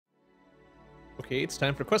Okay, it's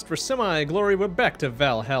time for Quest for Semi-Glory. We're back to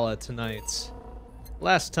Valhalla tonight.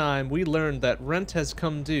 Last time, we learned that rent has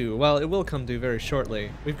come due. Well, it will come due very shortly.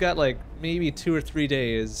 We've got, like, maybe 2 or 3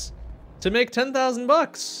 days to make 10,000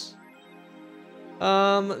 bucks.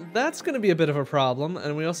 That's gonna be a bit of a problem,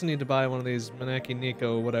 and we also need to buy one of these Maneki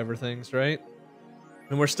Nico whatever things, right?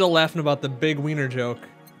 And we're still laughing about the big wiener joke.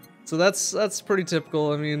 So that's pretty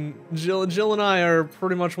typical. I mean, Jill and I are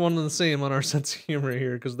pretty much one and the same on our sense of humor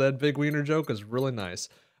here, because that big wiener joke is really nice.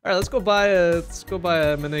 All right, let's go buy a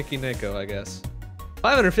Maneki Nico, I guess.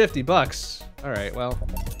 550 bucks. All right, well,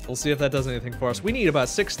 we'll see if that does anything for us. We need about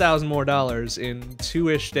 $6,000 more in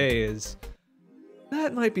 2-ish days.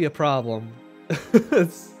 That might be a problem.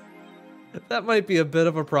 That might be a bit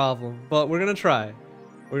of a problem, but we're gonna try.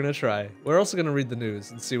 We're gonna try. We're also gonna read the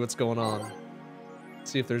news and see what's going on.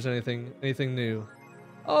 See if there's anything new.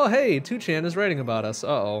 Oh, hey, 2chan is writing about us.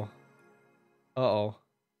 Uh-oh. Uh-oh.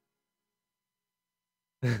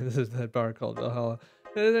 This is that bar called Valhalla.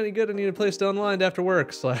 Is it any good? I need a place to unwind after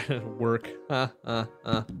work. Work. And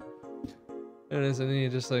it's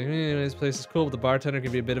just like, this place is cool, but the bartender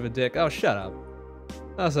can be a bit of a dick. Oh, shut up.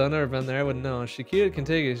 Also, I've never been there. I wouldn't know. Is she cute? Can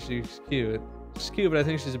take it. She's cute. She's cute, but I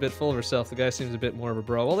think she's a bit full of herself. The guy seems a bit more of a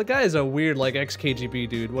bro. Well, the guy is a weird, like, ex-KGB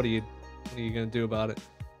dude. What are you gonna do about it?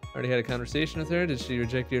 Already had a conversation with her. Did she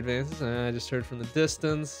reject your advances? I just heard from the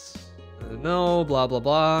distance. No, blah, blah,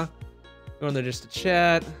 blah. Going there just to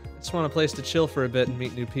chat. I just want a place to chill for a bit and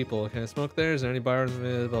meet new people. Can I smoke there? Is there any bar in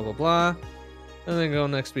the blah, blah, blah? And then go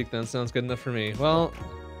next week then. Sounds good enough for me. Well,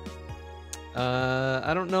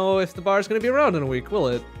 I don't know if the bar's gonna be around in a week, will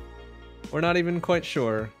it? We're not even quite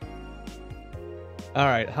sure.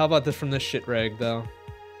 Alright, how about this from this shit rag, though?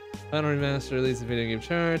 Final Remaster leads the video game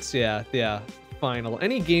charts. Yeah. Final.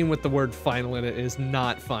 Any game with the word final in it is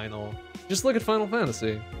not final. Just look at Final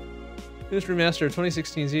Fantasy. Newest remaster of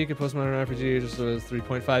 2016 Z postmodern RPG just was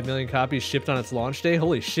 3.5 million copies shipped on its launch day.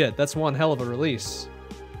 Holy shit, that's one hell of a release.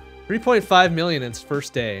 3.5 million in its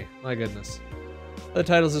first day. My goodness. Other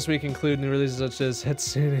titles this week include new releases such as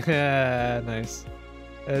Hatsune... nice.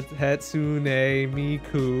 Hatsune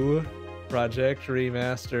Miku Project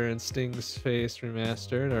Remaster and Sting's Face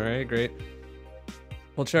Remastered. Alright, great.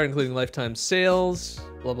 Full chart including lifetime sales.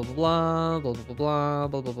 Blah blah blah blah blah blah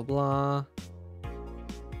blah blah blah blah.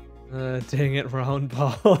 Dang it, round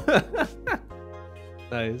ball.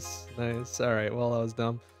 Nice. Alright, well, that was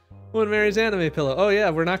dumb. When Mary's anime pillow. Oh yeah,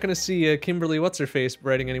 we're not gonna see Kimberly What's-Her-Face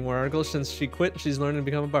writing any more articles since she quit and she's learning to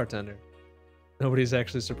become a bartender. Nobody's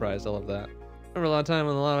actually surprised. I love that. Remember a lot of time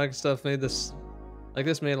when a lot of stuff made this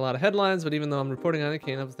made a lot of headlines, but even though I'm reporting on it,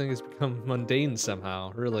 can't help the thing has become mundane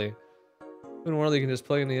somehow, really. In a world you can just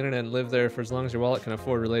plug in the internet and live there for as long as your wallet can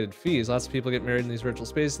afford related fees. Lots of people get married in these virtual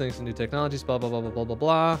spaces thanks to new technologies, blah blah blah blah blah blah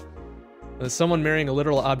blah. Someone marrying a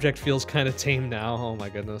literal object feels kind of tame now. Oh my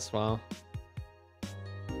goodness, wow.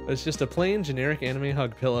 It's just a plain generic anime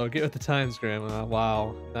hug pillow. Get with the times, Grandma.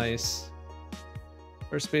 Wow, nice.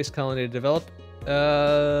 First space colony to develop.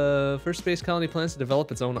 First space colony plans to develop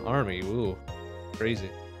its own army. Ooh, crazy.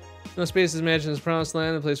 No space is imagined as promised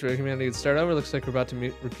land, a place where humanity could start over. Looks like we're about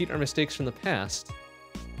to repeat our mistakes from the past.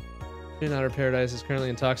 Outer Paradise is currently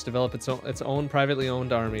in talks to develop its own privately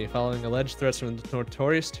owned army, following alleged threats from the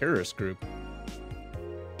notorious terrorist group.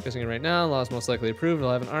 Guessing it right now, law is most likely approved.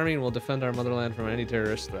 We'll have an army and we'll defend our motherland from any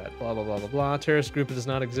terrorist threat. Blah blah blah blah blah. Terrorist group does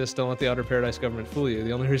not exist. Don't let the Outer Paradise government fool you.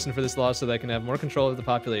 The only reason for this law is so they can have more control over the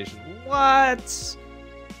population. What?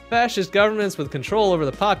 Fascist governments with control over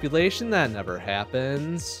the population? That never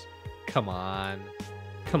happens. Come on.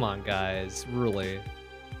 Come on, guys. Really.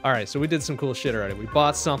 Alright, so we did some cool shit already. We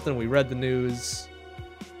bought something, we read the news.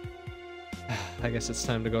 I guess it's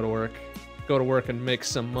time to go to work. Go to work and make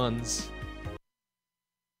some muns.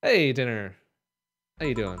 Hey, dinner. How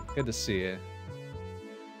you doing? Good to see you.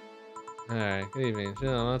 Alright, good evening. I'm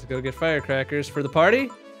about to go get firecrackers for the party?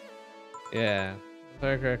 Yeah.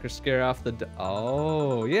 Firecrackers scare off the...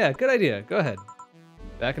 Oh, yeah, good idea. Go ahead.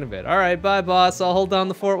 Back in a bit. Alright, bye, boss. I'll hold down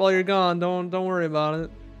the fort while you're gone. Don't worry about it.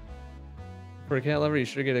 For a cat lover, you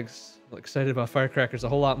should get excited about firecrackers a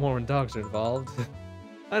whole lot more when dogs are involved.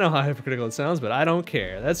 I know how hypocritical it sounds, but I don't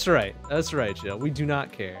care. That's right. That's right, Jill. We do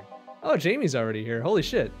not care. Oh, Jamie's already here. Holy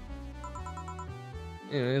shit.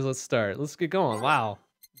 Anyways, let's start. Let's get going. Wow.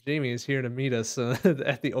 Jamie is here to meet us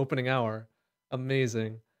at the opening hour.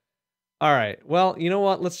 Amazing. All right. Well, you know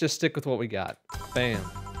what? Let's just stick with what we got. Bam.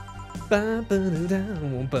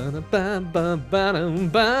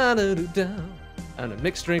 I'm gonna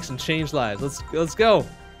mix drinks and change lives. Let's go.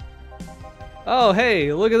 Oh,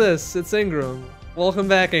 hey, look at this. It's Ingram. Welcome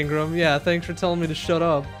back, Ingram. Yeah, thanks for telling me to shut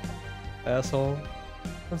up, asshole.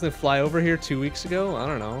 Did they fly over here 2 weeks ago? I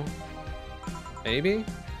don't know. Maybe?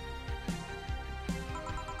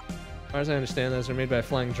 As far as I understand, those are made by a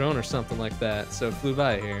flying drone or something like that, so it flew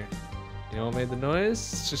by here. You know what made the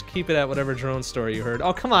noise? Let's just keep it at whatever drone story you heard.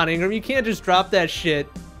 Oh, come on, Ingram, you can't just drop that shit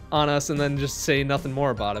on us and then just say nothing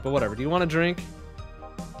more about it, but whatever. Do you want a drink?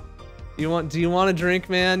 Do you want a drink,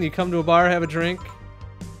 man? You come to a bar, have a drink?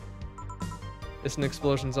 Distant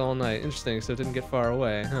explosions all night. Interesting, so it didn't get far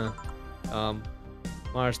away, huh?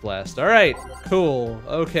 Mars blast. Alright, cool,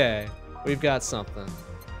 okay. We've got something.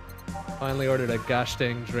 Finally ordered a gosh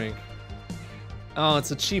dang drink. Oh,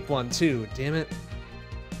 it's a cheap one too, damn it.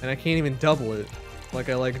 And I can't even double it like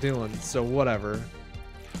I like doing, so whatever.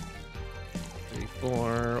 3,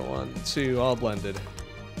 4, 1, 2, all blended.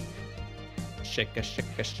 Shika,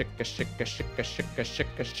 shika, shika, shika, shika, shika,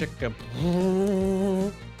 shika, shika.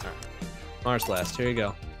 Alright. Mars blast, here you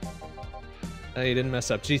go. Oh, you didn't mess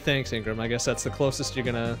up. Gee, thanks, Ingram. I guess that's the closest you're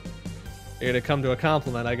gonna come to a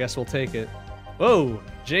compliment. I guess we'll take it. Whoa,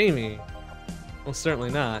 Jamie. Well, certainly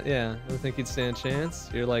not. Yeah, I don't think you'd stand a chance.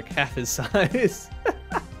 You're like half his size.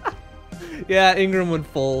 Yeah, Ingram would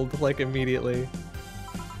fold like immediately.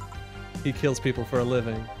 He kills people for a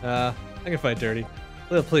living. I can fight dirty.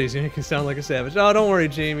 Oh, please, you make me sound like a savage. Oh, don't worry,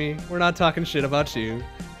 Jamie. We're not talking shit about you.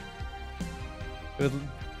 It would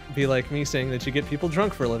be like me saying that you get people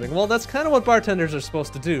drunk for a living. Well, that's kind of what bartenders are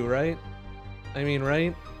supposed to do, right? I mean,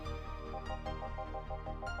 right?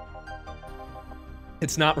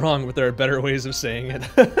 It's not wrong, but there are better ways of saying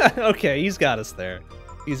it. Okay, he's got us there.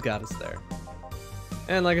 He's got us there.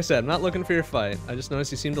 And like I said, I'm not looking for your fight. I just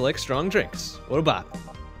noticed you seem to like strong drinks. What about it?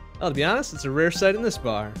 Well, to be honest, it's a rare sight in this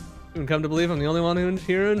bar. You can come to believe I'm the only one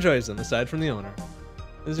here who enjoys them, aside from the owner.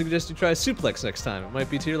 I suggest you try Suplex next time. It might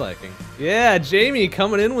be to your liking. Yeah, Jamie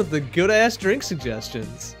coming in with the good-ass drink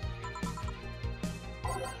suggestions.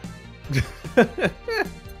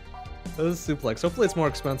 Those Suplex. Hopefully it's more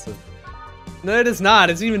expensive. No, it is not.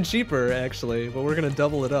 It's even cheaper, actually. But we're going to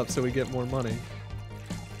double it up so we get more money.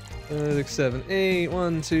 6, 7, 8.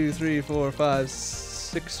 1, 2, 3, 4, 5,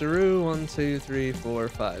 6-a-roo. 1, 2, 3, 4,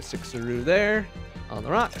 5, 6-a-roo there. On the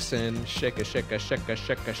rocks. And shake-a, shake-a, shake-a,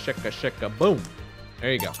 shake-a, shake-a, shake-a. Boom.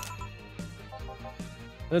 There you go.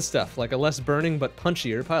 Good stuff. Like a less burning but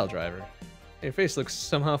punchier pile driver. Your face looks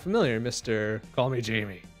somehow familiar, Mr. Call me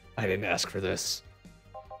Jamie. I didn't ask for this.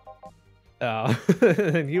 Oh.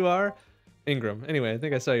 And you are? Ingram. Anyway, I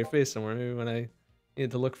think I saw your face somewhere. Maybe when I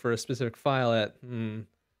needed to look for a specific file at... I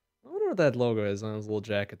wonder what that logo is on his little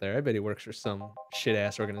jacket there. I bet he works for some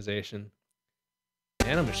shit-ass organization.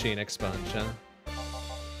 Nanomachine expunge, huh?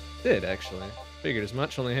 Did, actually. Figured as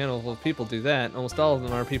much. Only a handful of people do that. Almost all of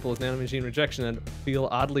them are people with nanomachine rejection that feel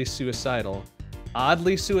oddly suicidal.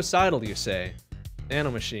 Oddly suicidal, you say?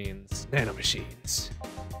 Nanomachines. Nanomachines.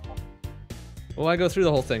 Well, why go through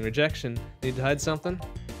the whole thing? Rejection. Need to hide something?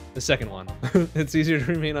 The second one. It's easier to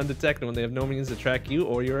remain undetected when they have no means to track you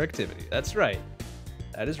or your activity. That's right.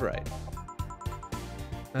 That is right.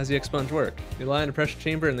 How does the expunge work? You lie in a pressure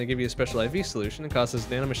chamber and they give you a special IV solution. It causes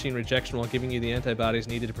nanomachine rejection while giving you the antibodies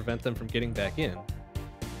needed to prevent them from getting back in.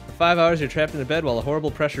 For 5 hours, you're trapped in a bed while a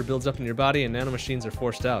horrible pressure builds up in your body and nanomachines are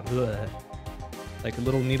forced out. Ugh. Like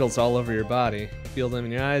little needles all over your body. Feel them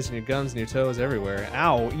in your eyes and your gums and your toes everywhere.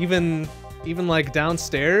 Ow! Even like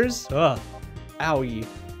downstairs? Ugh. Owie.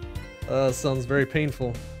 Sounds very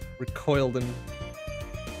painful. Recoiled and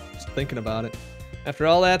just thinking about it. After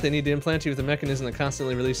all that, they need to implant you with a mechanism that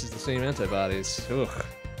constantly releases the same antibodies. Ugh.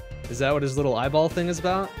 Is that what his little eyeball thing is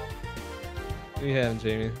about? What are you having,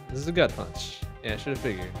 Jamie? This is a gut punch. Yeah, I should have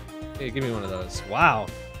figured. Hey, give me one of those. Wow.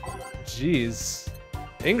 Jeez.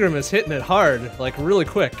 Ingram is hitting it hard, like really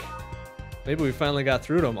quick. Maybe we finally got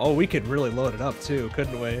through to him. Oh, we could really load it up too,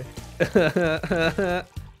 couldn't we?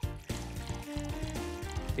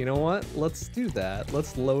 You know what? Let's do that.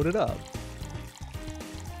 Let's load it up.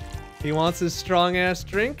 He wants his strong-ass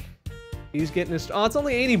drink. He's getting his... Oh, it's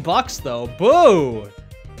only 80 bucks, though. Boo!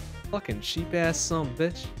 Fucking cheap-ass son of a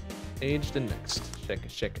bitch. Aged and mixed. Shake it,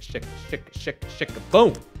 shake it, shake it, shake it, shake it, shake it.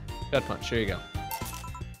 Boom! Gut punch. Here you go.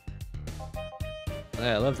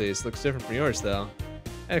 Yeah, I love these. Looks different from yours, though.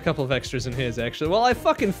 I had a couple of extras in his, actually. Well, I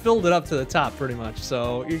fucking filled it up to the top, pretty much,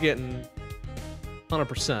 so you're getting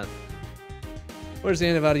 100%. Where's the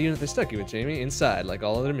antibody unit they stuck you with, Jamie? Inside, like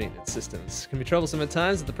all other maintenance systems. Can be troublesome at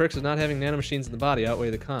times, but the perks of not having nanomachines in the body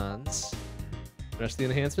outweigh the cons. The rest of the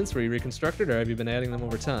enhancements, were you reconstructed, or have you been adding them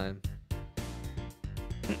over time?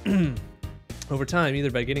 Over time,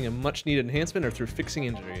 either by getting a much-needed enhancement or through fixing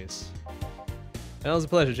injuries. Well, it was a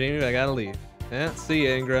pleasure, Jamie, but I gotta leave. Yeah, see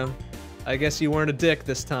ya, Ingram. I guess you weren't a dick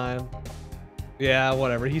this time. Yeah,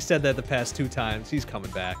 whatever. He said that the past 2 times. He's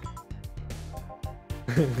coming back.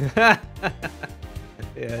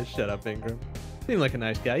 Yeah, shut up, Ingram. Seemed like a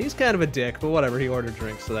nice guy. He's kind of a dick, but whatever. He ordered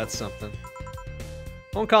drinks, so that's something.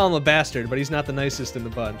 Won't call him a bastard, but he's not the nicest in the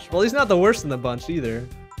bunch. Well, he's not the worst in the bunch either.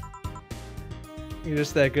 You're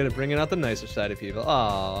just that good at bringing out the nicer side of people.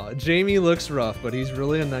 Aw, Jamie looks rough, but he's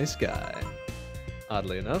really a nice guy.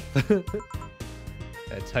 Oddly enough.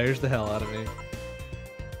 That tires the hell out of me.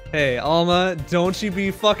 Hey, Alma, don't you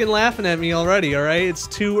be fucking laughing at me already, alright? It's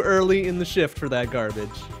too early in the shift for that garbage.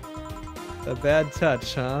 A bad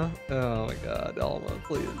touch, huh? Oh my god, Alma,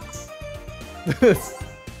 please.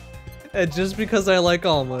 And just because I like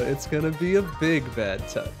Alma, it's gonna be a big bad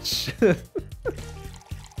touch.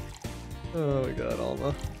 Oh my god,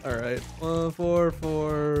 Alma. Alright. 1, 4,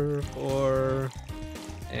 4, 4,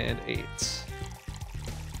 and 8.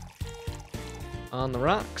 On the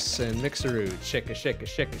rocks and mixeroo. Shaka, shaka,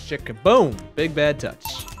 shaka, shaka. Boom! Big bad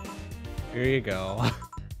touch. Here you go.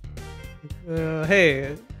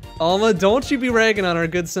 Hey, Alma, don't you be ragging on our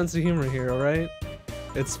good sense of humor here, alright?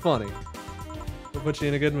 It's funny. We'll put you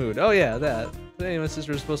in a good mood. Oh yeah, that. Today my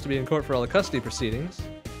sister was supposed to be in court for all the custody proceedings.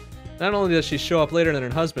 Not only does she show up later than her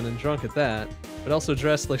husband and drunk at that, but also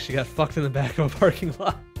dressed like she got fucked in the back of a parking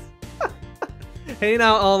lot. Hey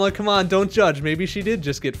now, Alma, come on, don't judge. Maybe she did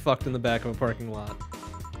just get fucked in the back of a parking lot.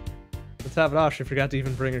 To top it off, she forgot to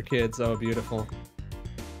even bring her kids. Oh, beautiful.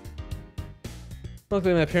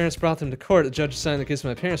 Luckily, my parents brought them to court. The judge assigned the kids to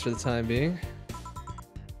my parents for the time being.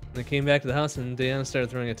 When they came back to the house and Diana started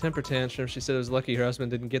throwing a temper tantrum, she said it was lucky her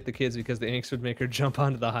husband didn't get the kids because the angst would make her jump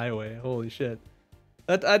onto the highway. Holy shit.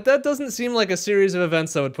 That doesn't seem like a series of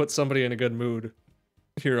events that would put somebody in a good mood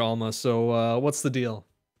here, Alma. So, what's the deal?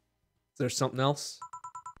 Is there something else?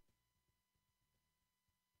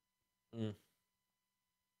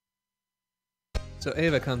 So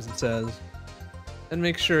Ava comes and says, and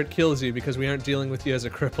make sure it kills you because we aren't dealing with you as a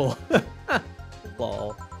cripple.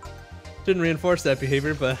 Lol. Shouldn't reinforce that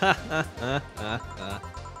behavior, but I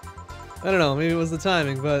don't know, maybe it was the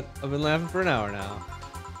timing, but I've been laughing for an hour now.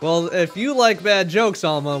 Well, if you like bad jokes,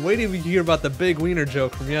 Alma, wait till you hear about the big wiener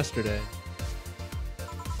joke from yesterday.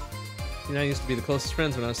 You know, I used to be the closest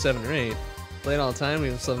friends when I was 7 or 8. Played all the time, we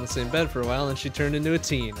slept in the same bed for a while, and she turned into a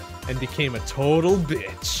teen and became a total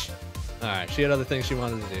bitch. Alright, she had other things she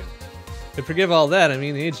wanted to do. Could forgive all that, I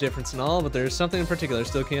mean the age difference and all, but there's something in particular I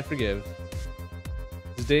still can't forgive.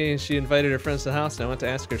 This day she invited her friends to the house and I went to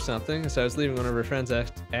ask her something. As I was leaving, one of her friends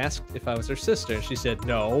asked if I was her sister, and she said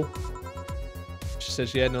no. She said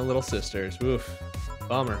she had no little sisters. Woof.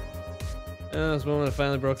 Bummer. And it was the moment I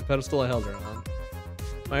finally broke the pedestal I held her on.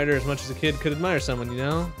 Admired her as much as a kid could admire someone, you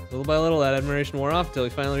know? Little by little, that admiration wore off until we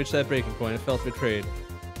finally reached that breaking point. I felt betrayed.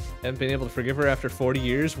 Haven't been able to forgive her after 40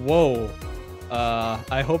 years? Whoa.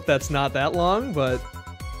 I hope that's not that long, but...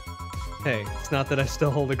 Hey, it's not that I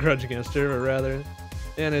still hold a grudge against her, but rather...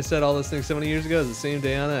 And I said all those things so many years ago is the same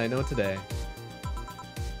Diana I know today.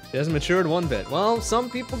 She hasn't matured one bit. Well, some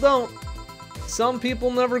people don't. Some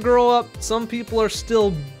people never grow up. Some people are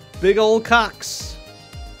still big old cocks.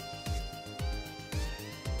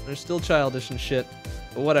 They're still childish and shit.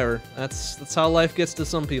 But whatever. That's how life gets to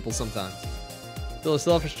some people sometimes. Still as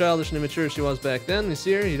selfish, childish, and immature as she was back then, you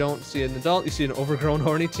see her, you don't see an adult, you see an overgrown,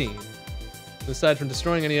 horny teen. Aside from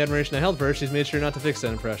destroying any admiration I held for her, she's made sure not to fix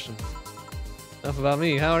that impression. Enough about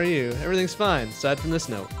me, how are you? Everything's fine, aside from this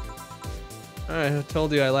note. Alright, I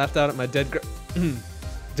told you I laughed out at my dead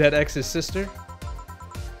ex's sister.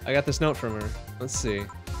 I got this note from her. Let's see.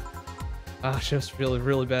 She must feel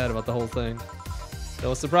really bad about the whole thing. So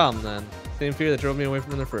what's the problem then? Same fear that drove me away from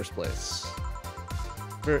her in the first place.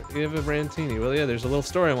 Give a Brantini, will ya? There's a little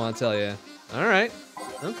story I want to tell you. Alright.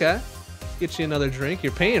 Okay. Get you another drink.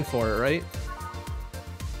 You're paying for it, right?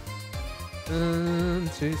 1,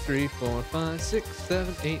 2, 3, 4, 5, 6,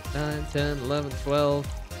 7, 8, 9, 10, 11, 12.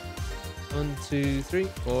 1, 2, 3,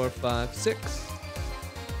 4, 5, 6.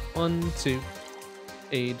 1, 2.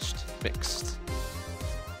 Aged, mixed.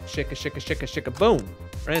 Shaka, shaka, shaka, shaka, boom.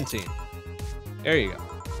 Brantini. There you go.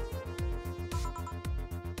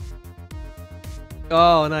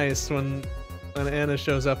 Oh, nice. When Anna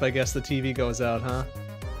shows up, I guess the TV goes out, huh?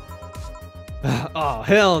 Oh,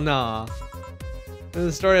 hell nah. This is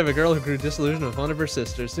the story of a girl who grew disillusioned with one of her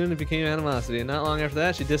sisters. Soon it became animosity, and not long after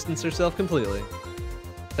that, she distanced herself completely.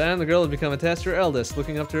 At the time, the girl had become attached to her eldest,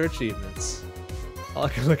 looking up to her achievements. All I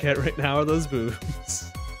can look at right now are those boobs.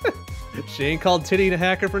 She ain't called Titty to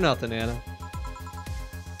Hacker for nothing, Anna.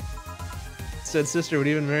 Said sister would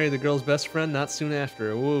even marry the girl's best friend not soon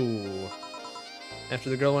after. Whoa. After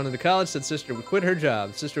the girl went into college, said sister would quit her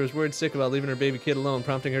job. Sister was worried sick about leaving her baby kid alone,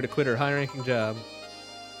 prompting her to quit her high-ranking job.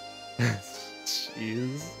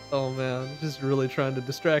 Jeez. Oh man, just really trying to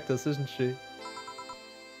distract us, isn't she?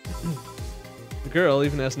 The girl,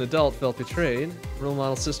 even as an adult, felt betrayed. Role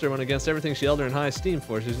model sister went against everything she held her in high esteem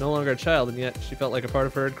for. She was no longer a child, and yet she felt like a part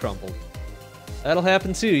of her had crumbled. That'll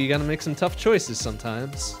happen too. You gotta make some tough choices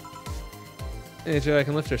sometimes. Hey Joe, I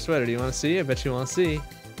can lift her sweater. Do you want to see? I bet you want to see.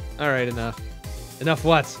 Alright, enough. Enough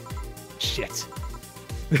what? Shit.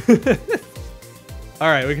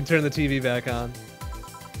 Alright, we can turn the TV back on.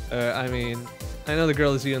 I mean, I know the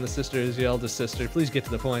girl is you and the sister is your eldest sister. Please get to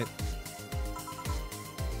the point.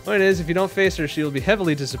 Point is, if you don't face her, she will be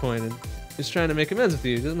heavily disappointed. She's trying to make amends with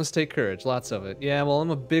you. This must take courage. Lots of it. Yeah, well, I'm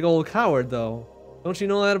a big old coward, though. Don't you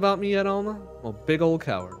know that about me yet, Alma? I'm a big old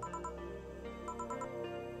coward.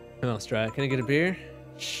 What else, Dry? Can I get a beer?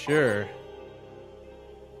 Sure.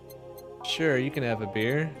 Sure, you can have a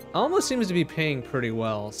beer. Alma seems to be paying pretty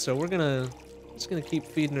well, so we're just gonna keep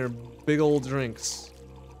feeding her big old drinks.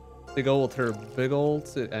 Big old,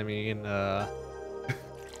 I mean,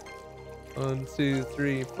 1, 2,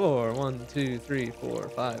 3, 4. 1, 2, 3, 4,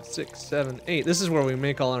 5, 6, 7, 8. This is where we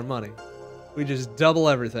make all our money. We just double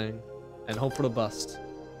everything and hope for the bust.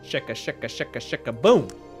 Shaka, shaka, shaka, shaka, boom!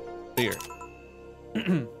 Beer.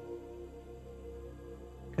 Couldn't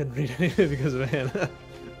read anything because of Anna.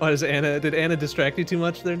 What is Anna? Did Anna distract you too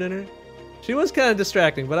much there, dinner? She was kind of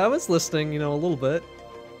distracting, but I was listening, you know, a little bit.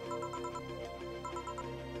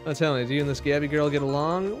 I'm telling you, do you and this Gabby girl get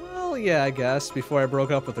along? Well, yeah, I guess. Before I broke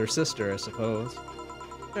up with her sister, I suppose.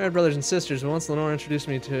 I had brothers and sisters, but once Lenore introduced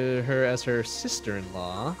me to her as her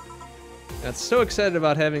sister-in-law, I got so excited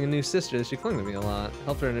about having a new sister that she clung to me a lot.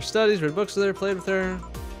 Helped her in her studies, read books with her, played with her.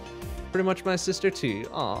 Pretty much my sister, too.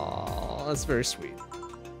 Aww, that's very sweet.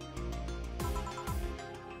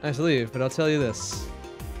 I have to leave, but I'll tell you this.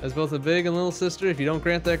 As both a big and little sister, if you don't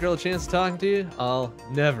grant that girl a chance of talking to you, I'll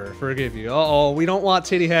never forgive you. Uh-oh, we don't want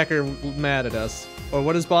Titty Hacker mad at us. Or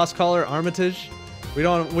what does boss call her? Armitage? We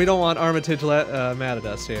don't want Armitage mad at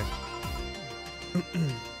us here.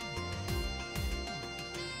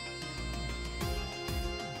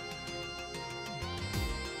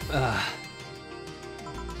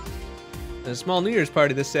 There's a small New Year's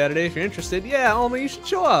party this Saturday if you're interested. Yeah, Alma, you should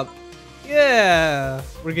show up. Yeah,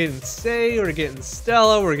 we're getting Say, we're getting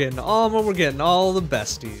Stella, we're getting Alma, we're getting all the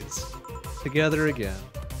besties together again.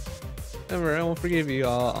 Remember, I won't forgive you. Oh,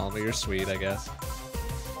 Alma, you're sweet, I guess.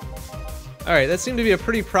 Alright, that seemed to be a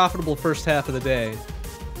pretty profitable first half of the day.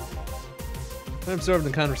 I absorbed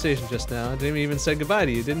in conversation just now. Jamie even said goodbye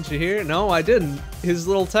to you, didn't you hear? No, I didn't. His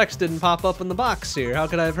little text didn't pop up in the box here. How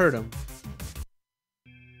could I have heard him?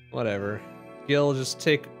 Whatever. Gil, just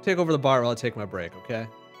take over the bar while I take my break, okay?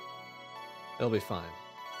 It'll be fine.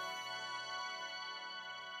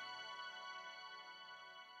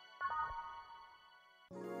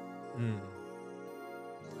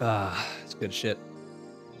 It's good shit.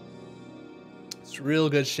 It's real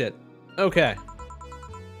good shit. Okay.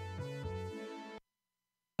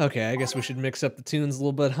 Okay, I guess we should mix up the tunes a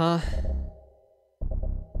little bit, huh?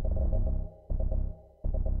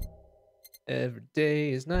 Every day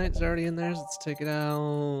is night. It's already in there, so let's take it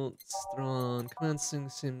out. Let's throw on Commencing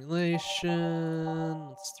Simulation.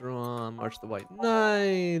 Let's throw on March of the White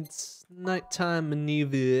Knights. Nighttime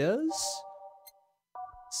Maneuvers.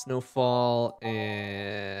 Snowfall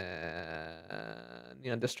and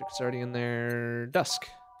Neon District's already in there. Dusk.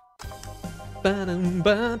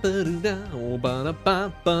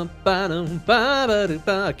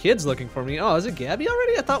 Kid's looking for me. Oh, is it Gabby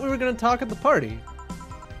already? I thought we were gonna talk at the party.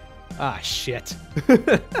 Ah, shit.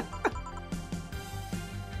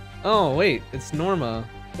 Oh, wait, it's Norma.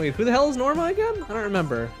 Wait, who the hell is Norma again? I don't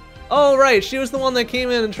remember. Oh, right, she was the one that came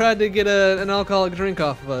in and tried to get an alcoholic drink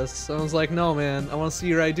off of us. So I was like, no, man, I want to see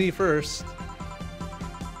your ID first.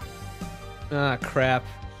 Ah, crap.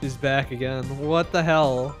 She's back again. What the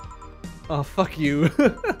hell? Oh, fuck you.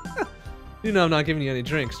 You know I'm not giving you any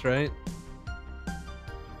drinks, right?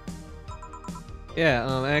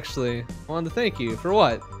 Yeah, actually, I wanted to thank you. For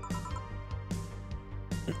what?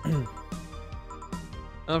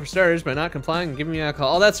 Oh, for starters, by not complying and giving me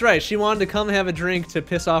alcohol. Oh, that's right. She wanted to come have a drink to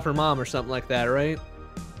piss off her mom or something like that, right?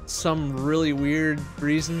 Some really weird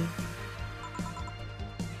reason.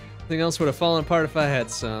 Everything else would have fallen apart if I had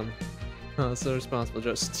some. Oh, that's so responsible.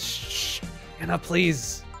 Just shh. Anna,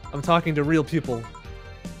 please. I'm talking to real people.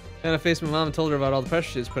 And I faced my mom and told her about all the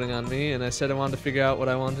pressure she was putting on me, and I said I wanted to figure out what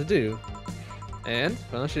I wanted to do. And,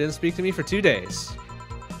 well, she didn't speak to me for 2 days.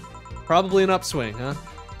 Probably an upswing, huh?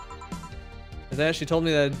 For that, she told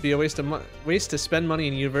me that it'd be a waste to spend money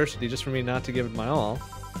in university just for me not to give it my all.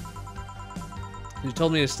 She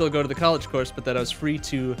told me to still go to the college course, but that I was free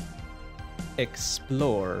to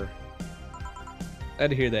explore. I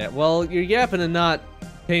had to hear that. Well, you're yapping and not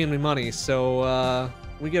paying me money, so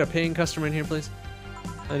we get a paying customer in here, please.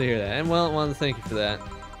 Glad to hear that. And well, I wanted to thank you for that.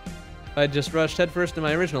 If I'd just rushed headfirst to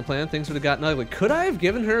my original plan, things would have gotten ugly. Could I have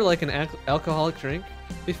given her like an alcoholic drink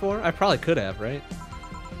before? I probably could have, right?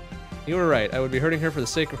 You were right. I would be hurting her for the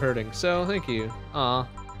sake of hurting. So, thank you. Aw.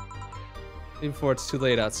 Even before it's too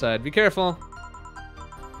late outside. Be careful.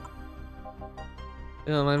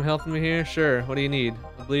 I'm helping me here? Sure. What do you need?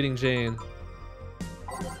 A bleeding Jane.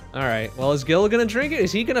 Alright. Well, is Gil gonna drink it?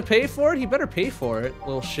 Is he gonna pay for it? He better pay for it,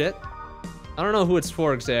 little shit. I don't know who it's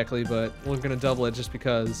for exactly, but we're gonna double it just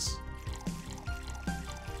because.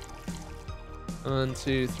 1,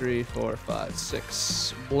 2, 3, 4, 5,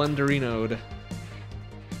 6. Blenderinoed.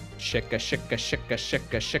 Shika, shika, shika,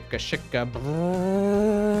 shika, shika, shika.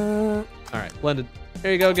 Alright, blended.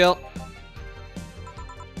 There you go, Gil.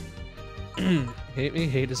 Hate me?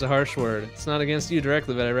 Hate is a harsh word. It's not against you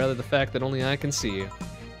directly, but I'd rather the fact that only I can see you.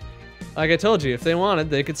 Like I told you, if they wanted,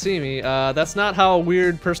 they could see me. That's not how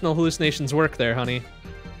weird personal hallucinations work there, honey.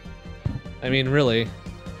 I mean, really.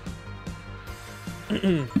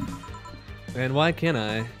 And why can't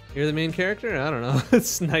I? You're the main character? I don't know.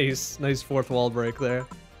 It's nice. Nice fourth wall break there.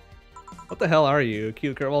 What the hell are you?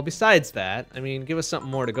 Cute girl. Well, besides that, I mean, give us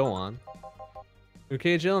something more to go on.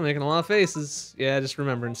 Okay, Jill, I'm making a lot of faces. Yeah, just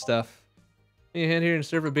remembering stuff. Can you hand here and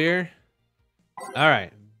serve a beer?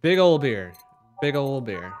 Alright, big old beer. Big old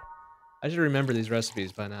beer. I should remember these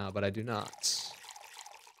recipes by now, but I do not.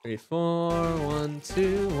 3, 4, 1,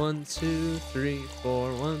 2, 1, 2, 3,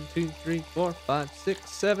 4, 1, 2, 3, 4, 5, 6,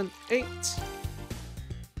 7, 8.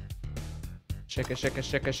 Shaka, shaka,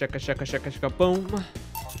 shaka, shaka, shaka, shaka, shaka, boom.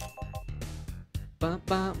 Ba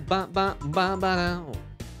ba ba ba ba ba now. Would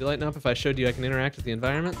you lighten up if I showed you I can interact with the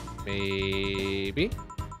environment? Maybe.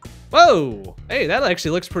 Whoa! Hey, that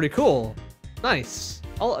actually looks pretty cool. Nice.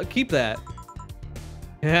 I'll keep that.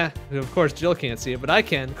 Yeah, of course Jill can't see it, but I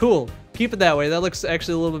can. Cool. Keep it that way. That looks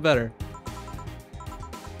actually a little bit better.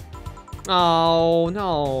 Oh,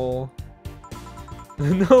 no.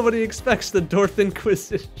 Nobody expects the Dorth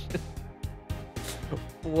Inquisition.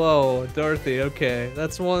 Whoa, Dorothy. Okay,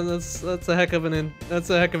 that's a heck of an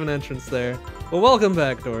entrance there. Well, welcome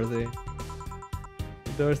back, Dorothy.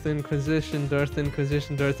 Dorth Inquisition, Dorth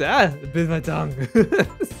Inquisition, Dorothy. Ah, it bit my tongue.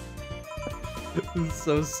 This is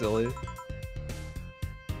so silly.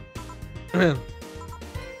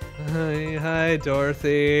 Hi,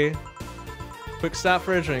 Dorothy. Quick stop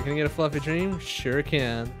for a drink. Can you get a fluffy dream? Sure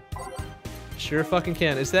can. Sure fucking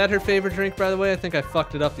can. Is that her favorite drink, by the way? I think I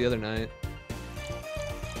fucked it up the other night.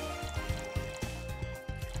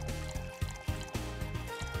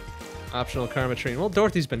 Optional karma tree. Well,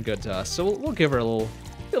 Dorothy's been good to us, so we'll give her a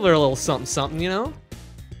little something, something, you know.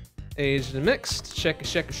 Aged and mixed. Shaka,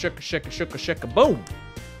 shaka, shaka, shaka, shaka, shaka, boom.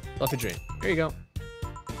 Fluffy dream. Here you go.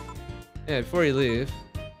 Yeah, before you leave,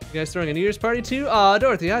 you guys throwing a New Year's party too? Aw,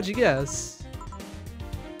 Dorothy, how'd you guess?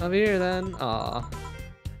 I'll be here then. Aw.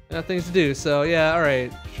 Got things to do, so yeah,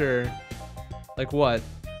 alright, sure. Like what?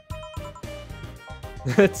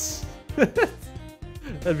 That'd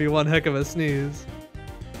be one heck of a sneeze.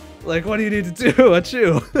 Like, what do you need to do?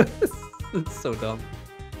 Achoo! It's so dumb.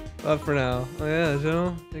 But for now. Oh yeah,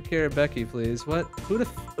 Joe? Take care of Becky, please. What? Who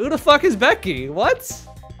the fuck is Becky? What?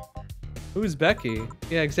 Who's Becky?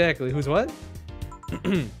 Yeah, exactly. Who's what?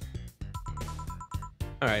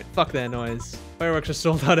 Alright, fuck that noise. Fireworks are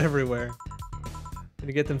sold out everywhere.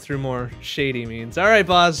 Gonna get them through more shady means. Alright,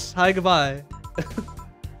 boss. Hi, goodbye.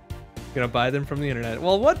 Gonna buy them from the internet.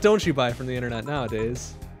 Well, what don't you buy from the internet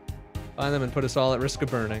nowadays? Find them and put us all at risk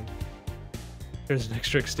of burning. Here's an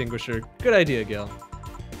extra extinguisher. Good idea, Gil.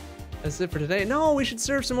 That's it for today. No, we should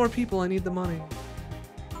serve some more people. I need the money.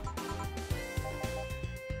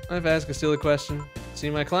 I've asked a silly question. See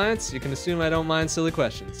my clients? You can assume I don't mind silly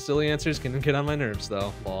questions. Silly answers can get on my nerves,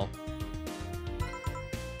 though. Lol.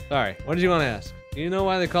 Sorry, what did you want to ask? Do you know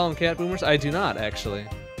why they call them cat boomers? I do not, actually.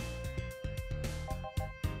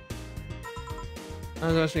 I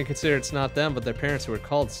was actually consider it's not them, but their parents who were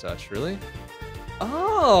called such. Really?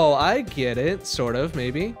 Oh, I get it. Sort of,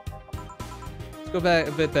 maybe. Let's go back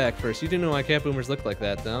a bit back first. You didn't know why cat boomers looked like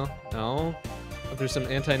that, though? No. But there's some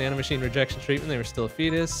anti-nanomachine rejection treatment. They were still a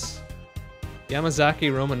fetus.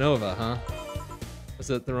 Yamazaki Romanova, huh? Was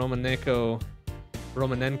it the Romanenko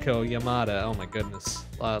Yamada? Oh my goodness.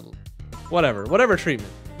 Whatever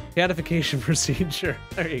treatment. Catification procedure.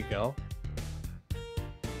 There you go.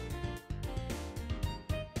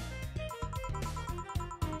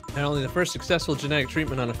 Not only the first successful genetic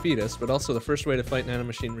treatment on a fetus, but also the first way to fight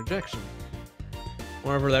nanomachine rejection.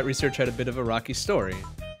 Moreover, that research had a bit of a rocky story.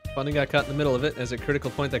 Funding got caught in the middle of it as a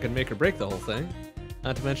critical point that could make or break the whole thing.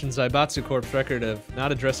 Not to mention Zaibatsu Corp's record of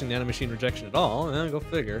not addressing nanomachine rejection at all. Go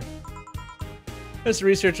figure. This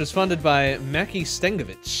research was funded by Mackie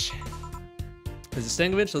Stengovich. Is it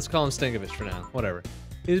Stengovich? Let's call him Stengovich for now. Whatever.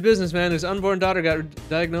 He's a businessman whose unborn daughter got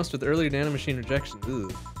diagnosed with early nanomachine rejection. Ooh.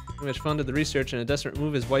 Stengovich funded the research. In a desperate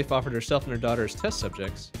move, his wife offered herself and her daughter as test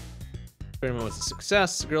subjects. The experiment was a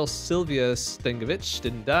success. The girl Sylvia Stengovich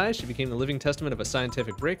didn't die. She became the living testament of a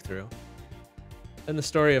scientific breakthrough. Then the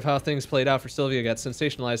story of how things played out for Sylvia got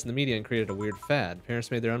sensationalized in the media and created a weird fad.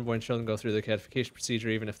 Parents made their unborn children go through the catification procedure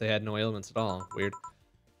even if they had no ailments at all. Weird.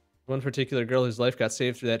 One particular girl whose life got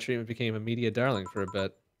saved through that treatment became a media darling for a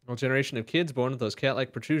bit. A whole generation of kids born with those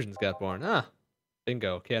cat-like protrusions got born. Ah,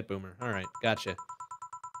 bingo, cat boomer. Alright, gotcha.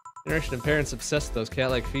 Generation of parents obsessed with those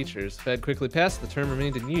cat-like features. Fad quickly passed, the term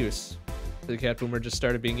remained in use. The cat boomer just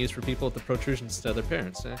started being used for people with the protrusions to other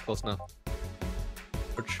parents. Close enough.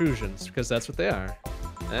 Protrusions, because that's what they are.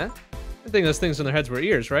 I think those things on their heads were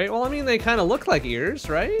ears, right? Well, I mean, they kind of look like ears,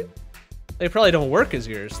 right? They probably don't work as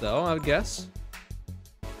ears, though, I would guess.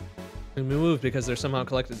 They move because they're somehow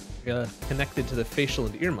connected to the facial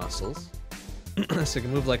and ear muscles. So they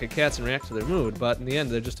can move like a cat's and react to their mood, but in the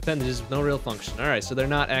end, they're just appendages with no real function. Alright, so they're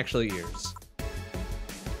not actually ears.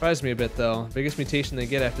 Surprised me a bit, though. The biggest mutation they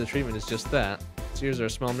get after the treatment is just that. These ears are a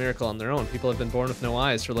small miracle on their own. People have been born with no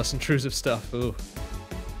eyes for less intrusive stuff. Ooh.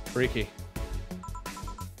 Freaky.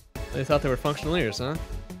 They thought they were functional ears, huh?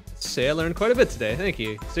 Let's say I learned quite a bit today. Thank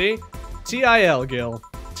you. See? T-I-L, Gil.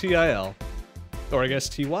 T-I-L. Or I guess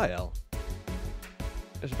T-Y-L.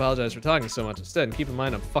 I should apologize for talking so much instead, and keep in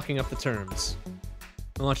mind I'm fucking up the terms. I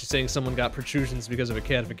don't want you saying someone got protrusions because of a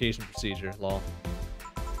catification procedure, lol.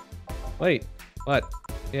 Wait, what?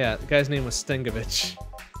 Yeah, the guy's name was Stengovich.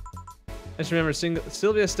 I just remember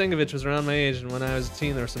Sylvia Stengovich was around my age, and when I was a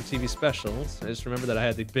teen there were some TV specials. I just remember that I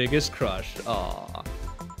had the biggest crush. Aww.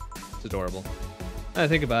 It's adorable. I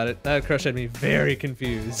think about it, that crush had me very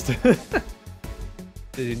confused. Did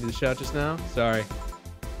you do the shout just now? Sorry.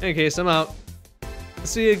 In any case, I'm out.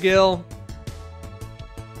 See you, Gil.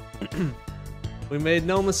 We made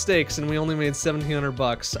no mistakes, and we only made 1,700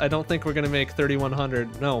 bucks. I don't think we're gonna make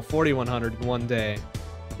 3,100. No, 4,100 in one day.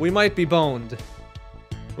 We might be boned.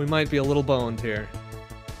 We might be a little boned here.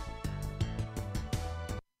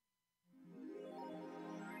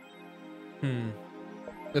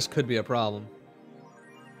 This could be a problem.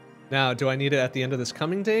 Now, do I need it at the end of this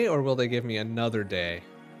coming day, or will they give me another day?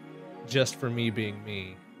 Just for me being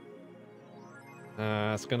me.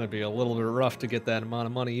 It's gonna be a little bit rough to get that amount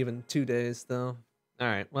of money, even 2 days, though.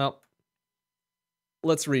 Alright, well.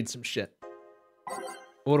 Let's read some shit.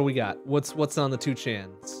 What do we got? What's on the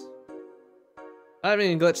 2chans? I'm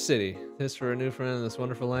in Glitch City. This for a new friend in this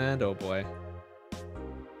wonderful land? Oh boy.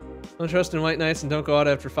 Don't trust in white nights and don't go out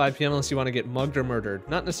after 5 p.m. unless you want to get mugged or murdered.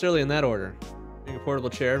 Not necessarily in that order. Being a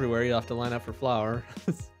portable chair everywhere, you'll have to line up for flour.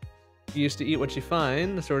 You used to eat what you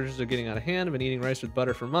find. The shortages are getting out of hand. I've been eating rice with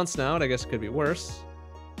butter for months now, and I guess it could be worse.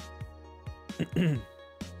 Coming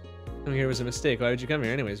here was a mistake. Why would you come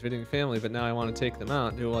here anyways? Visiting family, but now I want to take them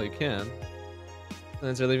out. Do it while you can.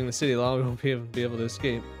 As they're leaving the city, we won't be able to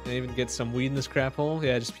escape. Can I even get some weed in this crap hole?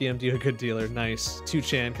 Yeah, just PM'd you a good dealer. Nice.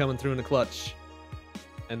 2chan coming through in the clutch.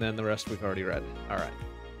 And then the rest we've already read. Alright.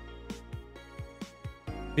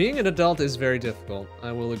 Being an adult is very difficult.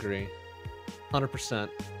 I will agree. 100%.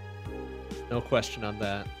 No question on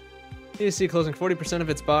that. BTC closing 40% of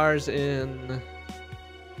its bars in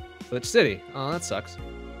Glitch City. Oh, that sucks.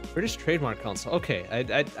 British Trademark Council. Okay,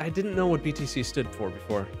 I didn't know what BTC stood for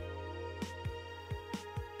before.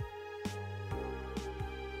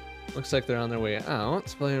 Looks like they're on their way out.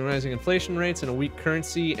 Displaying rising inflation rates and a weak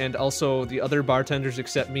currency, and also the other bartenders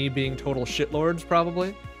except me being total shitlords,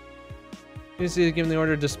 probably. BTC has given the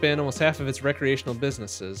order to disband almost half of its recreational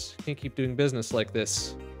businesses. Can't keep doing business like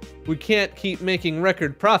this. We can't keep making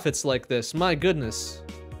record profits like this, my goodness.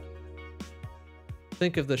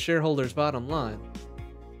 Think of the shareholders' bottom line.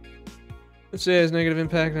 Let's say it has negative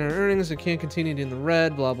impact on our earnings, it can't continue in the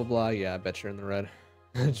red, blah blah blah. Yeah, I bet you're in the red.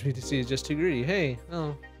 BTC is just too greedy. Hey,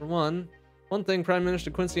 oh, for one thing Prime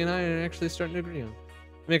Minister Quincy and I are actually starting to agree on.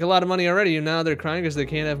 Make a lot of money already, and now they're crying because they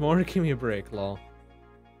can't have more. Give me a break, lol.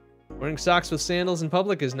 Wearing socks with sandals in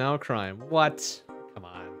public is now a crime. What? Come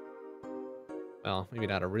on. Well, maybe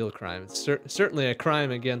not a real crime. It's certainly a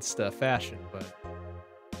crime against fashion, but...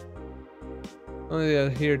 Only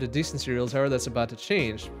adhere to decency rules, however, that's about to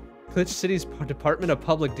change. Glitch City's Department of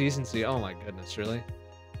Public Decency. Oh my goodness, really?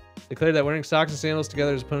 Declared that wearing socks and sandals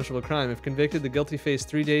together is a punishable crime. If convicted, the guilty face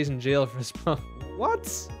 3 days in jail for his...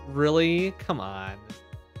 What? Really? Come on.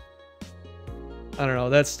 I don't know,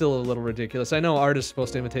 that's still a little ridiculous. I know art is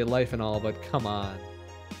supposed to imitate life and all, but come on.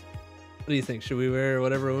 What do you think? Should we wear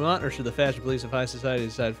whatever we want, or should the fashion police of high society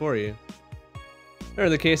decide for you? Or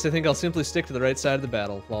the case, I think I'll simply stick to the right side of the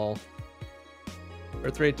battle. Lol.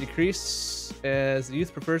 Birth rate decrease as the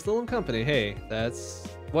youth prefers little company. Hey, that's...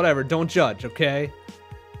 whatever, don't judge, okay?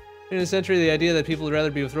 In a century, the idea that people would rather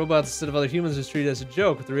be with robots instead of other humans is treated as a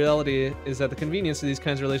joke, but the reality is that the convenience of these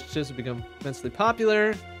kinds of relationships have become immensely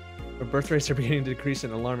popular, where birth rates are beginning to decrease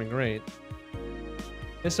at an alarming rate.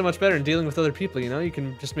 It's so much better in dealing with other people, you know? You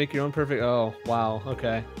can just make your own perfect... oh, wow,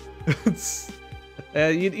 okay.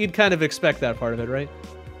 You'd kind of expect that part of it, right?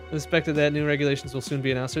 I expected that new regulations will soon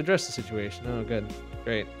be announced to address the situation. Oh, good.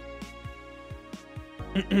 Great.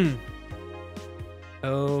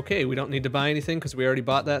 Okay, we don't need to buy anything because we already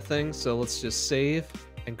bought that thing, so let's just save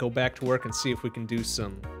and go back to work and see if we can do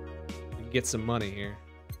some... get some money here.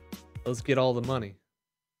 Let's get all the money.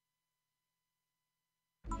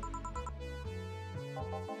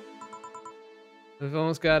 We've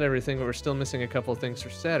almost got everything, but we're still missing a couple of things for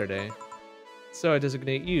Saturday. So I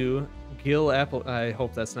designate you, Gil Apple... I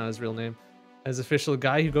hope that's not his real name. As official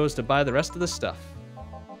guy who goes to buy the rest of the stuff.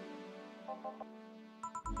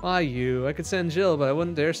 Why you? I could send Jill, but I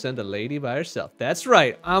wouldn't dare send a lady by herself. That's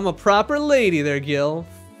right, I'm a proper lady there, Gil.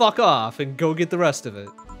 Fuck off and go get the rest of it.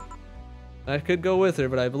 I could go with her,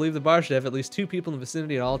 but I believe the bar should have at least 2 people in the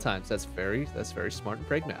vicinity at all times. That's very smart and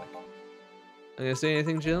pragmatic. I'm gonna say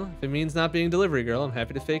anything, Jill? If it means not being delivery girl, I'm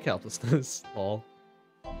happy to fake helplessness. Lol.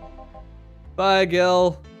 Bye,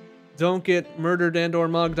 Gil. Don't get murdered and or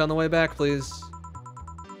mugged on the way back, please.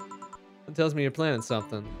 It tells me you're planning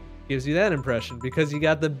something. Gives you that impression because you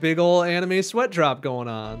got the big ol' anime sweat drop going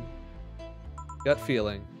on. Gut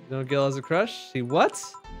feeling. You know Gil has a crush? He what?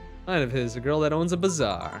 Mine of his, a girl that owns a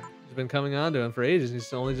bazaar. She's been coming on to him for ages and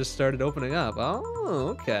he's only just started opening up.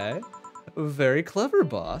 Oh, okay. Very clever,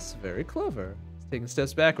 boss. Very clever. He's taking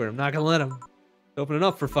steps backward. I'm not gonna let him. Open it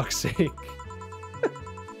up for fuck's sake.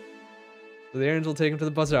 So the errands will take him to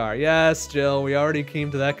the bazaar. Yes, Jill, we already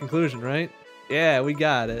came to that conclusion, right? Yeah, we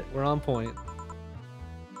got it. We're on point.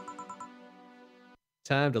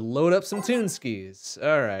 Time to load up some toon skis.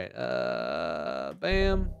 All right.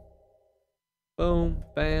 Bam. Boom.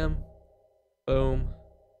 Bam. Boom.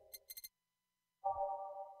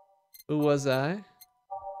 Who was I?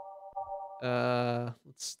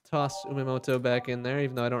 Let's toss Umimoto back in there,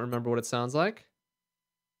 even though I don't remember what it sounds like.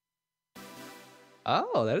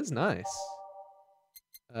 Oh, that is nice.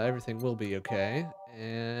 Everything will be okay.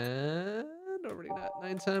 And already not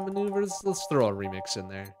 9-time maneuvers. Let's throw a remix in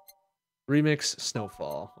there. Remix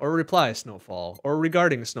Snowfall, or reply Snowfall, or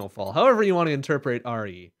regarding Snowfall. However you want to interpret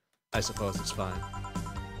RE, I suppose it's fine.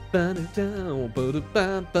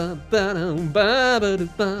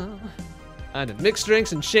 I to mix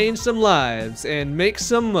drinks and change some lives and make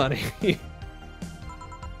some money.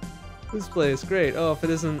 This place, great. Oh, if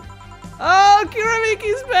it isn't... Oh,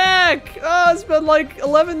 Kiramiki's back! Oh, it's been like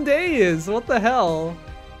 11 days. What the hell?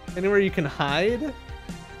 Anywhere you can hide?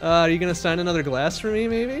 Are you gonna sign another glass for me,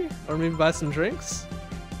 maybe? Or maybe buy some drinks?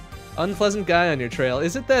 Unpleasant guy on your trail.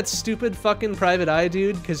 Is it that stupid fucking private eye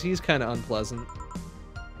dude? Because he's kind of unpleasant.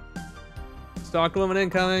 Stalk woman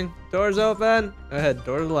incoming. Doors open. Go ahead,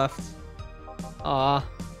 door to the left. Aw.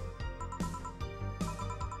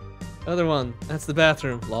 Other one. That's the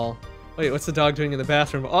bathroom. Lol. Wait, what's the dog doing in the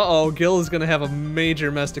bathroom? Uh-oh, Gil is gonna have a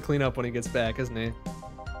major mess to clean up when he gets back, isn't he?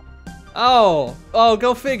 Oh! Oh,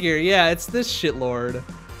 go figure. Yeah, it's this shitlord.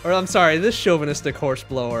 Or, I'm sorry, this chauvinistic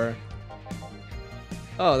horseblower.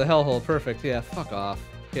 Oh, the hellhole. Perfect. Yeah, fuck off.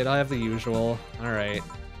 Kid, I have the usual. Alright.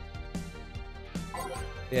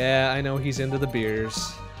 Yeah, I know he's into the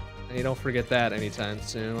beers. And you don't forget that anytime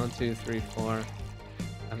soon. 1, 2, 3, 4.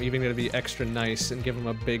 I'm even gonna be extra nice and give him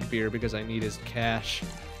a big beer because I need his cash.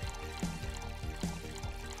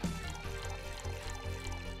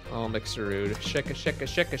 Oh, Mixerude. Shaka, shaka,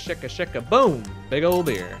 shaka, shaka, shaka. Boom! Big old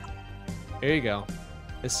beer. Here you go.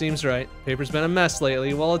 This seems right. Paper's been a mess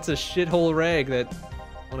lately. Well, it's a shithole rag that...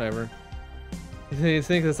 Whatever. You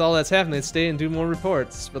think that's all that's happened, they'd stay and do more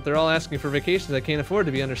reports. But they're all asking for vacations I can't afford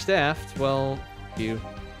to be understaffed. Well, you.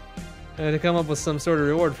 I had to come up with some sort of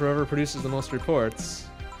reward for whoever produces the most reports.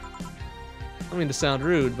 I don't mean to sound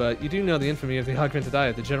rude, but you do know the infamy of the augmented eye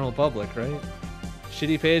of the general public, right?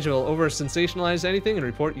 Shitty page will over-sensationalize anything and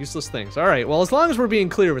report useless things. Alright, well, as long as we're being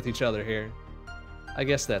clear with each other here, I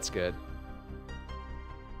guess that's good.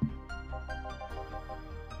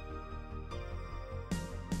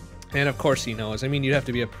 And of course he knows. I mean, you'd have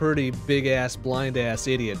to be a pretty big-ass, blind-ass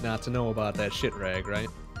idiot not to know about that shit rag, right?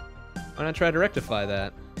 Why not try to rectify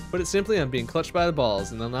that? Put it simply, I'm being clutched by the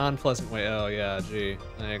balls in a non-pleasant way. Oh yeah, gee,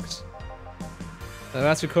 thanks. The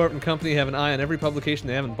Matsu Corp and company have an eye on every publication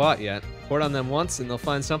they haven't bought yet. Report on them once and they'll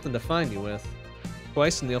find something to find you with.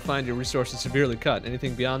 twice and they'll find your resources severely cut.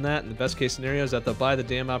 Anything beyond that, in the best case scenario, is that they'll buy the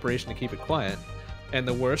damn operation to keep it quiet. And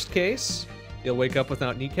the worst case, you'll wake up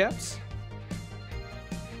without kneecaps?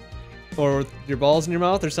 Or with your balls in your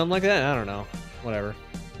mouth or something like that? I don't know. Whatever.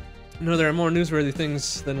 No, there are more newsworthy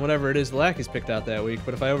things than whatever it is the lackeys picked out that week,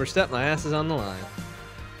 but if I overstep, my ass is on the line.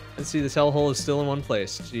 Let's see, this hellhole is still in one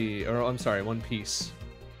place. Gee, or I'm sorry, one piece.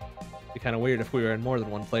 It'd be kind of weird if we were in more than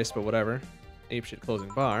one place, but whatever. Apeshit closing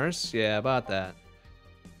bars. Yeah, about that.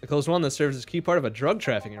 They closed one that serves as a key part of a drug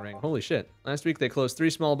trafficking ring. Holy shit. Last week they closed 3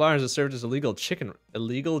 small bars that served as illegal chicken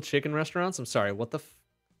restaurants? I'm sorry, what the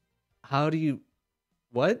how do you...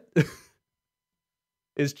 What?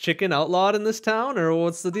 Is chicken outlawed in this town, or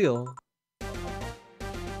what's the deal?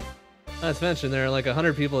 Not to mention, there are like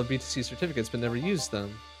 100 people with BTC certificates but never use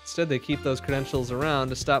them. Instead, they keep those credentials around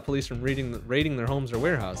to stop police from raiding their homes or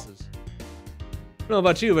warehouses. I don't know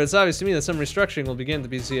about you, but it's obvious to me that some restructuring will begin at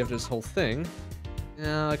the BTC after this whole thing.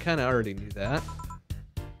 Yeah, I kind of already knew that.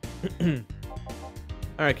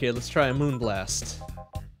 Alright, kid, let's try a moonblast.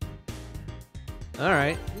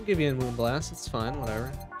 Alright, I'll give you a moonblast, it's fine,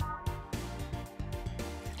 whatever.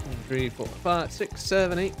 3, 4, 5, 6,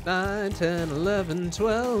 7, 8, 9, 10, 11,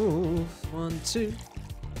 12. 1, 2.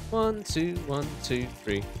 1, 2, 1, 2,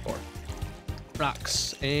 3, 4.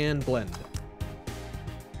 Rocks and blend.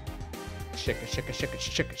 Shaka, shaka, shaka,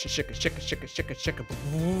 shaka, shaka, shaka, shaka, shaka, shaka.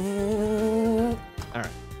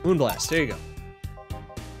 Alright, moonblast, there you go.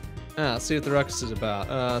 Let's see what the ruckus is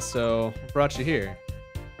about. So, what brought you here?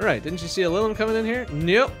 Alright, didn't you see a Lilum coming in here?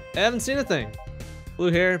 Nope, haven't seen a thing. Blue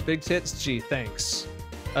hair, big tits, gee, thanks.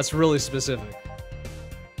 That's really specific.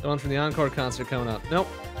 The one from the Encore concert coming up. Nope.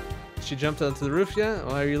 She jumped onto the roof yet?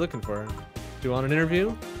 Why are you looking for her? Do you want an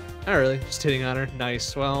interview? Not really, just hitting on her.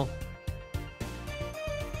 Nice, well.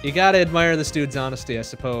 You gotta admire this dude's honesty, I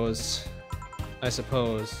suppose.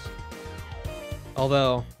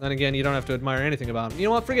 Although, then again, you don't have to admire anything about him. You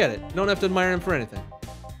know what? Forget it. You don't have to admire him for anything.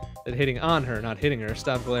 But hitting on her, not hitting her.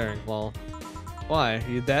 Stop glaring. Well, why? Are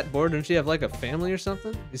you that bored? Don't you have like a family or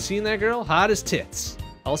something? You seen that girl? Hot as tits.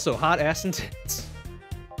 Also, hot ass and tits.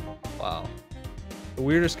 Wow. The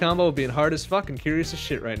weirdest combo of being hard as fuck and curious as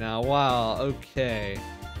shit right now. Wow, okay.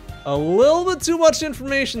 A little bit too much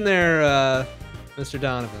information there, Mr.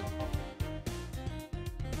 Donovan.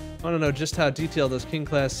 I want to know just how detailed those King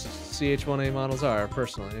Class CH-1A models are,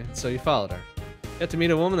 personally. So you followed her. Get to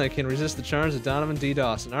meet a woman that can resist the charms of Donovan D.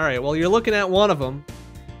 Dawson. Alright, well, you're looking at one of them.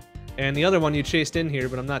 And the other one you chased in here,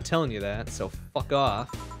 but I'm not telling you that, so fuck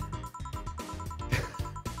off.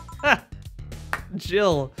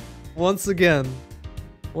 Jill, once again,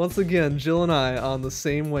 Jill and I on the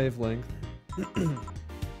same wavelength.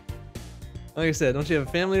 Like I said, don't you have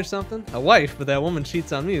a family or something? A wife, but that woman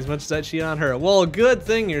cheats on me as much as I cheat on her. Well, good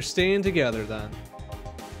thing you're staying together then.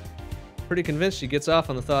 Pretty convinced she gets off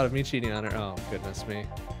on the thought of me cheating on her. Oh, goodness me.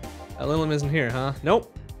 That Lilum isn't here, huh?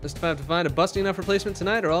 Nope. Just have to find a busty enough replacement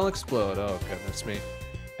tonight or I'll explode. Oh, goodness me.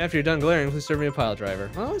 After you're done glaring, please serve me a pile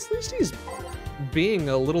driver. Well, at least he's being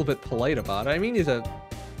a little bit polite about it. I mean, he's a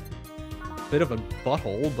bit of a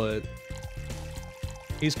butthole, but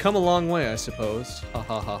he's come a long way, I suppose. Ha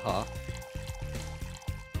ha ha ha.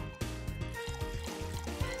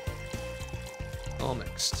 All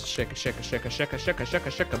mixed. Shaka, shaka, shaka, shaka, shaka, shaka,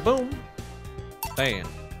 shaka, boom. Bam.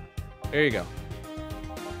 There you go.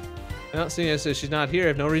 Well, seeing as she's not here, I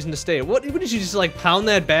have no reason to stay. What did you just like pound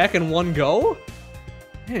that back in one go?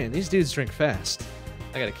 Man, these dudes drink fast.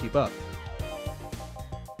 I gotta keep up.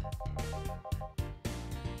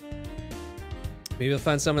 Maybe you'll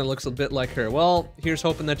find someone that looks a bit like her. Well, here's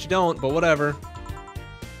hoping that you don't, but whatever.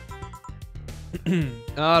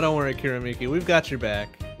 Oh, don't worry, Kiramiki. We've got your back.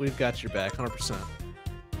 We've got your back, 100%.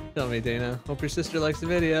 Tell me, Dana. Hope your sister likes the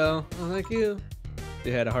video. Oh, thank you.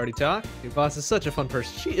 You had a hearty talk. Your boss is such a fun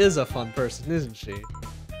person. She is a fun person, isn't she?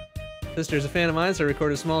 Sister's a fan of mine, so I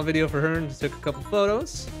recorded a small video for her and took a couple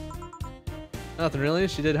photos. Nothing really.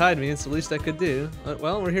 She did hide me. It's the least I could do.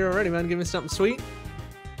 Well, we're here already, man. Give me something sweet.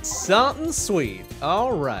 Something sweet.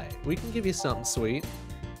 All right. We can give you something sweet.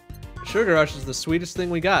 Sugar Rush is the sweetest thing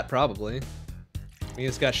we got, probably. I mean,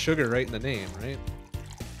 it's got sugar right in the name, right?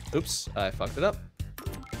 Oops, I fucked it up.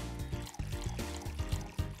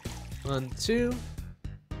 1, 2.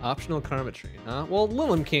 Optional karma tree, huh? Well,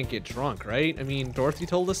 Lilum can't get drunk, right? I mean, Dorothy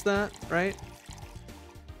told us that, right?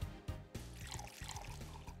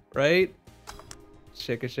 Right?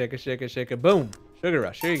 Shaka, shaka, shaka, shaka, boom. Sugar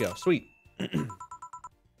Rush, here you go, sweet.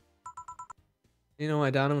 You know why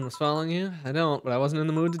Donovan was following you? I don't, but I wasn't in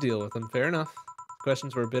the mood to deal with him. Fair enough.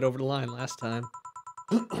 Questions were a bit over the line last time.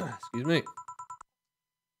 Excuse me.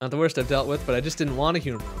 Not the worst I've dealt with, but I just didn't want to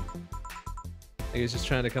humor him. He was just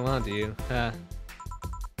trying to come on to you.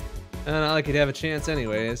 Not like you'd have a chance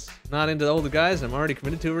anyways. Not into the older guys, I'm already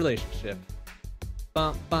committed to a relationship.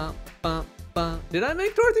 Bum, bum, bum, bum. Did I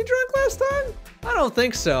make Dorothy drunk last time? I don't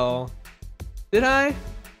think so. Did I?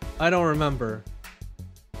 I don't remember.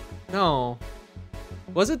 No.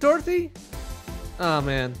 Was it Dorothy? Oh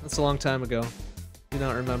man, that's a long time ago. Do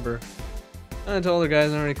not remember. I told the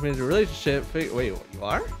guys I'm already committed to a relationship. Wait, you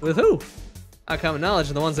are? With who? Not common knowledge,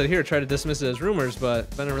 and the ones that hear try to dismiss it as rumors, but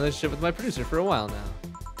been in a relationship with my producer for a while now.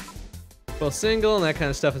 Both single, and that kind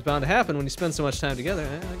of stuff is bound to happen when you spend so much time together.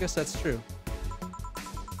 I guess that's true.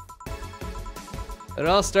 It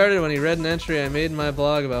all started when he read an entry I made in my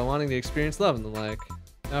blog about wanting to experience love and the like.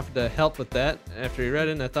 I offered to help with that after he read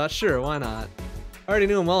it, and I thought, sure, why not? I already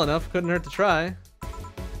knew him well enough, couldn't hurt to try.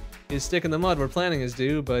 He's a stick in the mud where planning is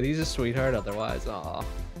due, but he's a sweetheart otherwise. Aw.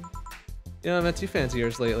 You know, I met two fans of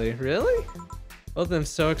yours lately. Really? Both of them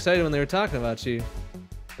so excited when they were talking about you.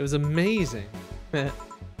 It was amazing. I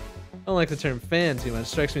don't like the term fan too much. It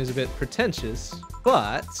strikes me as a bit pretentious,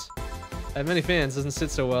 but I have many fans. Doesn't sit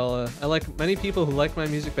so well. I like many people who like my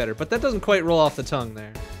music better, but that doesn't quite roll off the tongue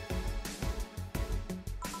there.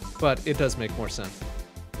 But it does make more sense.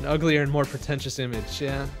 An uglier and more pretentious image.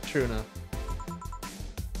 Yeah, true enough.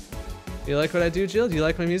 You like what I do, Jill? Do you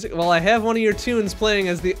like my music? Well, I have one of your tunes playing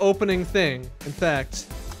as the opening thing. In fact,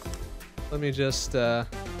 let me just,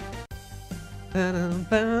 Honest,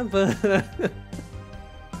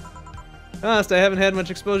 I haven't had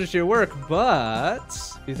much exposure to your work, but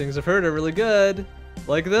a few things I've heard are really good.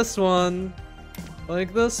 Like this one.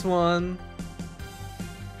 Like this one.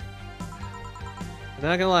 I'm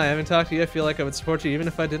not gonna lie, I haven't talked to you. I feel like I would support you even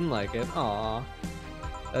if I didn't like it. Aw.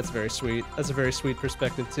 That's very sweet. That's a very sweet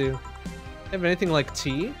perspective, too. Have anything like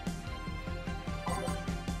tea?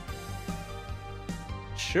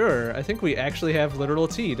 Sure, I think we actually have literal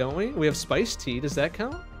tea, don't we? We have spiced tea, does that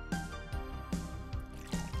count?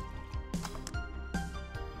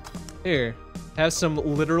 Here, have some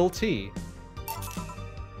literal tea.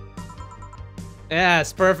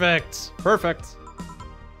 Yes, perfect! Perfect!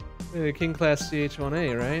 King Class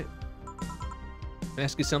CH1A, right?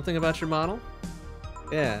 Ask you something about your model?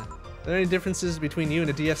 Yeah. Are there any differences between you and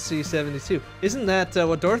a DFC-72? Isn't that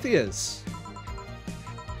what Dorothy is?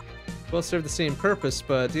 Both serve the same purpose,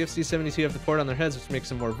 but DFC-72 have the port on their heads, which makes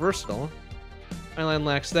them more versatile. My line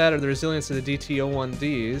lacks that, or the resilience of the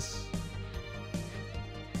DT-01Ds.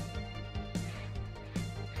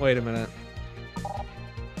 Wait a minute.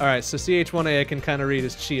 Alright, so CH-1A I can kind of read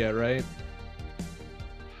as Chia, right?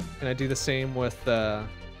 Can I do the same with,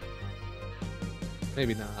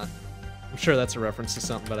 maybe not. I'm sure that's a reference to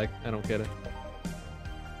something, but I don't get it.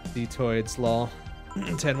 Detoids, lol.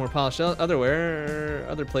 Tad more polished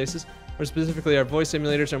other places. Or specifically, our voice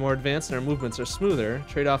simulators are more advanced and our movements are smoother.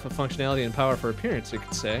 Trade-off of functionality and power for appearance, you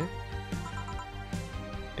could say.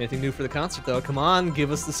 Anything new for the concert, though? Come on,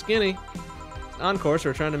 give us the skinny. Encore, so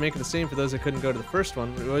we're trying to make it the same for those that couldn't go to the first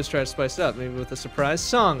one. We always try to spice it up, maybe with a surprise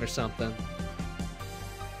song or something.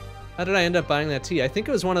 How did I end up buying that tea? I think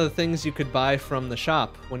it was one of the things you could buy from the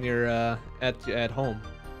shop when you're at home.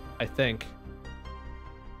 I think.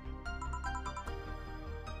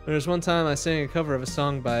 There was one time I sang a cover of a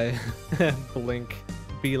song by Blink,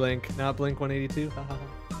 B-Link, not Blink 182.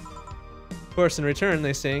 Of course, in return,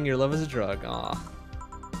 they sang "Your Love Is a Drug." Aw.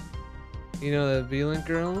 You know the B-Link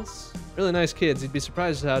girls? Really nice kids. You'd be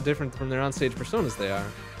surprised at how different from their onstage personas they are.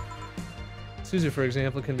 Suzu, for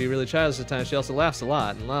example, can be really childish at times. She also laughs a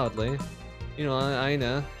lot and loudly. You know,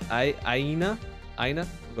 Aina. We'll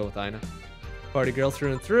go with Aina. Party girl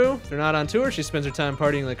through and through. If they're not on tour, she spends her time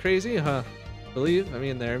partying like crazy. Believe? I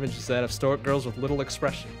mean, their image is that of stoic girls with little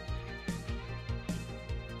expression.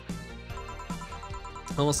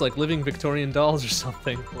 Almost like living Victorian dolls or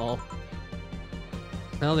something. Lol.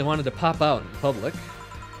 Well, they wanted to pop out in public.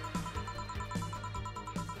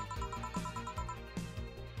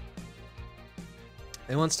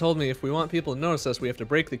 They once told me if we want people to notice us, we have to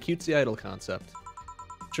break the cutesy idol concept.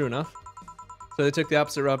 True enough. So they took the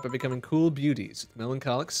opposite route by becoming cool beauties with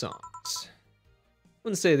melancholic songs.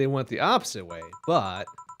 Wouldn't say they went the opposite way, but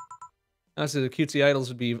honestly, the cutesy idols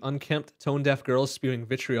would be unkempt, tone-deaf girls spewing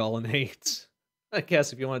vitriol and hate. I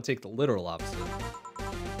guess if you want to take the literal opposite.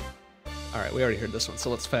 Alright, we already heard this one, so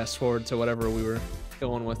let's fast forward to whatever we were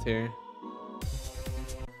going with here.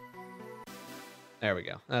 There we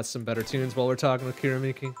go. That's some better tunes while we're talking with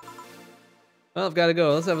Kiramiki. Well, I've got to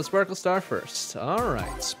go. Let's have a Sparkle Star first.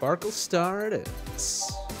 Alright, Sparkle Star it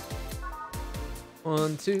is.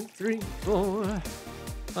 1, 2, 3, 4,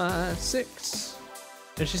 5, 6.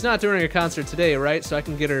 And she's not doing a concert today, right? So I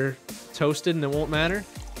can get her toasted and it won't matter?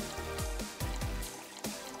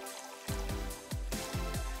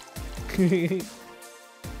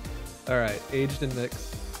 Alright, aged and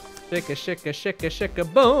mixed. Shika, shika, shika,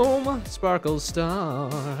 shika, boom! Sparkle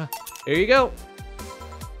star. Here you go.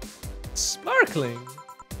 Sparkling.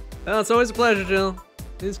 Oh, it's always a pleasure, Jill.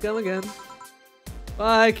 Please come again.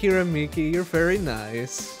 Bye, Kira Miki. You're very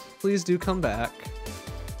nice. Please do come back.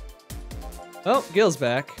 Oh, Gil's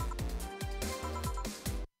back.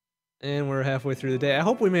 And we're halfway through the day. I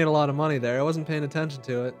hope we made a lot of money there. I wasn't paying attention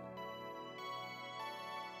to it.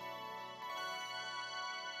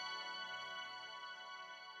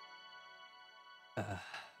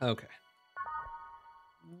 Okay.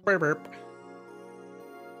 Burp, burp.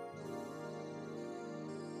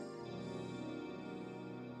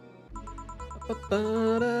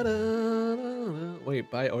 Wait,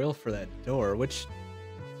 buy oil for that door. Which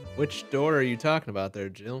door are you talking about there,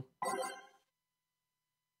 Jill?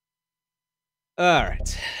 All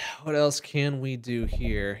right. What else can we do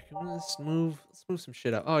here? Let's move some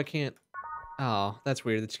shit up. Oh, I can't. Oh, that's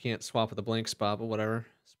weird that you can't swap with a blank spot, but whatever.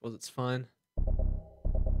 Suppose it's fine.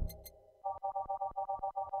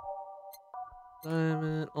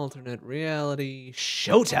 Diamond, alternate reality,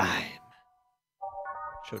 showtime.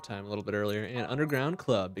 Showtime a little bit earlier, and underground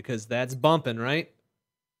club because that's bumping, right?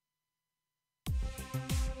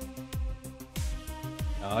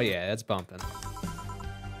 Oh yeah, that's bumping.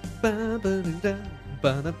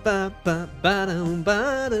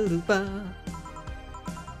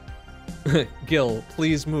 Gil,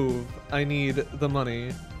 please move. I need the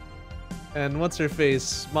money. And what's her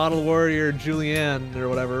face? Model Warrior Julianne or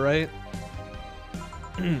whatever, right?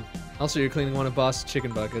 Also, you're cleaning one of Boss's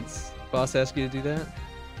chicken buckets. Boss asked you to do that?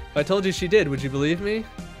 If I told you she did, would you believe me?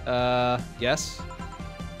 Yes.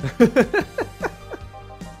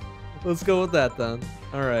 Let's go with that then.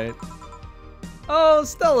 All right. Oh,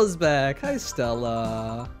 Stella's back. Hi,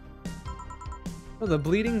 Stella. Oh, the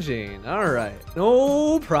Bleeding Jane. All right.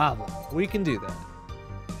 No problem. We can do that.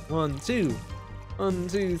 1, 2. 1,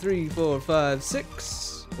 2, 3, 4, 5,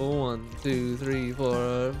 6. 1, 2, 3,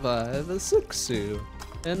 4, 5, 6.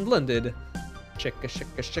 And blended. Shika,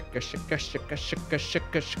 shika, shika, shika, shika, shika,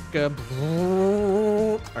 shika, shika.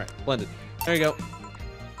 Alright, blended. There you go.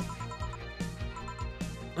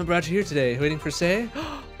 I brought you here today, waiting for Say.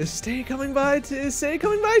 Is Say coming by too?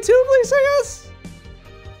 Please say yes!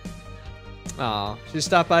 Aw, she just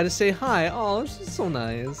stopped by to say hi. Oh, she's so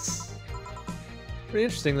nice. Pretty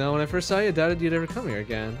interesting though, when I first saw you, I doubted you'd ever come here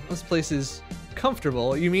again. This place is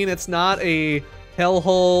comfortable. You mean it's not a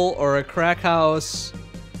hellhole or a crack house?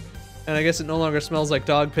 And I guess it no longer smells like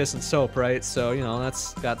dog piss and soap, right? So, you know,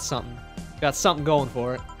 that's got something going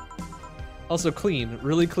for it. Also clean,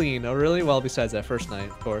 really clean. Oh, really? Well, besides that first night,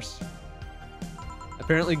 of course.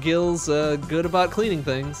 Apparently Gil's good about cleaning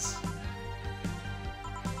things.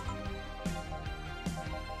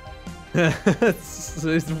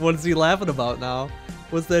 What is he laughing about now?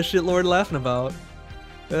 What's that shitlord laughing about?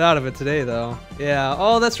 Get out of it today, though. Yeah.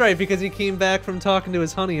 Oh, that's right, because he came back from talking to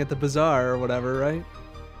his honey at the bazaar or whatever, right?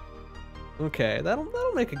 Okay, that'll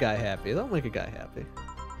make a guy happy. That'll make a guy happy.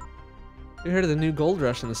 You heard of the new gold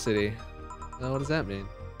rush in the city? What does that mean?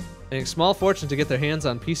 Paying small fortune to get their hands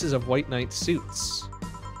on pieces of White Knight suits.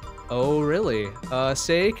 Oh, really?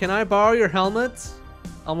 Say, can I borrow your helmet?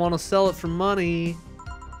 I want to sell it for money.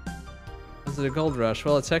 Is it a gold rush?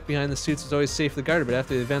 Well, the tech behind the suits is always safely guarded, but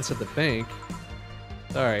after the events at the bank...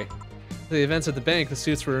 Sorry. After the events at the bank, the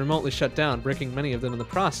suits were remotely shut down, breaking many of them in the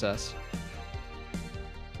process.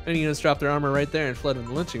 Many units dropped their armor right there and fled when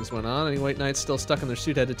the lynchings went on. Any White Knights still stuck in their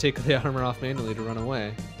suit had to take the armor off manually to run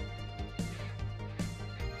away.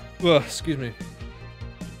 Ugh, excuse me.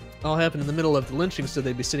 All happened in the middle of the lynching, so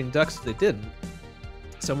they'd be sitting ducks if they didn't.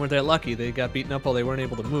 Some were that lucky, they got beaten up while they weren't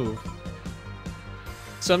able to move.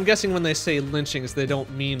 So I'm guessing when they say lynchings, they don't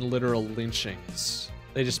mean literal lynchings.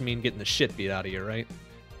 They just mean getting the shit beat out of you, right?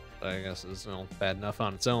 I guess it's, you know, bad enough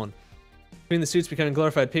on its own. Between the suits becoming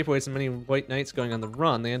glorified paperweights and many White Knights going on the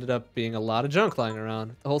run, they ended up being a lot of junk lying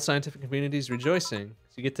around. The whole scientific community is rejoicing.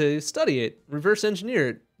 So you get to study it, reverse engineer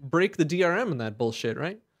it, break the DRM in that bullshit,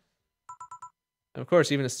 right? And of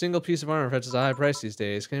course, even a single piece of armor fetches a high price these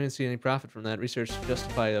days. Can't even see any profit from that research to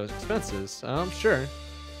justify those expenses. Sure.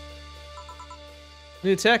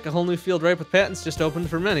 New tech, a whole new field ripe with patents just opened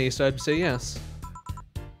for many, so I'd say yes.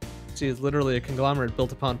 See, it's literally a conglomerate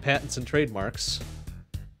built upon patents and trademarks.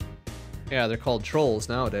 Yeah, they're called trolls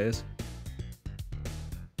nowadays.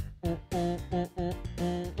 It's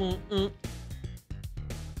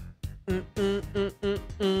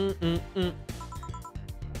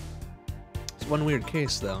one weird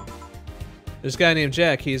case, though. There's a guy named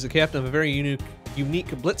Jack. He's the captain of a very unique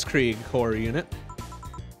Blitzkrieg Corps unit.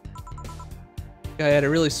 Guy had a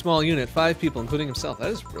really small unit, 5 people, including himself.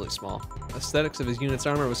 That is really small. Aesthetics of his unit's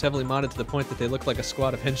armor was heavily modded to the point that they looked like a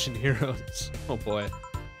squad of henshin heroes. Oh boy.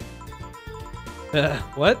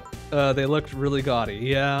 What? They looked really gaudy.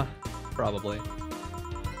 Yeah, probably.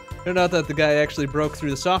 Turned out that the guy actually broke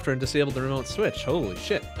through the software and disabled the remote switch. Holy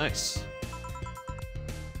shit, nice.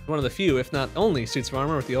 One of the few, if not only, suits of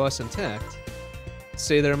armor with the OS intact. To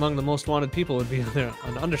say they're among the most wanted people would be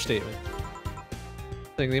an understatement.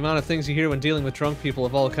 The amount of things you hear when dealing with drunk people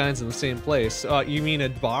of all kinds in the same place. You mean a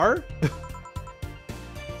bar?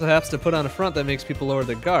 Perhaps to put on a front that makes people lower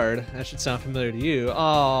their guard. That should sound familiar to you.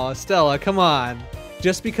 Oh, Stella, come on.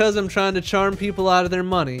 Just because I'm trying to charm people out of their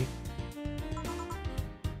money.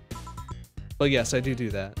 But yes, I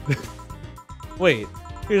do that. Wait,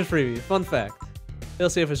 here's a freebie. Fun fact.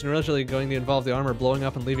 Failsafe is originally going to involve the armor blowing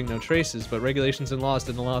up and leaving no traces, but regulations and laws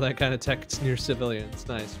didn't allow that kind of tech near civilians.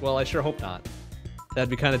 Nice. Well, I sure hope not. That'd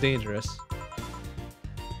be kind of dangerous.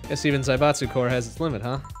 Guess even Zaibatsu Core has its limit,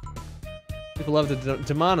 huh? People love to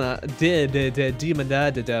demonize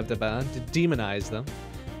them.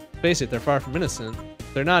 Face it, they're far from innocent.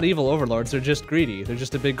 They're not evil overlords, they're just greedy. They're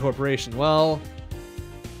just a big corporation. Well,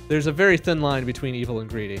 there's a very thin line between evil and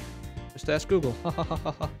greedy. Just ask Google.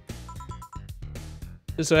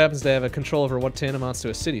 Just so happens to have a control over what tantamounts to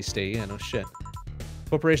a city-state. Yeah, no shit.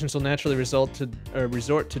 Corporations will naturally resort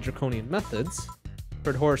to draconian methods.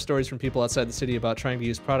 Heard horror stories from people outside the city about trying to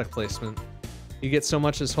use product placement. You get so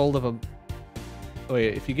much as hold of a...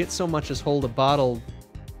 Wait, if you get so much as hold a bottle...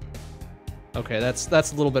 Okay, that's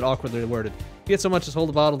a little bit awkwardly worded. If you get so much as hold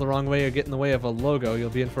a bottle the wrong way or get in the way of a logo, you'll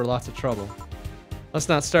be in for lots of trouble. Let's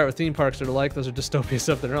not start with theme parks or the like, those are dystopias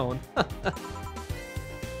of their own.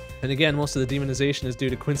 And again, most of the demonization is due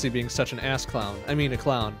to Quincy being such an ass clown. I mean a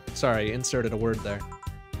clown. Sorry, inserted a word there.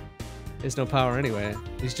 He has no power anyway.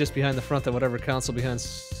 He's just behind the front that whatever council behind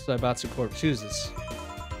Zaibatsu Corp chooses.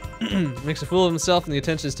 Makes a fool of himself and the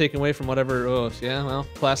attention is taken away from whatever... Oh, yeah, well,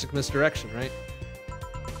 classic misdirection, right?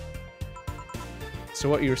 So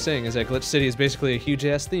what you were saying is that Glitch City is basically a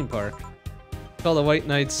huge-ass theme park. Called the White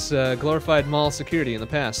Knights glorified mall security in the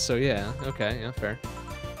past, so yeah, okay, yeah, fair.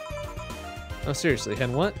 Oh, seriously,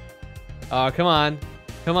 and what? Oh, come on.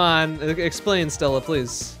 Come on, explain, Stella,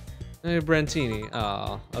 please. Hey, Brentini.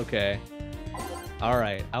 Oh, okay.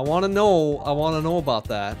 Alright, I wanna know about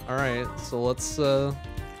that. Alright, so let's,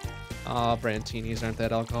 Brantinis aren't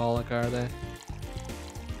that alcoholic, are they?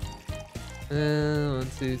 1,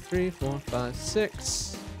 2, 3, 4, 5,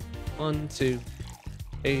 6. 1, 2.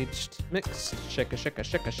 Aged, mixed. Shaka, shaka,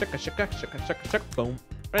 shaka, shaka, shaka, shaka, shaka, shaka, boom.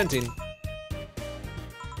 Brantini.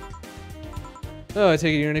 Oh, I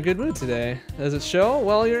take it you're in a good mood today. Does it show?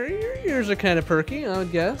 Well, your ears are kind of perky, I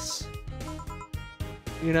would guess.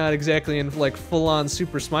 You're not exactly in, like, full-on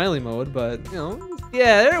super smiley mode, but, you know.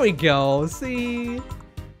 Yeah, there we go. See?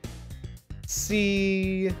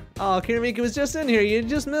 See? Oh, Kiramika was just in here. You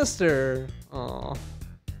just missed her. Aw.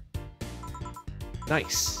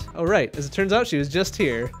 Nice. Oh, right. As it turns out, she was just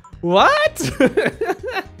here. What?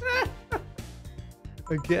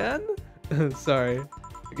 Again? Sorry.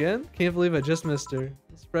 Again? Can't believe I just missed her.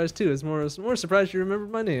 Surprised too. I was more surprised you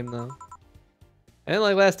remembered my name though. And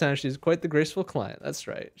like last time, she's quite the graceful client. That's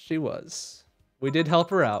right. She was. We did help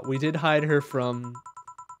her out. We did hide her from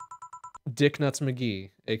Dick Nuts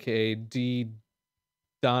McGee, aka D.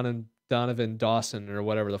 Donovan Dawson, or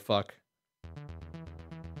whatever the fuck.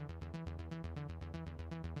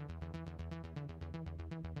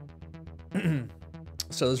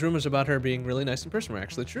 So those rumors about her being really nice in person were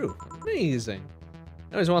actually true. Amazing.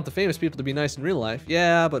 I always want the famous people to be nice in real life.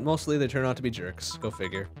 Yeah, but mostly they turn out to be jerks. Go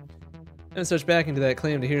figure. And such backing to that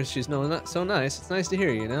claim to hear she's not so nice. It's nice to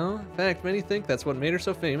hear, you know? In fact, many think that's what made her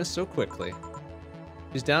so famous so quickly.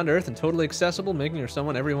 She's down to earth and totally accessible, making her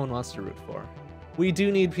someone everyone wants to root for. We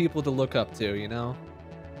do need people to look up to, you know?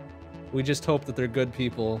 We just hope that they're good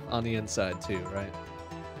people on the inside too, right?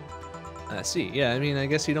 I see. Yeah, I mean, I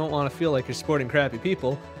guess you don't want to feel like you're supporting crappy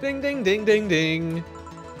people. Ding, ding, ding, ding, ding.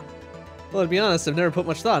 Well, to be honest, I've never put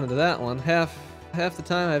much thought into that one. Half the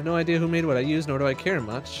time, I have no idea who made what I use, nor do I care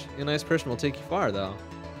much. A nice person will take you far, though.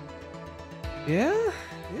 Yeah,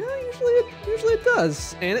 usually it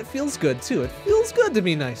does, and it feels good too. It feels good to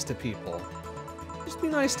be nice to people. Just be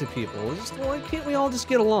nice to people. Just why can't we all just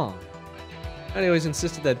get along? I always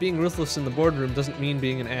insisted that being ruthless in the boardroom doesn't mean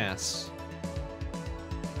being an ass.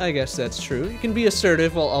 I guess that's true. You can be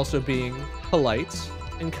assertive while also being polite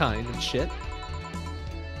and kind and shit.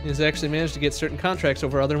 He has actually managed to get certain contracts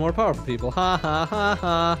over other more powerful people. Ha ha ha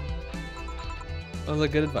ha. Sounds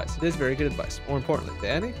like good advice. It is very good advice. More importantly,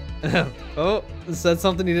 Danny. Oh, said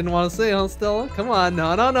something you didn't want to say, huh, Stella? Come on,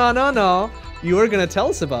 no. You were gonna tell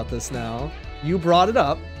us about this now. You brought it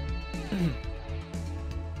up.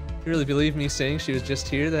 You really believe me saying she was just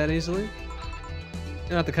here that easily?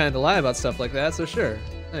 You're not the kind to lie about stuff like that, so sure.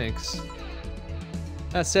 Thanks.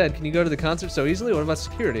 That said, can you go to the concert so easily? What about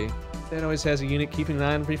security? Dad always has a unit keeping an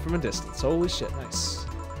eye on me from a distance. Holy shit, nice.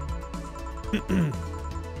 You'd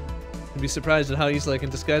be surprised at how easily I can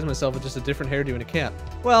disguise myself with just a different hairdo and a cap.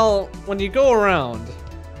 Well, when you go around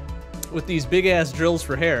with these big-ass drills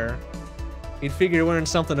for hair, you'd figure wearing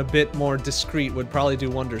something a bit more discreet would probably do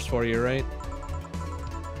wonders for you, right?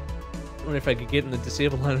 I wonder if I could get in the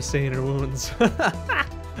disabled line of staying her wounds.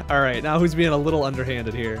 Alright, now who's being a little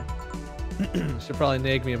underhanded here? She'll probably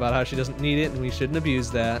nag me about how she doesn't need it and we shouldn't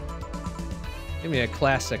abuse that. Give me a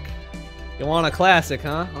classic. You want a classic,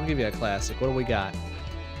 huh? I'll give you a classic. What do we got?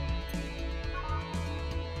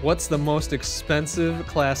 What's the most expensive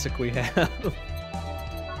classic we have?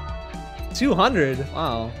 200?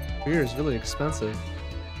 Wow. Beer is really expensive.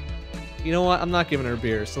 You know what? I'm not giving her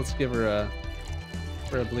beer, so let's give her a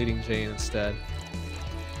Bleeding Jane instead.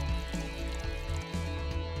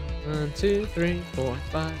 1, 2, 3, 4,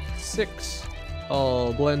 5, 6.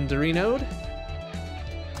 All blenderinoed.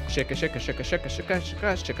 Shaka shaka shaka shaka shaka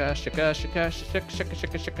shaka shaka shaka shaka shaka shaka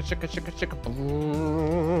shaka shaka shaka shaka shaka.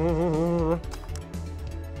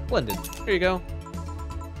 Blended. Here you go.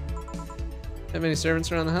 Have many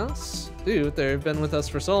servants around the house? Dude, they've been with us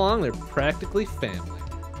for so long, they're practically family.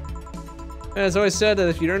 As always said,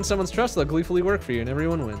 if you earn someone's trust, they'll gleefully work for you, and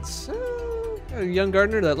everyone wins. A young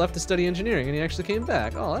gardener that left to study engineering, and he actually came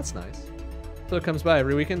back. Oh, that's nice. So it comes by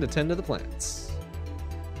every weekend to tend to the plants.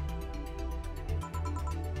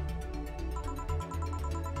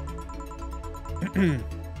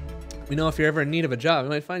 We know if you're ever in need of a job, we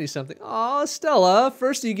might find you something. Aw, Stella,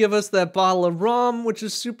 first you give us that bottle of rum, which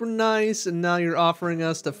is super nice, and now you're offering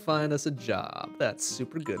us to find us a job. That's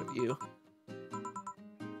super good of you.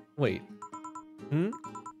 Wait. I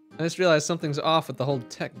just realized something's off with the whole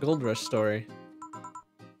tech gold rush story.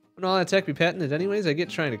 Wouldn't all that tech be patented anyways? I get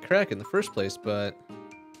trying to crack in the first place, but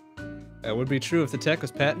that would be true if the tech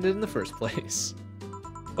was patented in the first place.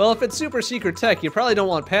 Well, if it's super secret tech, you probably don't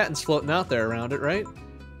want patents floating out there around it, right?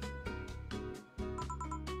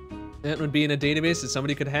 That would be in a database that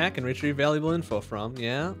somebody could hack and retrieve valuable info from.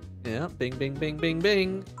 Yeah, bing, bing, bing, bing,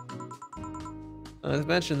 bing. As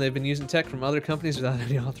mentioned, they've been using tech from other companies without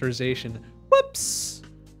any authorization. Whoops!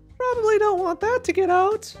 Probably don't want that to get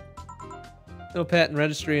out. No patent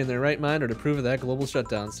registry in their right mind or to prove of that global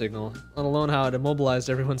shutdown signal. Let alone how it immobilized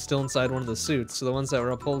everyone still inside one of the suits. So the ones that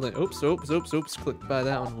were upholding... Oops, clicked by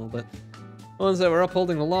that one a little bit. The ones that were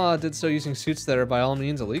upholding the law did so using suits that are by all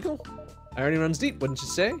means illegal? Irony runs deep, wouldn't you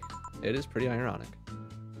say? It is pretty ironic.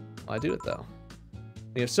 Why do it, though?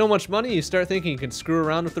 When you have so much money, you start thinking you can screw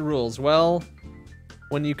around with the rules. Well,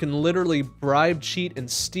 when you can literally bribe, cheat, and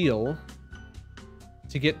steal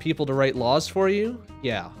to get people to write laws for you,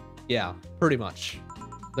 yeah, pretty much.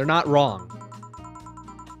 They're not wrong.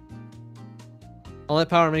 All that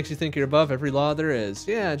power makes you think you're above every law there is.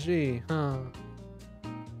 Yeah, gee, huh.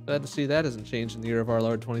 Glad to see that hasn't changed in the year of our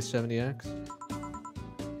Lord 2070X.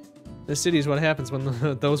 This city is what happens when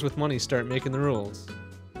those with money start making the rules.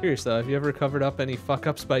 Curious though, have you ever covered up any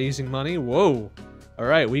fuck-ups by using money? Whoa!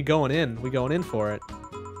 Alright, we going in for it.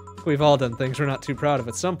 We've all done things we're not too proud of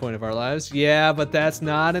at some point of our lives. Yeah, but that's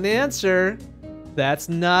not an answer. That's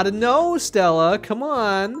not a no, Stella. Come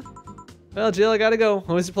on. Well, Jill, I gotta go.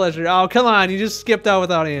 Always a pleasure. Oh, come on. You just skipped out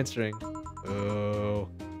without answering. Oh.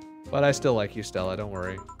 But I still like you, Stella. Don't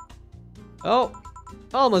worry. Oh,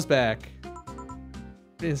 Alma's back.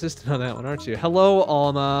 Pretty insistent on that one, aren't you? Hello,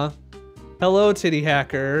 Alma. Hello, Titty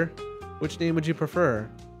Hacker. Which name would you prefer?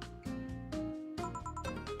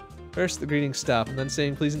 First, the greeting stop, and then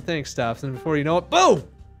saying please and thanks stops, and before you know it, boom!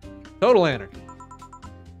 Total anarchy.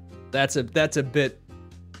 That's a bit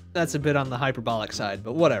on the hyperbolic side,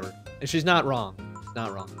 but whatever. And she's not wrong. She's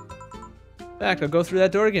not wrong. In fact, I'll go through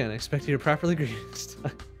that door again. I expect you to properly greet next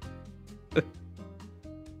time.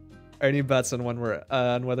 Any bets on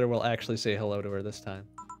on whether we'll actually say hello to her this time?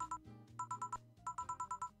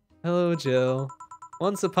 Hello, Jill.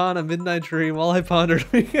 Once upon a midnight dream, while I pondered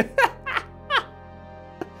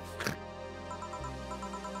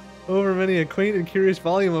over many a quaint and curious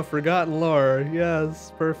volume of forgotten lore.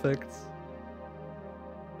 Yes, perfect.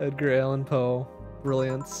 Edgar Allan Poe.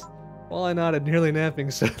 Brilliance. While I nodded, nearly napping,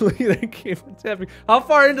 suddenly there came a tapping. How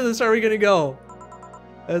far into this are we gonna go?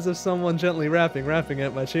 As if someone gently rapping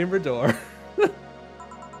at my chamber door.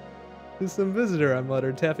 There's some visitor, I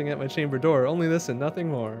muttered, tapping at my chamber door. Only this and nothing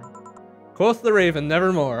more. Quoth the raven,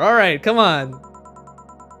 nevermore. Alright, come on.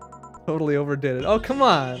 Totally overdid it. Oh, come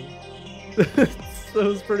on. That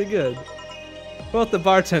was pretty good. Quoth the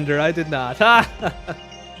bartender, I did not. Ha!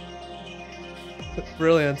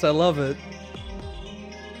 Brilliant, I love it.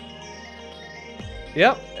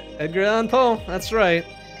 Yep, Edgar Allan Poe, that's right.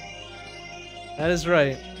 That is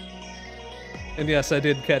right. And yes, I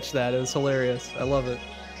did catch that, it was hilarious. I love it.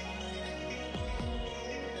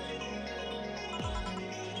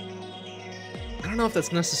 I don't know if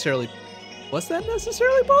that's necessarily... Was that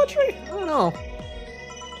necessarily poetry? I don't know.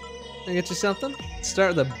 Can I get you something?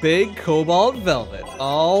 Start with a big cobalt velvet.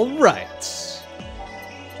 Alright.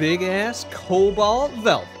 Big ass cobalt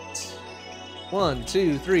velvet. 1,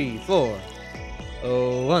 2, 3, 4.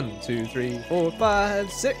 Oh, 1, 2, 3, 4,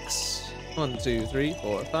 5, 6. 1, 2, 3,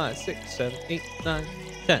 4, 5, 6, 7, 8, 9,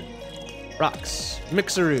 10. Rocks.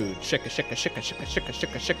 Mixeroo. Shika, shika, shika, shika, shika,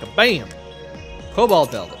 shika, shika. Bam!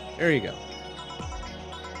 Cobalt velvet. There you go.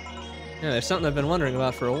 Yeah, there's something I've been wondering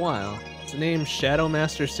about for a while. Does the name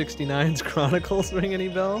Shadowmaster 69's Chronicles ring any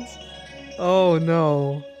bells? Oh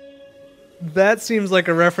no. That seems like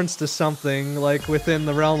a reference to something, like, within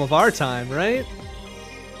the realm of our time, right?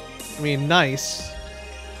 I mean, nice.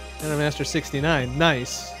 Shadowmaster 69,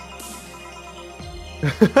 nice.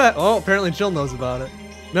 Oh, apparently Jill knows about it.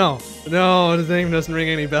 No, the name doesn't ring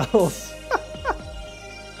any bells.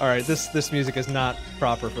 Alright, this music is not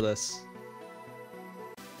proper for this.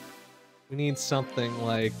 We need something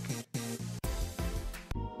like...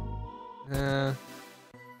 I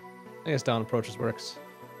guess Dawn Approaches works.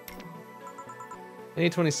 May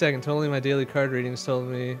 22nd, today my daily card readings told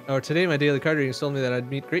me that I'd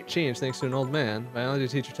meet great change thanks to an old man. Biology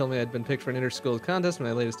teacher told me I'd been picked for an inter-school contest in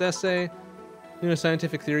my latest essay. Knew a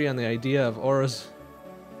scientific theory on the idea of auras.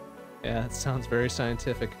 Yeah, it sounds very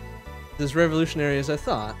scientific. As revolutionary as I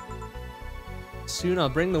thought. Soon I'll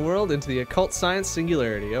bring the world into the occult science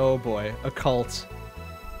singularity. Oh boy, occult.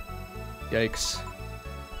 Yikes.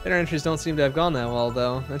 Later entries don't seem to have gone that well,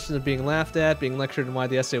 though. Mentions of being laughed at, being lectured on why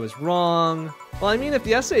the essay was wrong. Well, I mean, if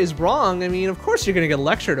the essay is wrong, I mean, of course you're gonna get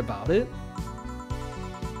lectured about it.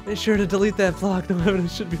 Make sure to delete that blog. No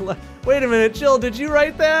evidence should be left. Wait a minute, Jill, did you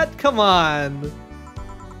write that? Come on.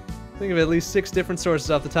 Think of at least 6 different sources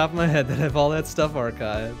off the top of my head that have all that stuff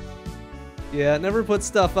archived. Yeah, never put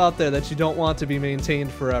stuff out there that you don't want to be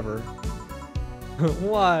maintained forever.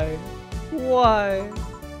 Why? Why?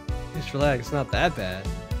 Just relax, it's not that bad.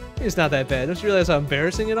 It's not that bad. Don't you realize how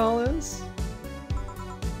embarrassing it all is?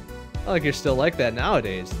 Not like you're still like that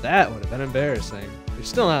nowadays. That would have been embarrassing.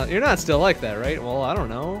 You're not still like that, right? Well, I don't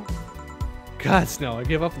know. God, no, I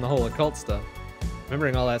give up on the whole occult stuff.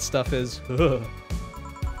 Remembering all that stuff is...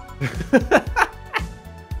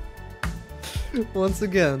 Once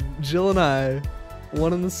again, Jill and I,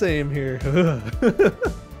 one and the same here. I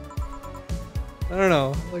don't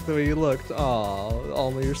know, I like the way you looked. Aw,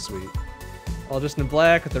 Alma, you're sweet. All just in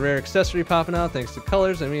black with the rare accessory popping out thanks to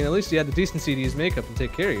colors. I mean, at least you had the decency to use makeup and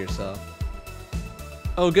take care of yourself.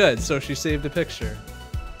 Oh good, so she saved a picture.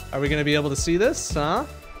 Are we gonna be able to see this, huh?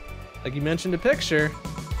 Like you mentioned a picture.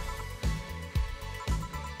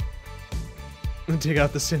 Dig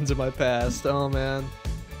out the sins of my past, oh man.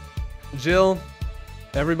 Jill,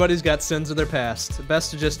 everybody's got sins of their past.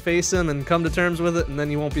 Best to just face them and come to terms with it, and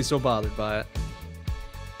then you won't be so bothered by it.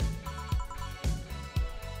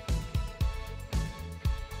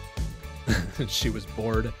 She was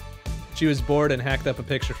bored. She was bored and hacked up a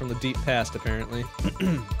picture from the deep past, apparently.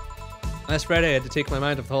 Last Friday, I had to take my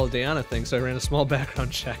mind off the whole Diana thing, so I ran a small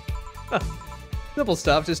background check. Simple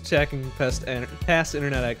stuff, just checking past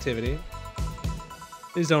internet activity.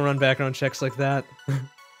 Please don't run background checks like that.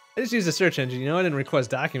 I just used a search engine, you know? I didn't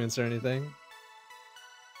request documents or anything.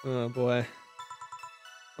 Oh boy.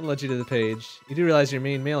 I'll let you to the page. You do realize your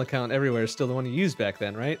main mail account everywhere is still the one you used back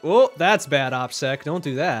then, right? Oh, that's bad, OPSEC. Don't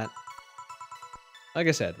do that. Like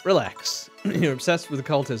I said, relax. You're obsessed with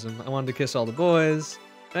occultism. I wanted to kiss all the boys.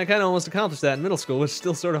 And I kind of almost accomplished that in middle school, which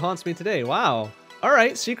still sort of haunts me today. Wow.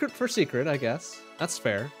 Alright, secret for secret, I guess. That's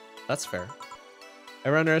fair. That's fair.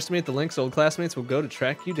 Ever underestimate the lengths old classmates will go to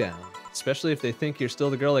track you down. Especially if they think you're still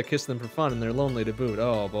the girl that kissed them for fun and they're lonely to boot.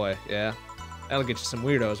 Oh boy, yeah. That'll get you some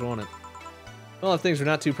weirdos, won't it? Well, if things we're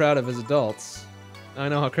not too proud of as adults. I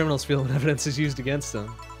know how criminals feel when evidence is used against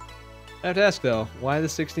them. I have to ask though, why the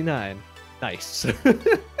 69? Nice.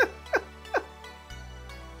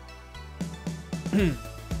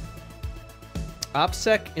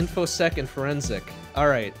 OPSEC, InfoSec, and Forensic.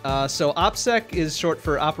 Alright, so OPSEC is short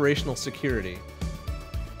for Operational Security.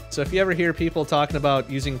 So if you ever hear people talking about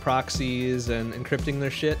using proxies and encrypting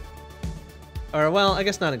their shit, or well, I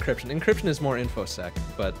guess not encryption. Encryption is more InfoSec,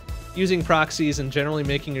 but using proxies and generally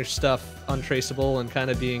making your stuff untraceable and kind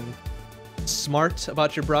of being smart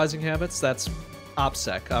about your browsing habits, that's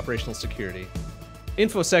OPSEC, Operational Security.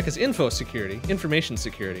 InfoSec is info security, information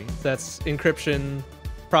security. That's encryption,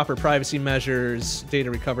 proper privacy measures, data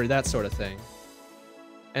recovery, that sort of thing.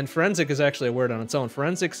 And forensic is actually a word on its own.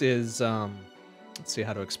 Forensics is, let's see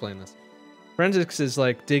how to explain this. Forensics is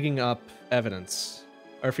like digging up evidence.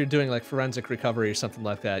 Or if you're doing like forensic recovery or something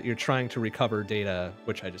like that, you're trying to recover data,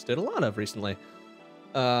 which I just did a lot of recently.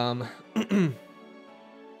 So,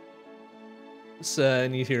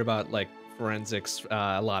 and you hear about like forensics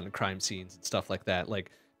a lot in crime scenes and stuff like that. Like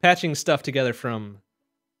patching stuff together from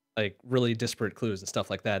like really disparate clues and stuff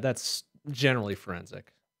like that. That's generally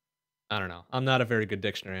forensic. I don't know. I'm not a very good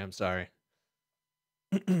dictionary. I'm sorry.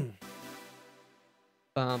 It's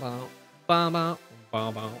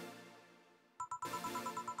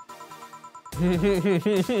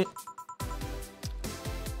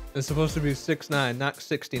supposed to be 6'9", not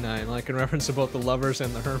 69, like in reference to both the lovers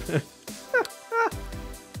and the hermit.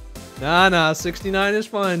 Nah, 69 is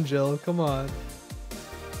fine, Jill. Come on.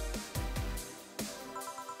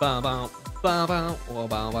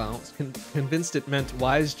 Convinced it meant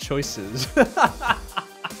wise choices.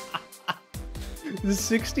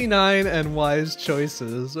 69 and wise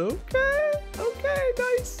choices. Okay,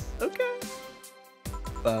 nice. Okay.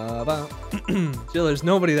 Jill, there's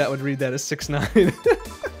nobody that would read that as 6'9".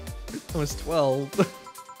 I was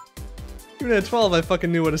 12. Even at 12, I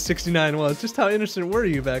fucking knew what a 69 was. Just how innocent were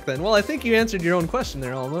you back then? Well, I think you answered your own question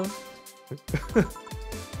there, Alma.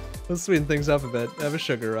 Let's sweeten things up a bit. Have a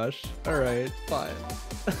sugar rush. Alright, fine.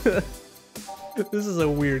 This is a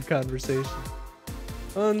weird conversation.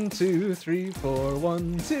 1, 2, 3, 4,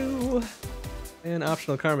 1, 2. And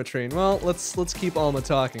optional karma train. Well, let's keep Alma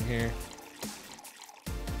talking here.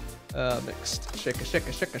 Mixed. Shaka.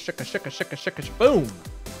 Boom!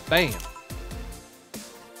 Bam!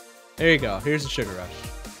 There you go. Here's a sugar rush.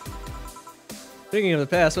 Speaking of the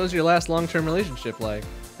past, what was your last long-term relationship like?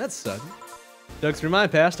 That's sudden. Dug through my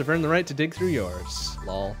past, I've earned the right to dig through yours.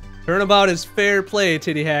 Lol. Turnabout is fair play,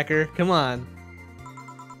 titty hacker. Come on.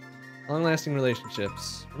 Long-lasting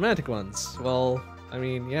relationships. Romantic ones. Well, I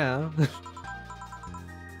mean, yeah.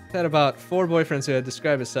 I've had about 4 boyfriends who I'd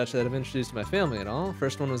describe as such that I've introduced to my family and all.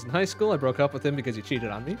 First one was in high school. I broke up with him because he cheated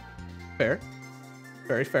on me. Fair.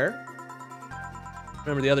 Very fair.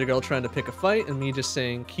 Remember the other girl trying to pick a fight and me just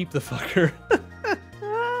saying, keep the fucker.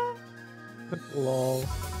 Lol.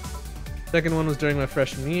 Second one was during my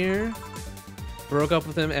freshman year. Broke up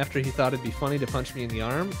with him after he thought it'd be funny to punch me in the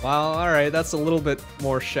arm. Wow, alright, that's a little bit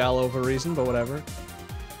more shallow of a reason, but whatever.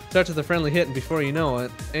 Starts with a friendly hit and before you know it.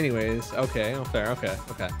 Anyways, okay, oh fair, okay.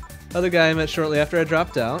 Other guy I met shortly after I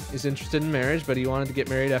dropped out. He's interested in marriage, but he wanted to get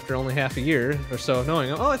married after only half a year or so of knowing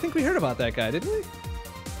him. Oh, I think we heard about that guy, didn't we?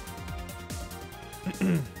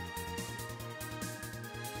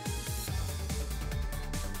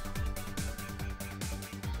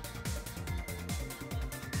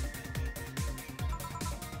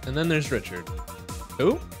 And then there's Richard.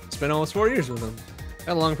 Who? Spent almost 4 years with him.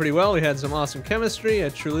 Got along pretty well, we had some awesome chemistry, I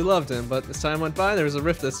truly loved him, but as time went by, there was a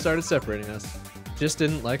rift that started separating us. Just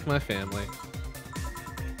didn't like my family.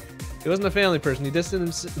 He wasn't a family person, he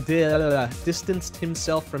distanced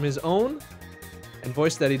himself from his own and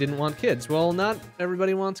voiced that he didn't want kids. Well, not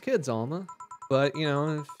everybody wants kids, Alma. But, you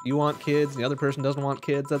know, if you want kids and the other person doesn't want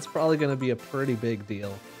kids, that's probably going to be a pretty big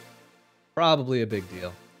deal. Probably a big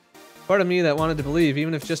deal. Part of me that wanted to believe,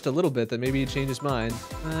 even if just a little bit, that maybe he'd change his mind.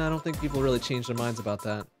 I don't think people really change their minds about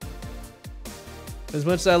that. As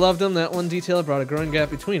much as I loved him, that one detail brought a growing gap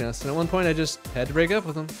between us, and at one point I just had to break up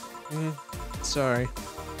with him. Sorry.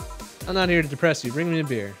 I'm not here to depress you, bring me a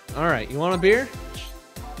beer. Alright, you want a beer?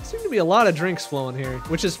 Seem to be a lot of drinks flowing here,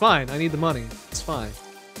 which is fine, I need the money. It's fine.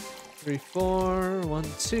 3, 4, 1,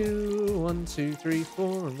 2, 1, 2, 3,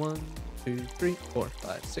 4, 1, 2, 3, 4,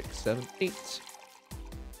 5, 6, 7, 8.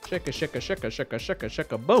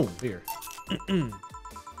 Shaka, boom, beer.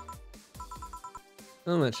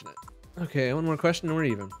 I'll mention it. Okay, one more question and we're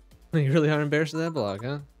even. You really are embarrassed of that blog,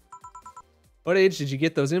 huh? What age did you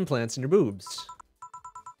get those implants in your boobs?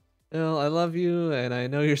 Well, I love you, and I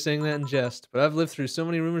know you're saying that in jest, but I've lived through so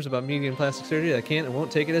many rumors about me getting plastic surgery that I can't and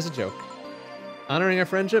won't take it as a joke. Honoring our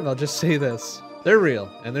friendship, I'll just say this. They're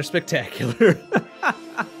real, and they're spectacular.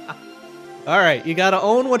 Alright, you gotta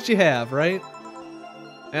own what you have, right?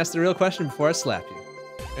 Ask the real question before I slap you.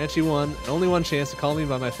 Grant you one, and only one chance to call me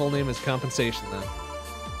by my full name as compensation, then.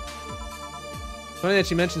 Funny that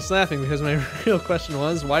you mentioned slapping, because my real question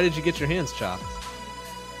was, why did you get your hands chopped?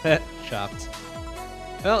 Chopped.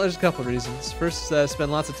 Well, there's a couple of reasons. First, I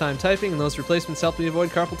spend lots of time typing, and those replacements helped me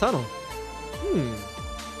avoid carpal tunnel.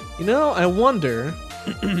 You know, I wonder...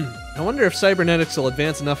 I wonder if cybernetics will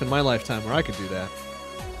advance enough in my lifetime where I could do that.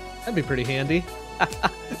 That'd be pretty handy.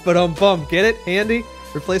 But bum, get it? Handy?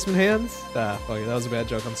 Replacement hands? Ah, fuck it, that was a bad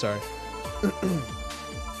joke, I'm sorry.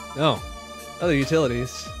 No. Other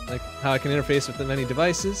utilities, like how I can interface with many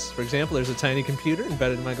devices. For example, there's a tiny computer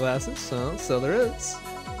embedded in my glasses, so there is.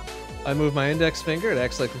 I move my index finger, it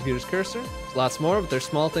acts like the computer's cursor. There's lots more, but they're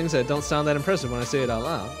small things that don't sound that impressive when I say it out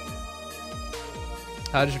loud.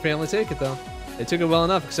 How did your family take it, though? They took it well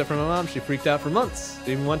enough, except for my mom. She freaked out for months.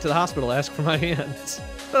 They even went to the hospital to ask for my hands.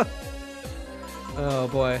 Oh,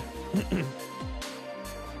 boy.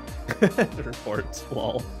 Reports,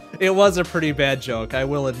 lol. It was a pretty bad joke, I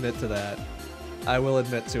will admit to that. I will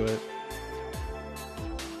admit to it.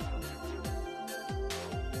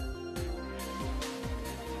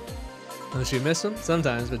 Don't you miss him?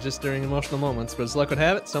 Sometimes, but just during emotional moments. But as luck would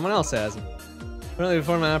have it, someone else has him. Apparently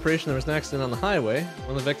before my operation, there was an accident on the highway.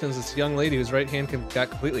 One of the victims, this young lady whose right hand got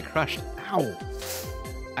completely crushed. Ow!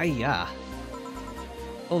 Ay-ya.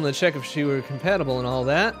 Told them to check if she were compatible and all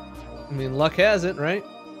that. I mean, luck has it, right?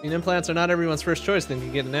 I mean, implants are not everyone's first choice, then you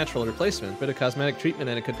can get a natural replacement. Bit of cosmetic treatment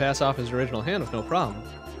and it could pass off his original hand with no problem.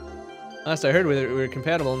 Last I heard, we were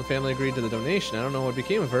compatible and the family agreed to the donation. I don't know what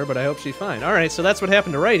became of her, but I hope she's fine. Alright, so that's what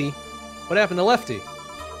happened to Righty. What happened to Lefty?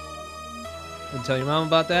 Didn't tell your mom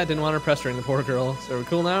about that? Didn't want her pestering the poor girl. So we're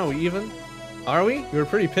cool now? Are we even? Are we? You were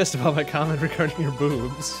pretty pissed about my comment regarding your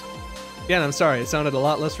boobs. Again, I'm sorry. It sounded a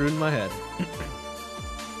lot less rude in my head.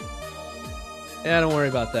 Yeah, don't worry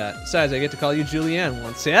about that. Besides, I get to call you Julianne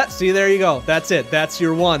once. Yeah, see, there you go. That's it. That's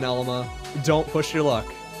your one, Elma. Don't push your luck.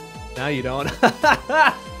 Now you don't.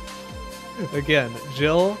 Again,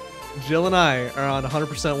 Jill and I are on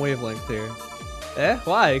 100% wavelength here. Eh?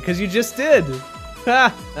 Why? Because you just did.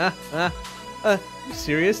 You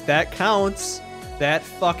serious? That counts. That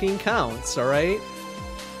fucking counts, alright?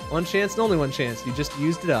 One chance and only one chance. You just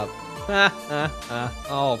used it up.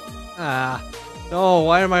 Oh,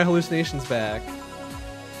 why are my hallucinations back?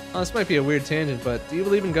 Oh, this might be a weird tangent, but do you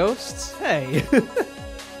believe in ghosts? Hey!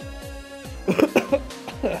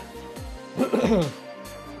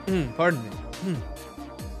 Pardon me.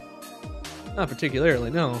 Not particularly,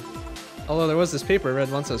 no. Although there was this paper I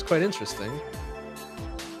read once that was quite interesting.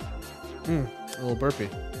 A little burpy.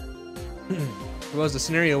 There was a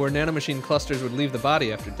scenario where nanomachine clusters would leave the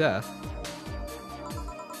body after death,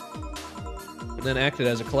 and then acted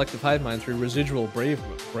as a collective hive mind through residual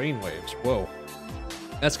brainwaves. Whoa.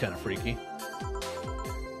 That's kind of freaky.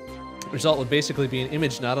 The result would basically be an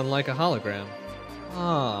image not unlike a hologram.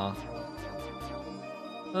 Ah.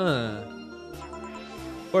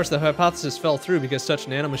 Of course, the hypothesis fell through because such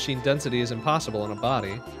nanomachine density is impossible in a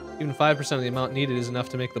body. Even 5% of the amount needed is enough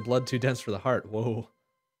to make the blood too dense for the heart. Whoa.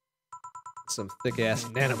 Some thick-ass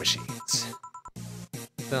nanomachines.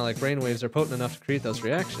 It's not like brainwaves are potent enough to create those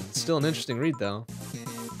reactions. Still an interesting read, though.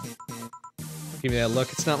 Give me that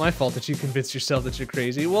look. It's not my fault that you convinced yourself that you're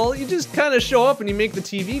crazy. Well, you just kind of show up and you make the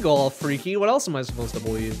TV go all freaky. What else am I supposed to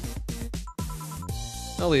believe?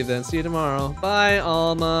 I'll leave then. See you tomorrow. Bye,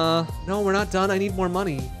 Alma. No, we're not done. I need more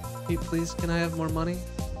money. Please, can I have more money?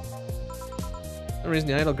 For some reason,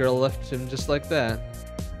 the idol girl left him just like that.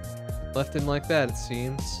 Left him like that, it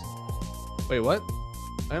seems. Wait, what?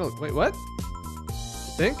 Wait, what?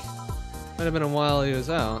 You think? Might have been a while he was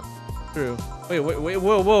out. True. Wait,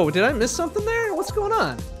 whoa. Did I miss something there? What's going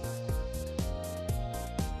on?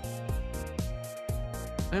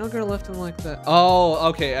 Idol girl left him like that. Oh,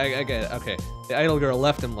 okay, I get it. Okay. The idol girl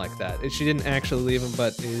left him like that. She didn't actually leave him,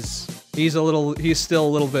 but he's still a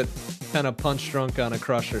little bit kind of punch drunk on a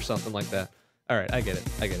crush or something like that. Alright, I get it.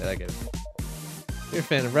 You're a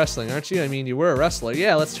fan of wrestling, aren't you? I mean, you were a wrestler.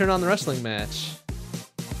 Yeah, let's turn on the wrestling match.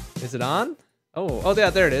 Is it on? Oh yeah,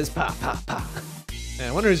 there it is. Pa, pa, pa. Man,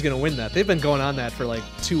 I wonder who's gonna win that. They've been going on that for like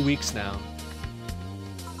 2 weeks now.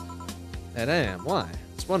 That I am. Why?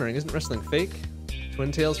 Just wondering, isn't wrestling fake?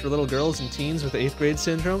 Twin tails for little girls and teens with 8th grade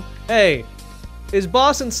syndrome? Hey! Is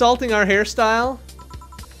Boss insulting our hairstyle?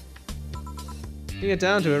 You get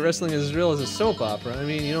down to it, wrestling is as real as a soap opera. I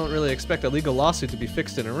mean, you don't really expect a legal lawsuit to be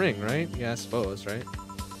fixed in a ring, right? Yeah, I suppose, right?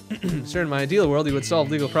 Sure, in my ideal world, you would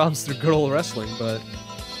solve legal problems through good old wrestling, but...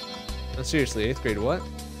 No, seriously, 8th grade what?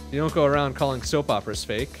 You don't go around calling soap operas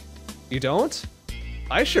fake. You don't?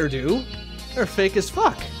 I sure do. They're fake as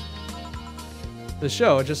fuck. The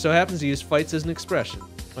show, it just so happens to use fights as an expression.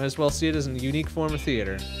 Might as well see it as a unique form of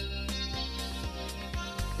theater.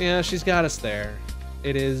 Yeah, she's got us there.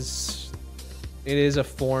 It is a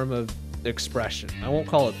form of expression. I won't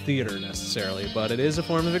call it theater necessarily, but it is a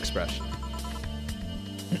form of expression.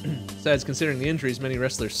 Besides, considering the injuries many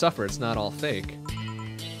wrestlers suffer, it's not all fake.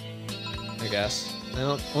 I guess. I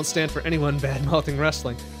won't stand for anyone bad-mouthing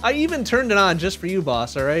wrestling. I even turned it on just for you,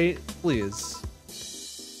 boss, alright? Please.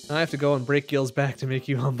 Now I have to go and break Gil's back to make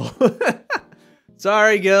you humble.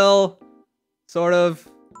 Sorry, Gil. Sort of.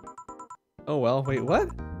 Oh well, wait, what?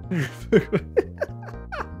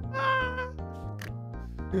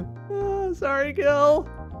 Oh, sorry, Gil.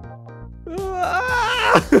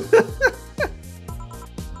 Ah!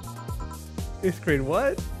 8th grade,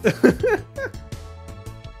 what?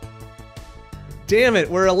 Damn it,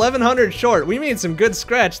 we're 1,100 short. We made some good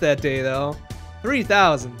scratch that day, though.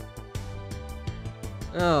 3,000.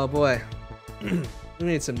 Oh, boy. We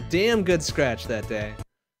made some damn good scratch that day.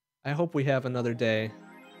 I hope we have another day.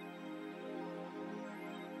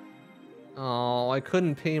 Oh, I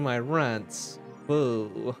couldn't pay my rents.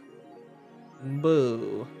 Boo.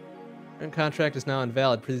 Boo. Current contract is now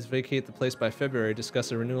invalid. Please vacate the place by February.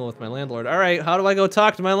 Discuss a renewal with my landlord. Alright, how do I go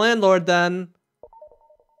talk to my landlord then?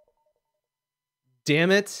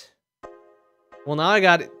 Damn it. Well, now I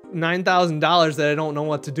got $9,000 that I don't know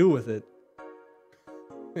what to do with it.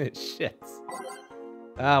 Shit.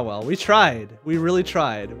 Ah, well, we tried. We really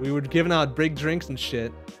tried. We were giving out big drinks and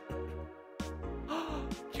shit.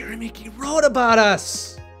 Yurimiki wrote about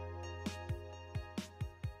us!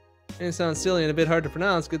 It sounds silly and a bit hard to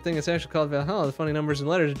pronounce. Good thing it's actually called Valhalla. The funny numbers and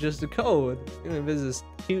letters are just a code. You can visit this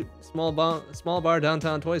cute small bar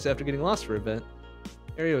downtown twice after getting lost for a bit.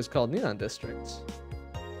 The area was called Neon District.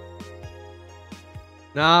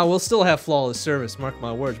 Nah, we'll still have flawless service. Mark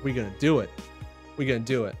my words. We're gonna do it. We're gonna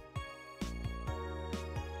do it.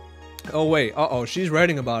 Oh wait, uh-oh, she's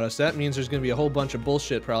writing about us. That means there's gonna be a whole bunch of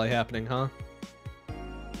bullshit probably happening, huh?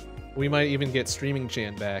 We might even get Streaming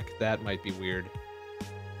Chan back. That might be weird.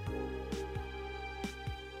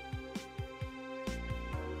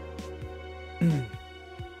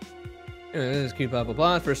 Anyway, this is cute, blah, blah,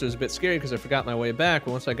 blah. At first it was a bit scary because I forgot my way back,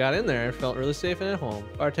 but once I got in there, I felt really safe and at home.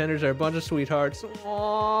 Bartenders are a bunch of sweethearts.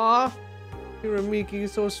 Aww! Yurimiki,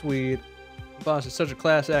 so sweet. The boss is such a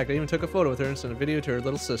class act. I even took a photo with her and sent a video to her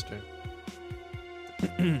little sister.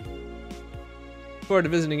 Look forward to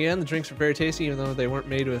visiting again. The drinks were very tasty, even though they weren't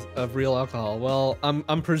made of real alcohol. Well,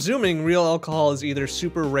 I'm presuming real alcohol is either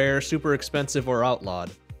super rare, super expensive, or outlawed.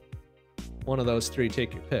 One of those three,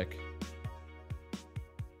 take your pick.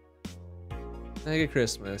 Merry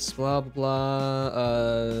Christmas, blah, blah, blah.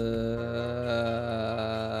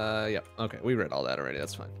 Yep, okay, we read all that already,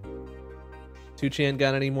 that's fine. 2chan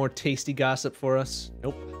got any more tasty gossip for us?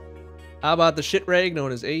 Nope. How about the shit rag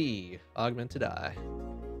known as AE, Augmented Eye?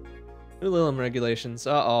 New Lilim regulations,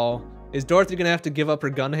 uh-oh. Is Dorothy gonna have to give up her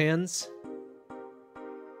gun hands?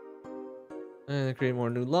 And create more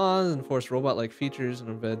new laws, enforce robot-like features, and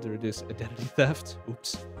embed to reduce identity theft.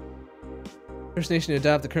 Oops. First nation to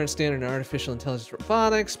adopt the current standard in artificial intelligence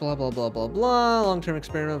robotics, blah, blah, blah, blah, blah. Long-term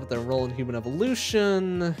experiment with their role in human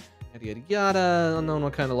evolution, yada, yada, yada. Unknown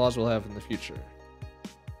what kind of laws we'll have in the future.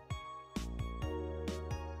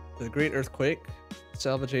 The Great Earthquake.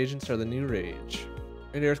 Salvage agents are the new rage.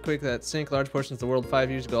 Great Earthquake that sank large portions of the world 5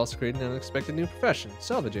 years ago also created an unexpected new profession,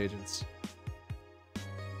 salvage agents.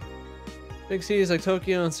 Big cities like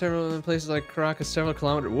Tokyo and several places like Caracas several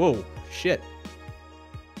kilometers. Whoa, shit.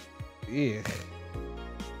 Ugh.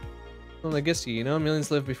 Well, I guess you know,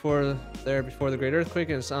 millions lived before the Great Earthquake,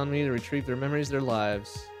 and it's on me to retrieve their memories, their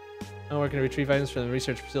lives. Now we're gonna retrieve items from the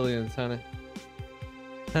research facility in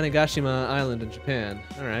Tanegashima Island in Japan.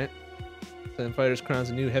 Alright. Then Fighters crowns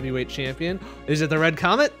a new heavyweight champion. Is it the Red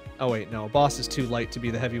Comet? Oh wait, no. Boss is too light to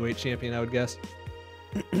be the heavyweight champion, I would guess.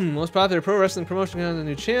 Most popular pro wrestling promotion got a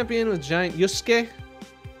new champion with Giant Yusuke.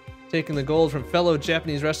 Taking the gold from fellow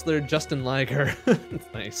Japanese wrestler Justin Liger.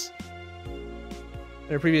 That's nice.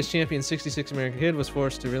 Their previous champion, 66 American Kid, was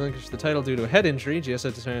forced to relinquish the title due to a head injury.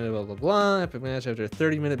 GSF decided blah blah blah. Epic match after a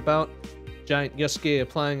 30-minute bout. Giant Yusuke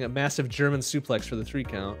applying a massive German suplex for the 3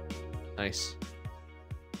 count. Nice.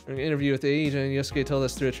 In an interview with AE, Giant Yusuke told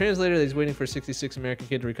us through a translator that he's waiting for 66 American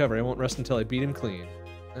Kid to recover. I won't rest until I beat him clean.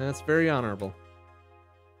 And that's very honorable.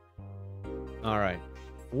 Alright.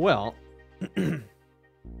 Well,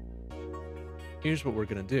 here's what we're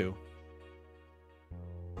gonna do.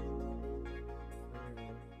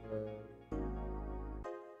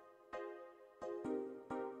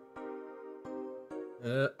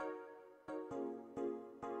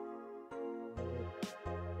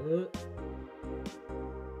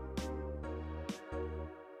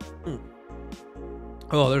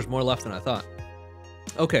 Oh, there's more left than I thought.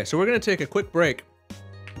 Okay, so we're gonna take a quick break.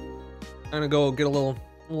 I'm gonna go get a little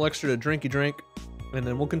extra to drinky drink, and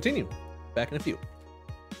then we'll continue. Back in a few.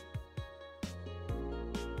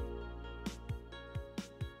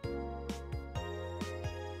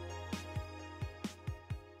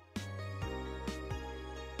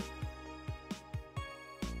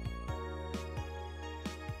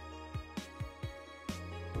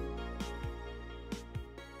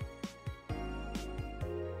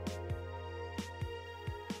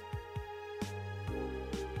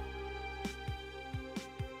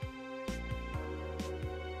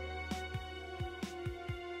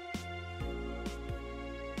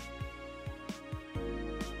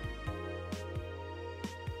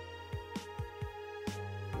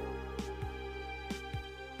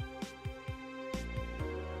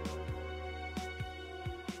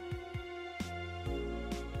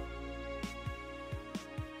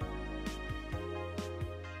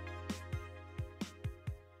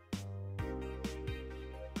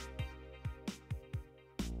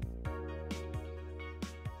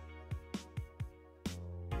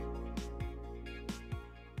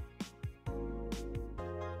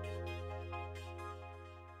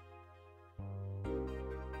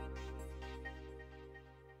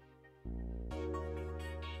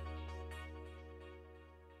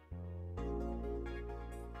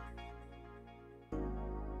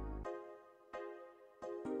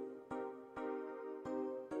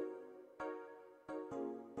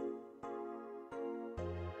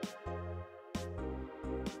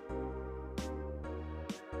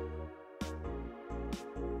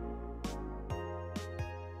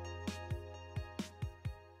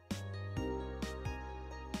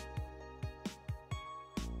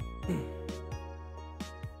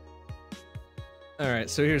 Alright,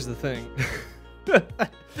 so here's the thing.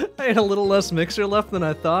 I had a little less mixer left than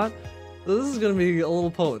I thought. So this is gonna be a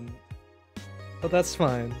little potent. But that's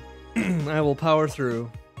fine. I will power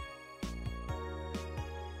through.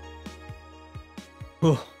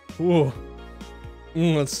 Oh, whoa.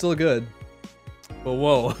 It's still good. But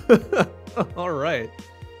whoa. Alright.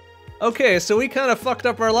 Okay, so we kind of fucked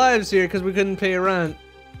up our lives here because we couldn't pay rent.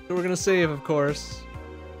 So we're gonna save, of course.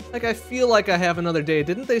 Like, I feel like I have another day.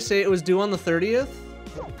 Didn't they say it was due on the 30th?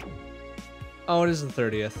 Oh, it is the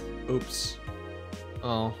 30th. Oops.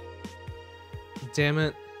 Oh. Damn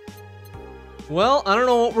it. Well, I don't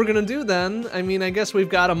know what we're gonna do then. I mean, I guess we've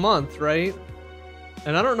got a month, right?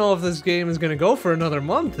 And I don't know if this game is gonna go for another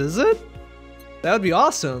month, is it? That would be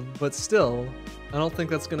awesome, but still, I don't think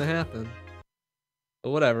that's gonna happen. But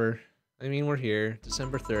whatever. I mean, we're here.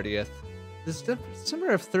 December 30th. Is December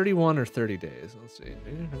have 31 or 30 days? Let's see.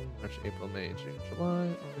 March, April, May, June, July,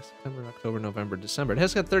 August, September, October, November, December. It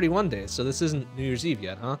has got 31 days, so this isn't New Year's Eve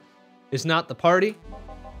yet, huh? It's not the party?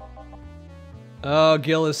 Oh,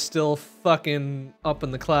 Gil is still fucking up in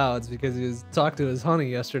the clouds because he was talked to his honey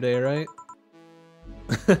yesterday, right?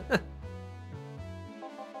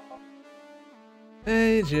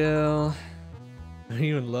 Hey, Jill. Are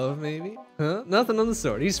you in love, maybe? Huh? Nothing on the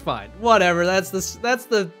sort. He's fine. Whatever. That's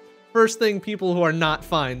the first thing people who are not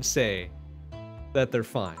fine say. That they're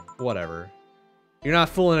fine. Whatever. You're not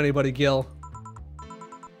fooling anybody, Gil.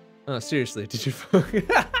 Oh, seriously, did you fuck?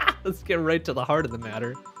 Let's get right to the heart of the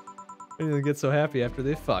matter. I didn't get so happy after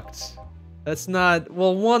they fucked. That's not,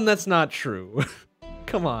 well, one, that's not true.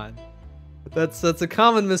 Come on. That's a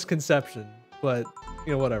common misconception, but,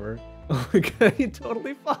 you know, whatever. Oh my god, he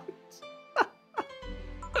totally fucked.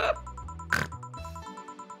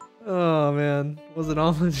 Oh man, was it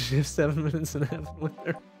almond? Did you have 7 minutes in heaven with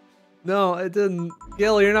her? No, I didn't.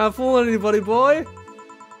 Gil, you're not fooling anybody, boy.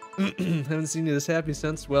 Haven't seen you this happy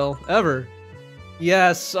since, well, ever.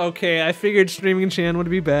 Yes, okay, I figured Streaming Chan would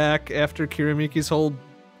be back after Kiramiki's whole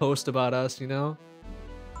post about us, you know?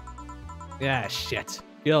 Yeah, shit.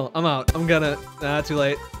 Gil, I'm out. I'm gonna... too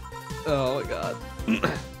late. Oh my god.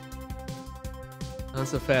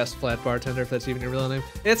 That's a fast flat bartender, if that's even your real name.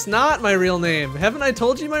 It's not my real name! Haven't I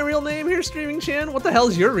told you my real name here, Streaming Chan? What the hell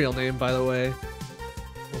is your real name, by the way?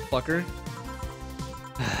 Little fucker.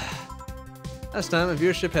 Last time, my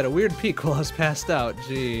viewership had a weird peak while I was passed out.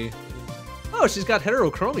 Gee. Oh, she's got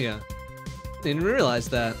heterochromia. Didn't realize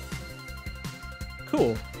that.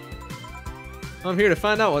 Cool. I'm here to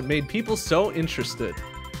find out what made people so interested.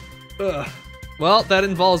 Ugh. Well, that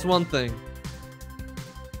involves one thing.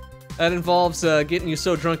 That involves getting you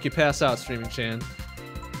so drunk you pass out, Streaming Chan.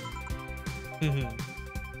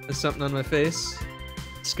 There's something on my face.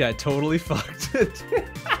 This guy totally fucked it.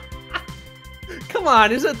 Come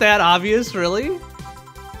on, isn't that obvious, really?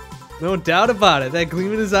 No doubt about it. That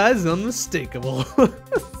gleam in his eyes is unmistakable.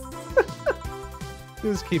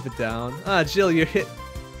 Just keep it down. Ah, Jill, you're hit.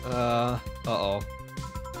 Uh-oh.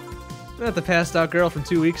 Not the passed out girl from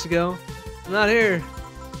 2 weeks ago? I'm not here.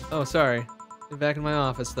 Oh, sorry. Get back in my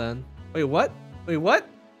office then. Wait, what? Wait, what?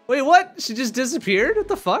 Wait, what? She just disappeared? What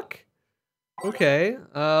the fuck? Okay,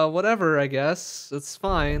 whatever, I guess. It's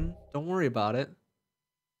fine. Don't worry about it.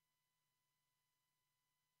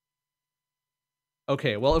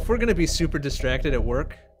 Okay, well, if we're gonna be super distracted at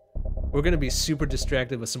work, we're gonna be super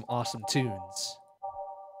distracted with some awesome tunes.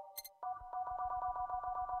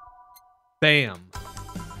 Bam.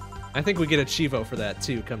 I think we get a Chivo for that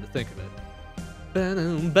too, come to think of it.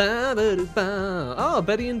 Oh,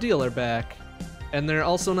 Betty and Deal are back. And they're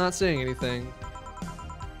also not saying anything.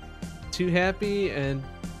 Too happy and...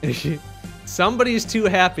 somebody's too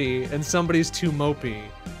happy and somebody's too mopey.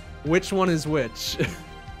 Which one is which?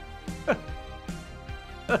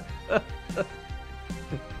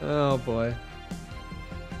 Oh boy.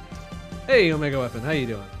 Hey, Omega Weapon, how you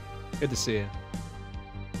doing? Good to see you.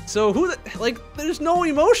 So who, like, there's no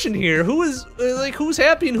emotion here. Who is, like, who's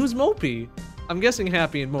happy and who's mopey? I'm guessing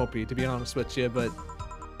happy and mopey, to be honest with you, but...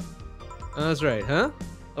 that's right, huh?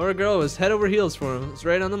 Laura Girl was head over heels for him. It's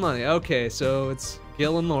right on the money. Okay, so it's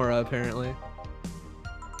Gil and Laura, apparently.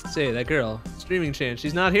 Say, that girl, Streaming Chan,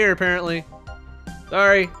 she's not here, apparently.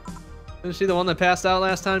 Sorry. Isn't she the one that passed out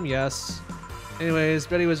last time? Yes. Anyways,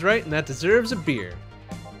 Betty was right, and that deserves a beer.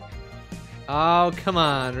 Oh, come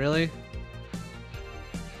on, really?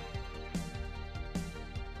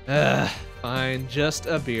 Fine, just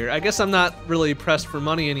a beer. I guess I'm not really pressed for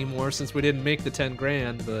money anymore since we didn't make the 10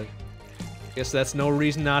 grand, but I guess that's no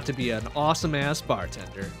reason not to be an awesome-ass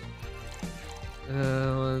bartender.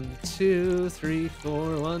 1, 2, 3,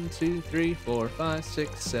 4, 1, 2, 3, 4, 5,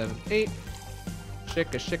 6, 7, 8.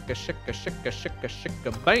 Shika, shika, shika, shika, shika,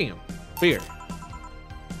 shika, bam. Beer.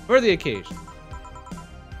 For the occasion.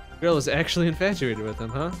 Girl was actually infatuated with him,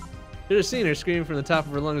 huh? Should have seen her scream from the top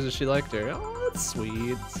of her lungs as she liked her. Oh, that's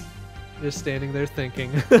sweet. Just standing there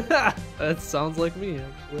thinking. That sounds like me,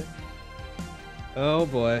 actually. Oh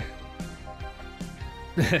boy.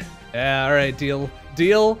 Yeah, alright, deal.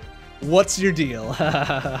 Deal? What's your deal?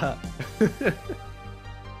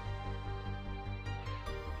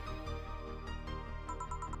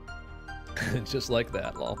 Just like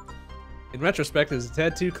that, lol. In retrospect, it's a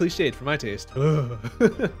tad too cliched for my taste.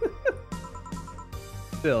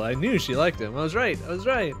 Still, I knew she liked him. I was right. I was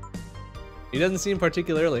right. He doesn't seem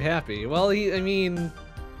particularly happy. Well, I mean...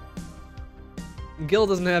 Gil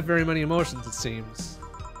doesn't have very many emotions, it seems.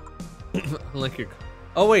 Like your...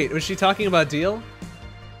 Oh wait, was she talking about Deal?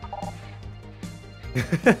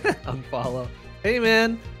 Unfollow. Hey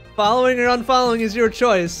man, following or unfollowing is your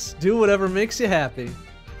choice. Do whatever makes you happy.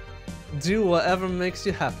 Do whatever makes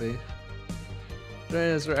you happy.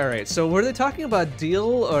 Alright, so were they talking about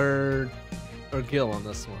Deal or Gil on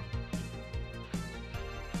this one?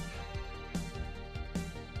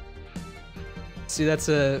 See, that's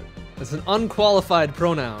an unqualified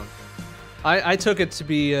pronoun. I took it to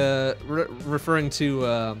be referring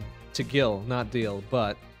to Gil, not Deal,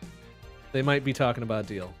 but they might be talking about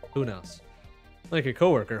Deal. Who knows? Like your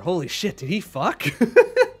coworker. Holy shit, did he fuck?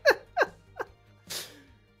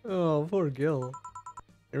 Oh, poor Gil.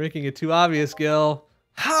 You're making it too obvious, Gil.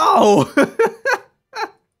 How?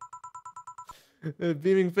 The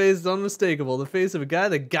beaming face is unmistakable. The face of a guy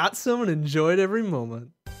that got some and enjoyed every moment.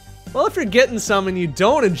 Well, if you're getting some and you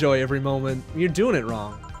don't enjoy every moment, you're doing it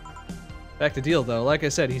wrong. Back to Deal, though. Like I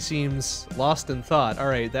said, he seems lost in thought.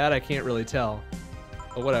 Alright, that I can't really tell.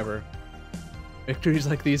 But whatever. Victories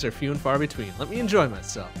like these are few and far between. Let me enjoy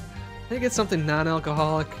myself. Can I get something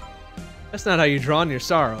non-alcoholic? That's not how you drown your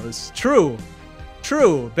sorrows. True.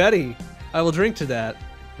 True, Betty. I will drink to that.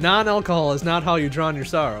 Non-alcohol is not how you drown your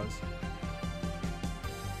sorrows.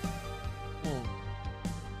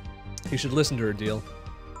 You should listen to her, Deal.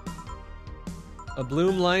 A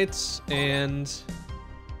bloom light and...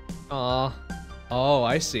 Aw. Oh,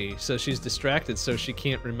 I see. So she's distracted so she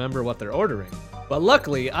can't remember what they're ordering. But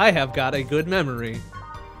luckily, I have got a good memory.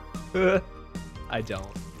 I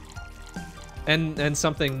don't. And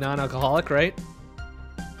something non-alcoholic, right?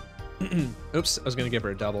 Oops, I was gonna give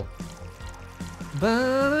her a double.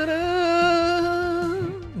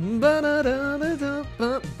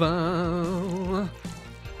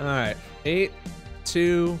 Alright. 8,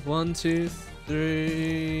 2, 1, 2,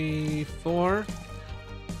 3, 4.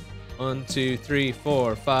 1, 2, 3,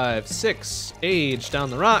 4, 5, 6. Age down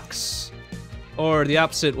the rocks. Or the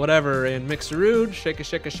opposite, whatever, in Mixerude. Shaka,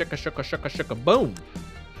 shaka, shaka, shaka, shaka, shaka, boom.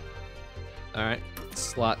 Alright.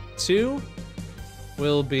 Slot 2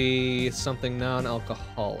 will be something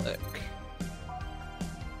non-alcoholic.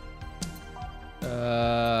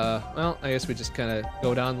 Well, I guess we just kind of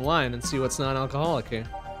go down the line and see what's non-alcoholic here.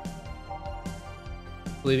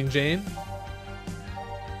 Bleeding Jane.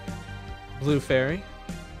 Blue Fairy.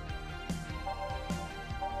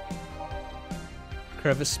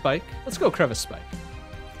 Crevice Spike. Let's go Crevice Spike.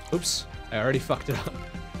 Oops, I already fucked it up.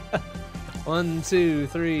 1, 2,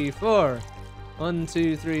 3, 4. 1,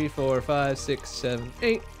 2, 3, 4, 5, 6, 7,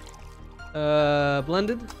 8.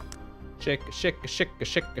 Blended. Shake, shake, shake,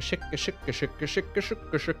 shake, shake, shake, shake, shake, shake,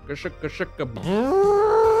 shake, shake.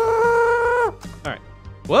 Alright.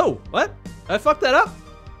 Whoa, what? I fucked that up?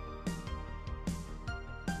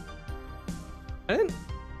 I didn't.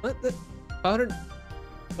 What the? Powdered.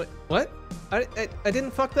 Wait, what? I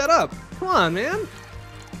didn't fuck that up. Come on, man.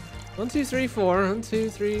 1, 2, 3, 4. 1, 2,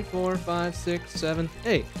 3, 4, 5, 6, 7,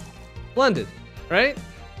 8. Blended, right?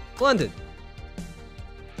 Blended.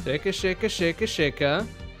 Shake a shake a shake a shake a.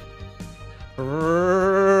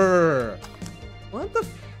 What the?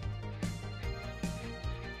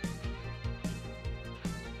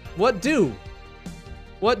 What do?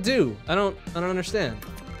 What do? I don't understand.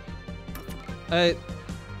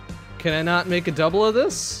 Can I not make a double of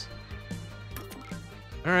this?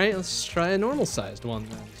 All right, let's try a normal sized one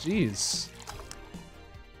then. Jeez.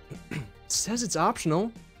 It says it's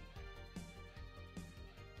optional.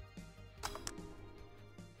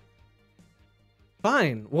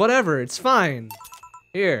 Fine, whatever, it's fine.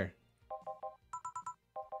 Here.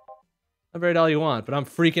 Celebrate all you want, but I'm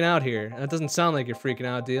freaking out here. That doesn't sound like you're freaking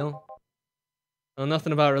out, Deal. I know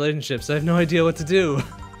nothing about relationships. I have no idea what to do.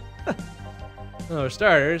 Oh,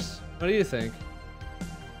 starters, what do you think?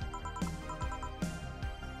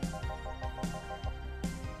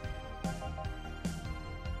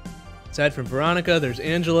 Aside from Veronica, there's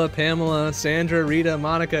Angela, Pamela, Sandra, Rita,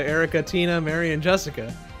 Monica, Erica, Tina, Mary, and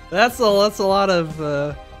Jessica. That's a lot of,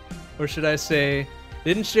 or should I say,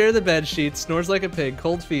 didn't share the bed sheets, snores like a pig,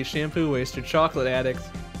 cold feet, shampoo waster, chocolate addict.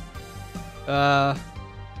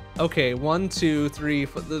 Okay, 1, 2, 3,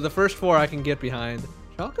 the first 4 I can get behind.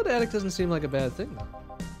 Chocolate addict doesn't seem like a bad thing, though.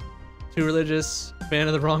 Too religious, fan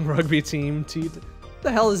of the wrong rugby team, what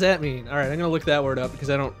the hell does that mean? Alright, I'm gonna look that word up because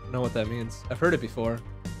I don't know what that means. I've heard it before.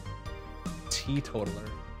 Teetotaler.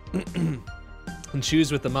 And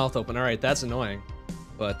chews with the mouth open. Alright, that's annoying.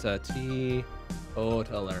 But,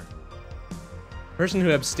 teetotaler. Person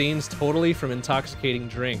who abstains totally from intoxicating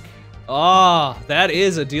drink. Ah, that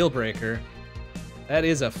is a deal breaker. That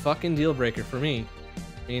is a fucking deal breaker for me.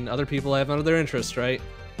 I mean, other people have other interests, right?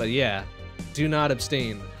 But yeah, do not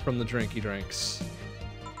abstain from the drink he drinks.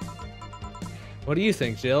 What do you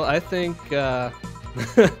think, Jill? I think, that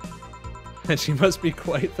she must be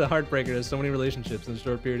quite the heartbreaker to so many relationships in a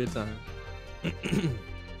short period of time.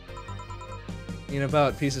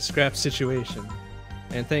 About piece of scrap situation.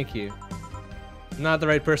 And thank you. I'm not the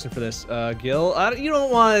right person for this, Gil. You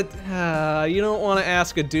don't want to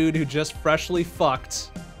ask a dude who just freshly fucked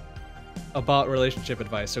about relationship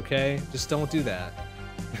advice, okay? Just don't do that.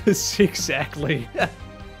 Exactly.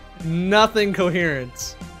 Nothing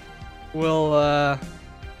coherent will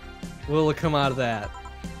come out of that.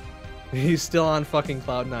 He's still on fucking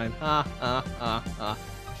cloud 9. Ha ha ha ha.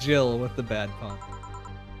 Jill with the bad pun.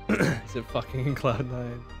 Is it fucking in cloud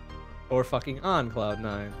 9? Or fucking on cloud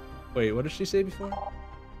 9? Wait, what did she say before?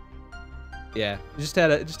 Yeah, just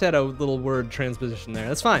had a little word transposition there.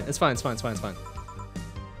 That's fine. It's fine. It's fine. It's fine. It's fine.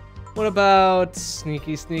 What about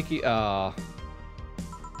sneaky, sneaky? I'll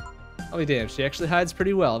be damned. She actually hides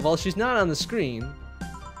pretty well. Well, she's not on the screen.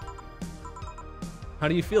 How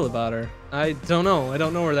do you feel about her? I don't know. I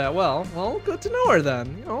don't know her that well. Well, good to know her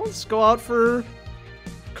then. Let's go out for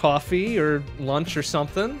coffee or lunch or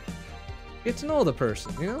something. Get to know the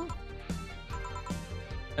person,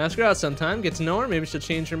 Ask her out sometime, get to know her, maybe she'll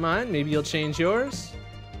change her mind, maybe you'll change yours.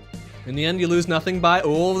 In the end, you lose nothing by,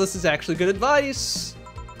 oh, this is actually good advice.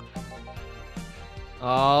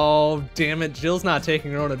 Oh, damn it, Jill's not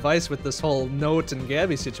taking her own advice with this whole Note and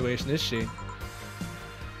Gabby situation, is she?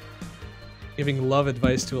 Giving love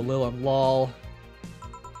advice to a Lilum, lol.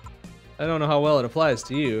 I don't know how well it applies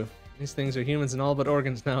to you. These things are humans and all but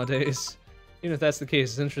organs nowadays. Even if that's the case,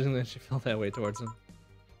 it's interesting that she felt that way towards him.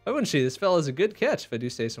 Why wouldn't she? This fella's a good catch, if I do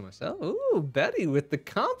say so myself. Ooh, Betty with the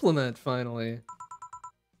compliment, finally.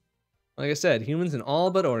 Like I said, humans and all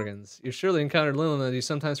but organs. You've surely encountered Lilum that you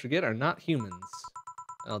sometimes forget are not humans.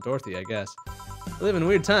 Well, Dorothy, I guess. We live in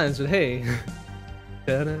weird times, but hey.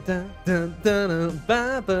 That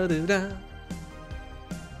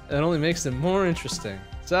only makes them more interesting.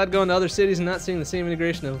 It's odd going to other cities and not seeing the same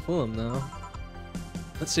integration of Lilum, though.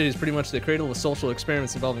 That city is pretty much the cradle of social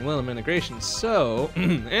experiments involving Lilum integration, so,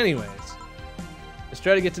 anyways. Just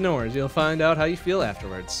try to get to know her, as you'll find out how you feel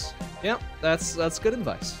afterwards. Yep, that's good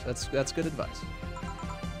advice. That's good advice.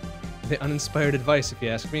 The uninspired advice, if you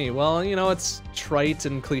ask me. Well, it's trite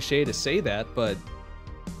and cliche to say that, but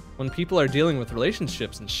when people are dealing with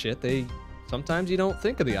relationships and shit, sometimes you don't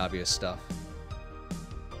think of the obvious stuff.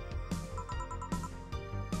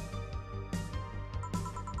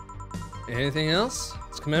 Anything else?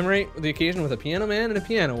 Let's commemorate the occasion with a piano man and a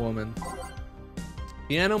piano woman.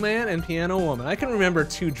 Piano man and piano woman. I can remember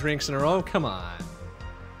 2 drinks in a row. Come on.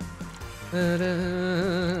 1,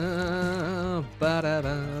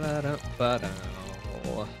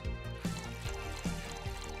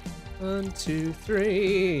 2,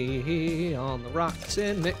 3 on the rocks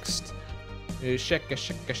and mixed. Shaka,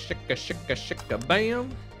 shaka, shaka, shaka, shaka, bam.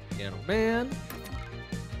 Piano man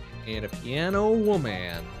and a piano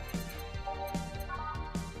woman.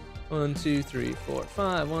 1, 2, 3, 4,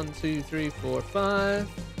 5. 1, 2, 3, 4, 5.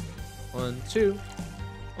 1, 2.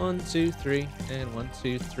 1, 2, 3, and 1,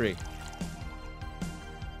 2, 3.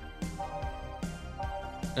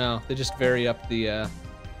 Oh, they just vary up the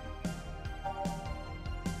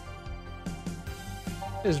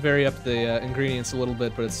ingredients a little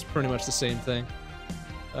bit, but it's pretty much the same thing.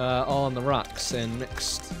 All on the rocks and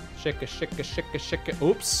mixed. Shaka, shaka, shaka, shaka.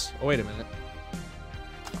 Oops. Oh, wait a minute.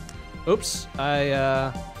 Oops.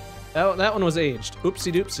 That one was aged.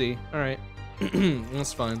 Oopsie doopsie. Alright.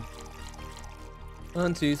 That's fine.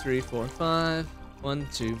 1, 2, 3, 4, 5. 1,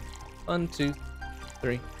 2. 1, 2,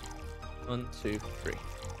 3. 1, 2, 3.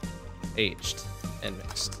 Aged and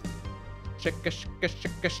mixed. Shaka, shaka,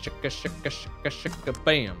 shaka, shaka, shaka, shaka, shaka,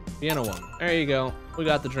 bam. Piano one. There you go. We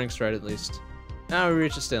got the drinks right at least. Now we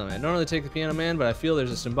reach a stalemate. I don't really take the piano man, but I feel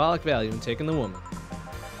there's a symbolic value in taking the woman.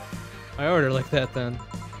 I order like that then.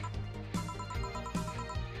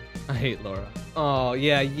 I hate Laura. Oh,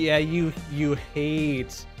 yeah, you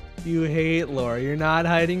hate Laura. You're not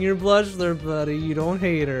hiding your blush there, buddy. You don't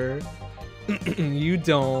hate her. You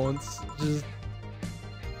don't. Just...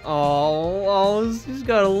 Oh, she's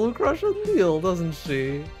got a little crush on Neil, doesn't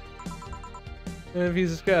she? And a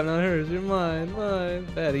piece of scrap, not hers. You're mine.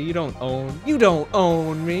 Betty, you don't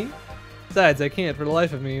own me. Besides, I can't for the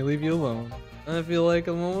life of me leave you alone. I feel like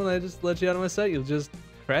the moment I just let you out of my sight, you'll just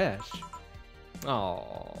crash.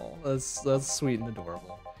 Oh, that's sweet and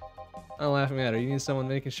adorable. I'm laughing at her. You need someone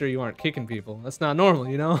making sure you aren't kicking people. That's not normal,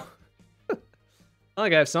 you know? I don't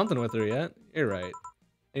think I have something with her yet. You're right.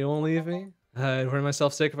 You won't leave me? I'd worry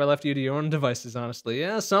myself sick if I left you to your own devices, honestly.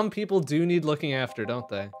 Yeah, some people do need looking after, don't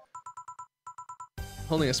they?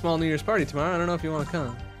 Holding a small New Year's party tomorrow. I don't know if you want to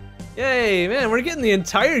come. Yay, man, we're getting the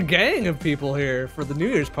entire gang of people here for the New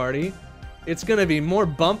Year's party. It's gonna be more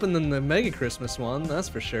bumping than the Mega Christmas one, that's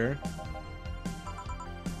for sure.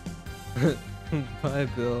 Bye,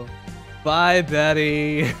 Bill. Bye,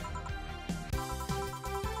 Betty.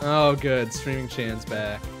 Oh, good. Streaming Chan's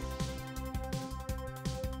back.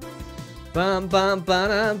 Bum bum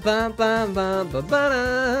ba bum bum bum ba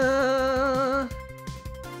ba.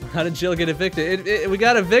 How did Jill get evicted? We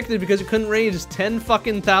got evicted because we couldn't raise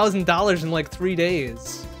 $10,000 in like 3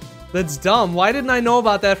 days. That's dumb. Why didn't I know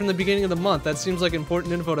about that from the beginning of the month? That seems like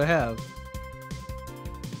important info to have.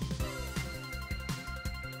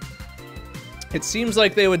 It seems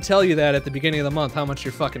like they would tell you that at the beginning of the month how much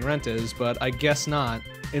your fucking rent is, but I guess not.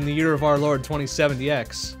 In the year of our Lord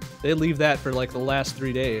 2070X, they leave that for like the last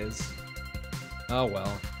 3 days. Oh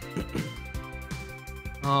well.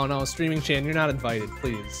 Oh no, Streaming Chan, you're not invited,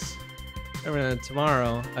 please.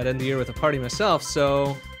 Tomorrow, I'd end the year with a party myself,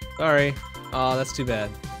 so... Sorry. Oh, that's too bad.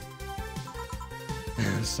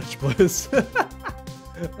 Such bliss.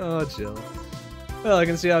 Oh, Jill. Well, I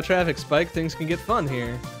can see how traffic spiked. Things can get fun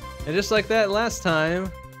here. And just like that last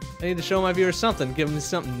time, I need to show my viewers something. Give them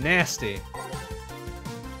something nasty.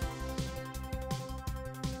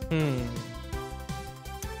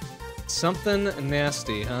 Something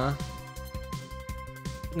nasty, huh?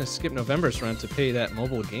 I'm gonna skip November's rent to pay that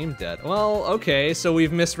mobile game debt. Well, okay, so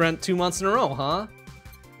we've missed rent 2 months in a row, huh?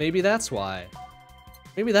 Maybe that's why.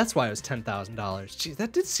 Maybe that's why it was $10,000. Gee,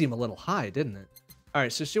 that did seem a little high, didn't it?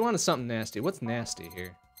 Alright, so she wanted something nasty. What's nasty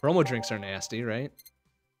here? Promo drinks are nasty, right?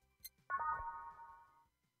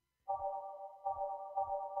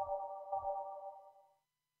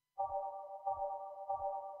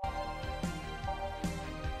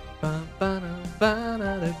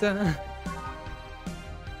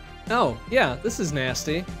 Oh, yeah, this is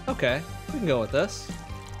nasty. Okay, we can go with this.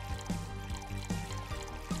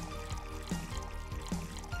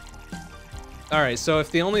 Alright, so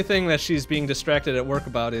if the only thing that she's being distracted at work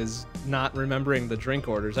about is not remembering the drink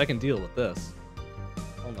orders, I can deal with this.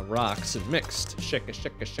 On the rocks and mixed. Shaka,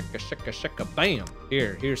 shaka, shaka, shaka, shaka, bam!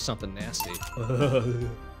 Here's something nasty.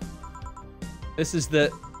 This is the...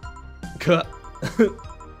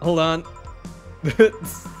 Hold on.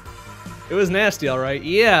 It was nasty, alright.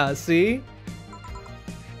 Yeah, see?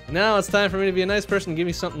 Now it's time for me to be a nice person and give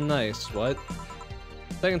me something nice. What?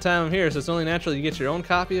 Second time I'm here, so it's only natural you get your own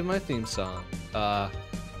copy of my theme song.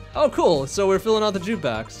 Oh cool, so we're filling out the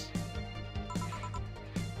jukebox.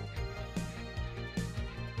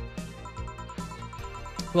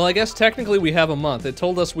 Well, I guess technically we have a month. It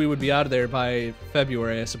told us we would be out of there by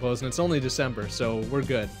February, I suppose, and it's only December, so we're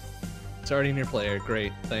good. It's already in your player.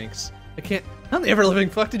 Great, thanks. I can't... How in the ever-living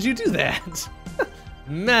fuck did you do that?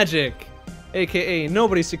 Magic! AKA,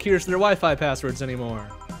 nobody secures their Wi-Fi passwords anymore.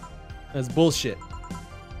 That's bullshit.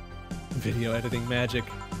 Video editing magic.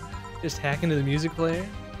 Just hack into the music player?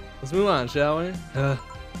 Let's move on, shall we?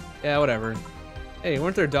 Yeah, whatever. Hey,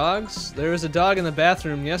 weren't there dogs? There was a dog in the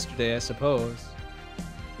bathroom yesterday, I suppose.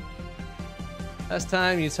 Last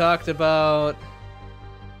time you talked about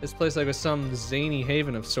this place like was some zany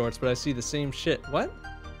haven of sorts, but I see the same shit. What?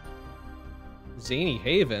 Zany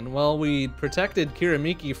haven? Well, we protected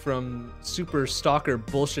Kiramiki from super stalker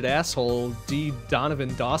bullshit asshole D.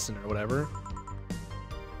 Donovan Dawson or whatever.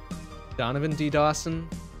 Donovan D. Dawson?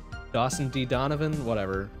 Dawson D. Donovan?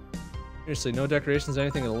 Whatever. Seriously, no decorations,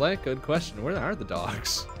 anything of the like? Good question. Where are the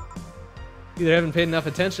dogs? Either haven't paid enough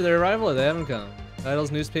attention to their arrival or they haven't come.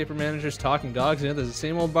 Titles, newspaper managers, talking dogs, and there's the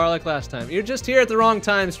same old bar like last time. You're just here at the wrong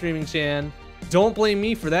time, Streaming Chan. Don't blame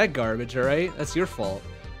me for that garbage, alright? That's your fault.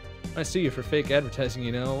 I sue you for fake advertising,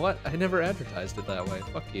 you know. What? I never advertised it that way.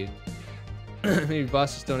 Fuck you. Maybe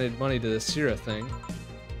boss just donated money to the Sierra thing.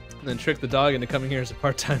 And then tricked the dog into coming here as a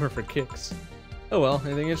part-timer for kicks. Oh well,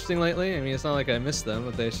 anything interesting lately? I mean, it's not like I missed them,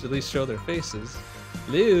 but they should at least show their faces.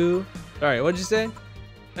 Hello? Alright, what'd you say?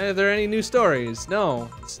 Hey, are there any new stories? No,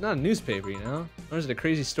 it's not a newspaper, you know? Or is it a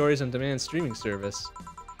crazy stories on demand streaming service?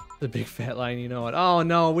 The big fat line, you know it. Oh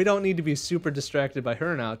no, we don't need to be super distracted by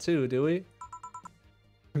her now too, do we?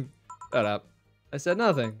 Shut up. I said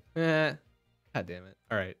nothing. God damn it.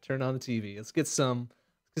 Alright, turn on the TV. Let's get some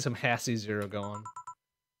Hassy Zero going.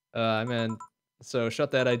 I meant, so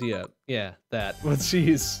shut that idea up. Yeah, that. Well,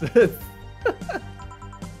 jeez.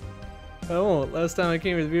 I won't. Last time I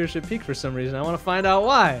came here, the viewership peaked for some reason. I want to find out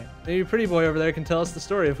why. Maybe Pretty Boy over there can tell us the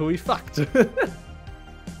story of who he fucked.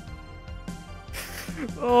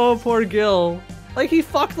 Oh, poor Gil. Like, he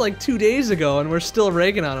fucked like 2 days ago and we're still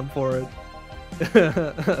ragging on him for it.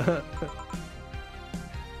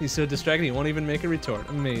 He's so distracted he won't even make a retort.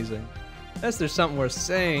 Amazing. Guess there's something worth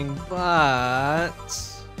saying, but...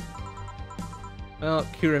 Well,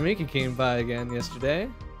 Kuramiki came by again yesterday.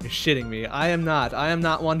 You're shitting me. I am not. I am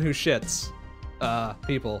not one who shits.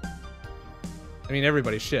 People. I mean,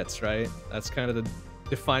 everybody shits, right? That's kind of the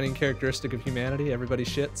defining characteristic of humanity. Everybody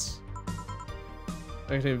shits.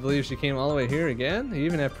 I can't believe she came all the way here again? You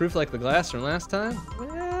even have proof like the glass from last time?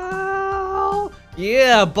 Well...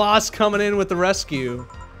 Yeah, boss coming in with the rescue.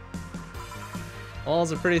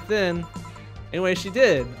 Walls are pretty thin. Anyway, she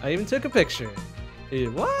did. I even took a picture.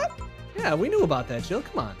 What? Yeah, we knew about that, Jill.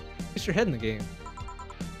 Come on. Get your head in the game.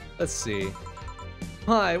 Let's see.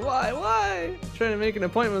 Why? Trying to make an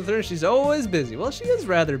appointment with her and she's always busy. Well, she is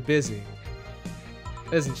rather busy.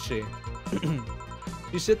 Isn't she?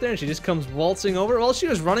 You sit there and she just comes waltzing over. Well, she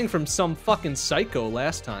was running from some fucking psycho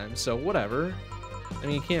last time, so whatever. I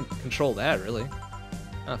mean, you can't control that, really.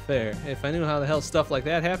 Not fair. If I knew how the hell stuff like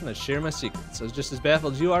that happened, I'd share my secrets. I was just as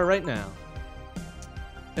baffled as you are right now.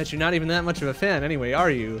 Bet you're not even that much of a fan anyway,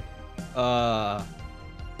 are you? I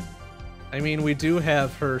mean, we do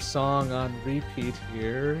have her song on repeat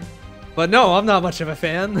here. But no, I'm not much of a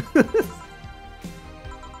fan.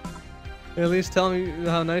 At least tell me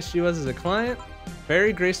how nice she was as a client.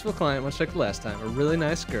 Very graceful client, much like the last time. A really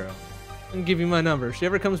nice girl. I can give you my number. If she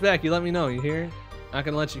ever comes back, you let me know, you hear? Not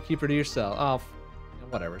gonna let you keep her to yourself. Oh,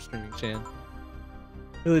 whatever, Streaming Chan.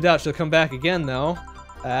 Really doubt she'll come back again, though.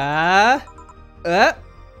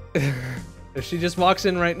 If she just walks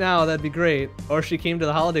in right now, that'd be great. Or if she came to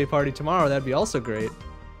the holiday party tomorrow, that'd be also great.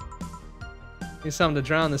 Need something to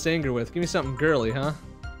drown this anger with. Give me something girly, huh?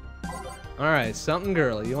 Alright, something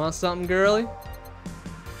girly. You want something girly?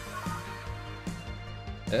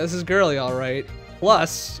 This is girly, alright.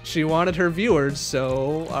 Plus, she wanted her viewers,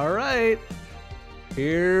 so alright.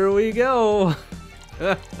 Here we go.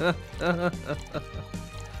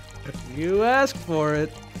 You asked for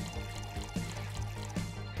it.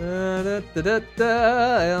 L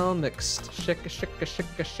mixed. Shika, shika,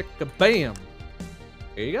 shika, shika, bam.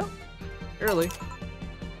 Here you go. Early.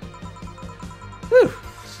 Whew.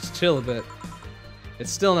 Just chill a bit. It's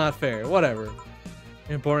still not fair. Whatever.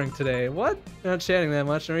 You're boring today. What? You're not chatting that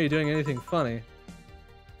much, nor are you doing anything funny.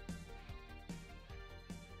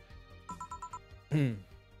 Maybe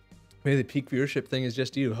the peak viewership thing is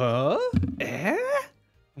just you. Huh? Eh?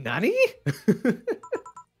 Nani?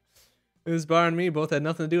 This bar and me both had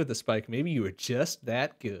nothing to do with the spike. Maybe you were just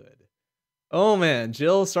that good. Oh man,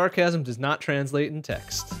 Jill, sarcasm does not translate in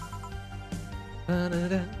text. Are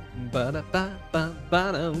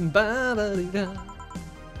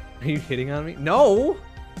you hitting on me? No!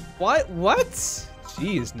 What?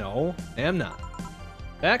 Jeez, no. I am not.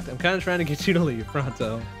 In fact, I'm kind of trying to get you to leave,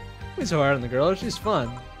 pronto. Don't be so hard on the girl, she's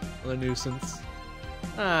fun. Another nuisance.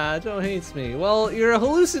 Don't hate me. Well, you're a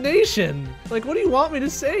hallucination. Like, what do you want me to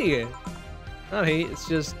say? Not hate, it's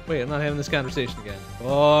just... Wait, I'm not having this conversation again.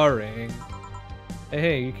 Boring.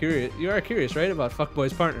 Hey, you curious? You are curious, right? About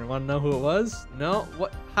Fuckboy's partner. Want to know who it was? No?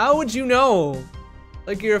 What? How would you know?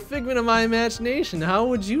 Like, you're a figment of my imagination. How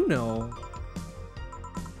would you know?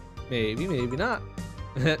 Maybe, maybe not.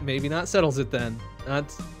 Maybe not settles it then. Not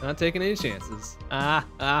taking any chances.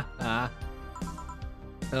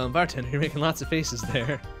 Bartender, you're making lots of faces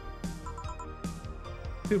there.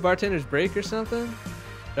 Two bartenders break or something?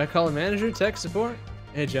 Should I call a manager? Tech support?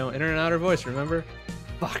 Hey Joe, inner and outer voice, remember?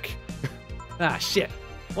 Fuck. Shit.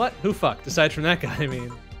 What? Who fucked? Aside from that guy, I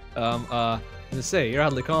mean. To say, you're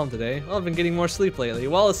oddly calm today. Well, I've been getting more sleep lately.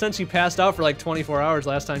 Well, since you passed out for like 24 hours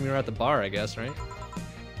last time you were at the bar, I guess, right?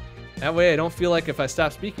 That way I don't feel like if I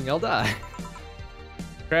stop speaking, I'll die.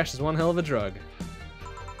 Crash is one hell of a drug.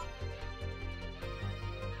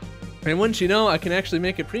 And wouldn't you know, I can actually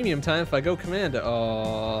make it premium time if I go commando.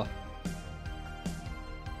 Aww.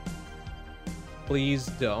 Please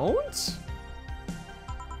don't?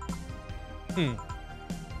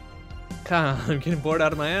 God, I'm getting bored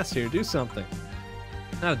out of my ass here. Do something.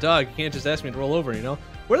 Not a dog. You can't just ask me to roll over, you know?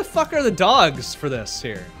 Where the fuck are the dogs for this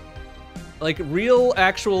here? Like real,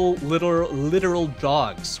 actual, literal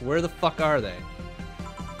dogs. Where the fuck are they?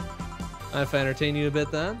 If I entertain you a bit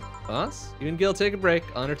then. Boss, you and Gil take a break.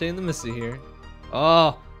 I'll entertain the Missy here.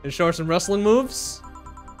 Oh, and show her some wrestling moves?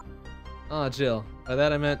 Oh, Jill. By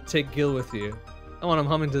that I meant take Gil with you. I want him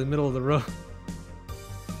humming to the middle of the road.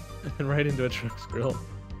 And right into a truck's grill.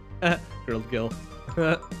 Grilled Gil.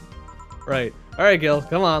 Right. Alright, Gil.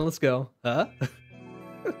 Come on, let's go. Huh?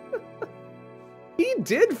 He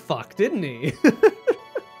did fuck, didn't he?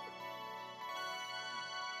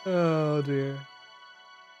 Oh, dear.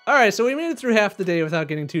 Alright, so we made it through half the day without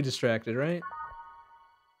getting too distracted, right?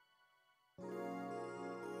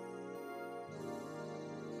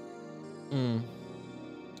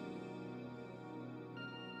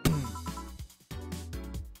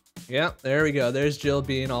 Yeah, there we go. There's Jill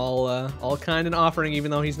being all kind and offering,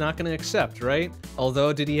 even though he's not going to accept, right?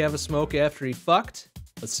 Although, did he have a smoke after he fucked?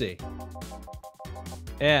 Let's see.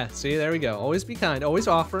 Yeah, see, there we go. Always be kind. Always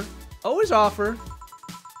offer. Always offer.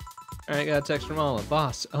 All right, got a text from Alma.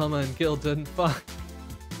 Boss, Alma and Gil didn't fuck.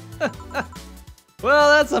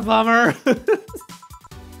 Well, that's a bummer.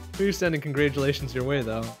 We're sending congratulations your way,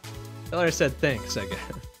 though. Tell her I said thanks, I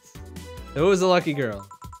guess. Who was the lucky girl?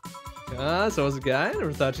 So it was a guy? I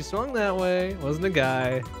never thought she swung that way. Wasn't a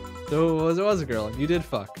guy. So it was a girl, and you did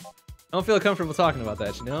fuck. I don't feel comfortable talking about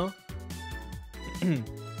that, you know?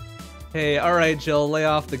 Hey, alright, Jill, lay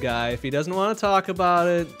off the guy. If he doesn't want to talk about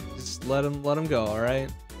it, just let him go,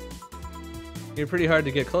 alright? You're pretty hard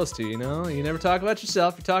to get close to, you know? You never talk about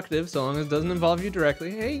yourself, you're talkative, so long as it doesn't involve you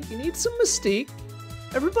directly. Hey, you need some mystique.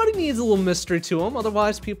 Everybody needs a little mystery to them,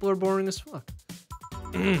 otherwise people are boring as fuck.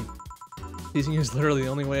 Teasing you is literally the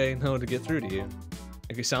only way I know to get through to you.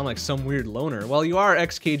 Make you sound like some weird loner. Well, you are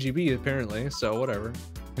ex-KGB, apparently, so whatever.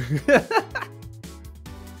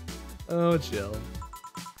 Oh, Jill.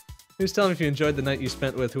 Just tell me if you enjoyed the night you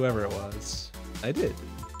spent with whoever it was. I did.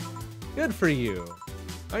 Good for you.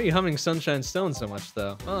 Why are you humming Sunshine Stone so much,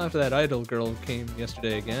 though? Well, after that Idol girl came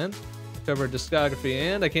yesterday again. Covered discography,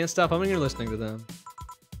 and I can't stop humming or listening to them.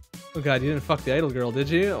 Oh god, you didn't fuck the Idol girl, did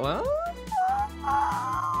you? Well...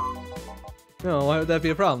 No, why would that be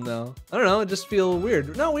a problem, though? I don't know, it just feel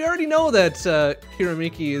weird. No, we already know that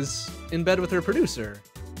Hiramiki is in bed with her producer.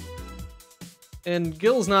 And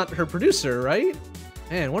Gil's not her producer, right?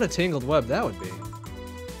 Man, what a tangled web that would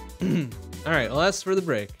be. Alright, well that's for the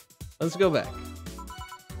break. Let's go back.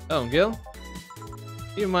 Oh, Gil?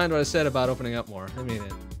 Keep in mind what I said about opening up more. I mean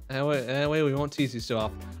it. That way we won't tease you so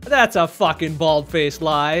often. That's a fucking bald-faced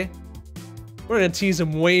lie. We're gonna tease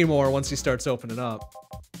him way more once he starts opening up.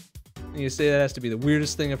 You say that has to be the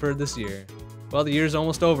weirdest thing I've heard this year. Well, the year's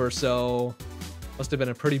almost over, so... Must have been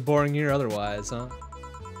a pretty boring year otherwise, huh?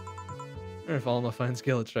 Or if Alma finds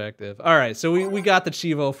Gil attractive. Alright, so we got the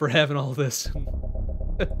Chivo for having all this in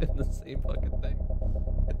the same fucking thing.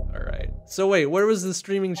 Alright. So wait, where was the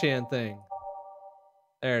streaming chan thing?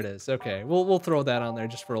 There it is. Okay, we'll throw that on there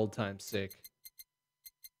just for old time's sake.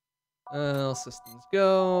 All systems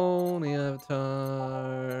go. The avatar.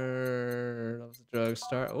 That was the drug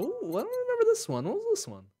star. Oh, I don't remember this one. What was this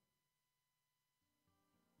one?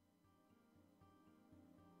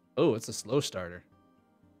 Oh, it's a slow starter.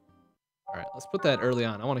 All right, let's put that early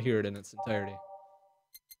on. I want to hear it in its entirety.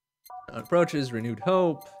 Approaches, renewed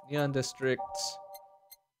hope, Neon District,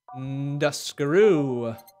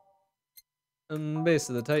 Duskaroo. Base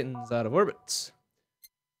of the Titans out of orbit.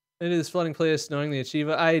 Into this floating place, knowing the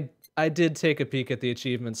achievement. I did take a peek at the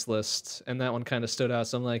achievements list, and that one kind of stood out.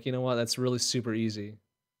 So I'm like, you know what? That's really super easy.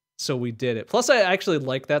 So we did it. Plus, I actually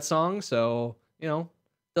like that song, so you know,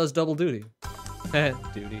 does double duty.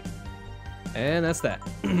 Duty. And that's that.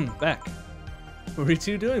 Back. What are you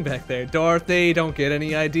two doing back there? Dorothy, don't get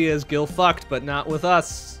any ideas. Gil fucked, but not with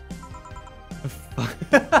us.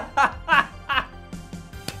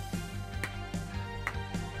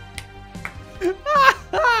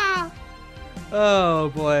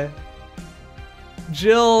 Oh boy.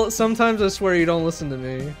 Jill, sometimes I swear you don't listen to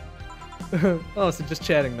me. Oh, so just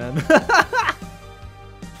chatting then.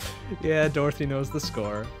 Yeah, Dorothy knows the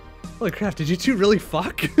score. Holy crap, did you two really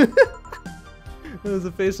fuck? It was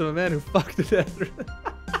the face of a man who fucked to death.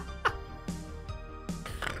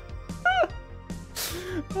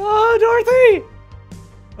 Oh, Dorothy!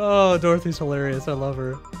 Oh, Dorothy's hilarious. I love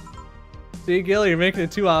her. See, Gil, you're making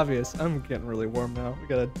it too obvious. I'm getting really warm now. We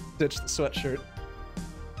gotta ditch the sweatshirt.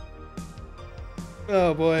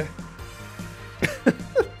 Oh, boy.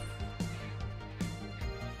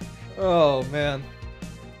 Oh, man.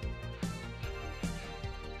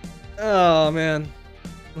 Oh, man.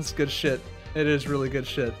 That's good shit. It is really good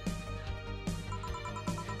shit.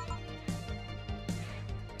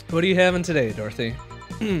 What are you having today, Dorothy?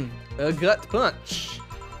 A gut punch.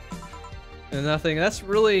 And nothing. That's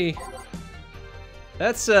really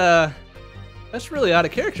out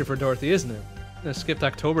of character for Dorothy, isn't it? I skipped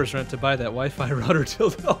October's rent to buy that Wi-Fi router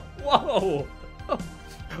dildo. Whoa!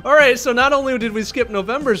 Alright, so not only did we skip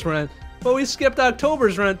November's rent, but we skipped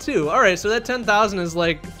October's rent too. Alright, so that $10,000 is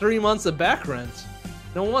like 3 months of back rent.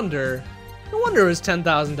 No wonder it was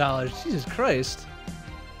 $10,000. Jesus Christ.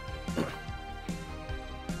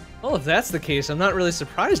 Well, if that's the case, I'm not really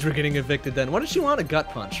surprised we're getting evicted then. What did she want? A gut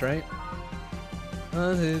punch, right?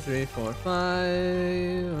 1, 2, 3, 4,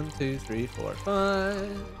 5. 1, 2, 3, 4,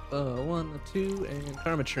 5. 1, 2, and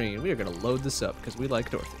Karmatrine. We are gonna load this up because we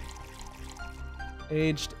like Dorothy.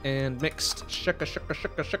 Aged and mixed. Shaka, shaka,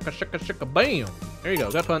 shaka, shaka, shaka, shaka, bam! There you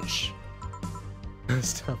go, gut punch.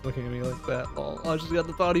 Stop looking at me like that. Oh, she's got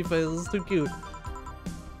the body face. This is too cute.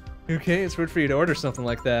 Okay, it's weird for you to order something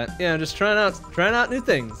like that. Yeah, I'm just trying out new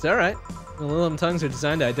things. All right. The Lilum tongues are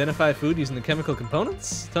designed to identify food using the chemical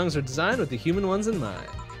components. Tongues are designed with the human ones in mind.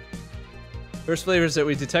 First flavors that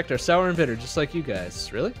we detect are sour and bitter, just like you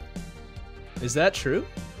guys. Really? Is that true?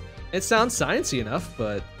 It sounds sciencey enough,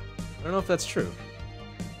 but I don't know if that's true.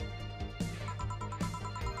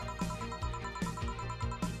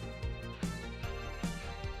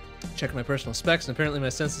 Check my personal specs, and apparently my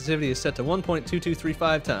sensitivity is set to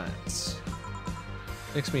 1.2235 times.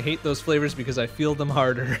 Makes me hate those flavors because I feel them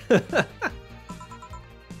harder.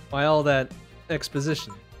 Why all that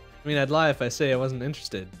exposition? I mean, I'd lie if I say I wasn't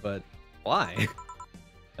interested, but why?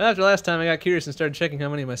 After last time, I got curious and started checking how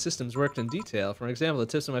many of my systems worked in detail. For example, the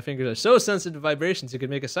tips of my fingers are so sensitive to vibrations you could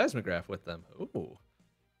make a seismograph with them. Ooh,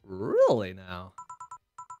 really now?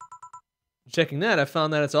 Checking that, I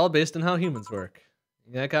found that it's all based on how humans work.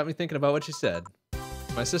 Yeah, that got me thinking about what you said.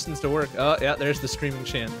 My systems to work. Oh, yeah, there's the streaming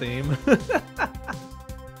chant theme.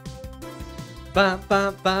 That's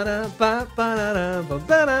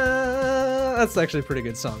actually a pretty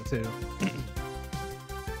good song, too.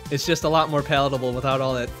 It's just a lot more palatable without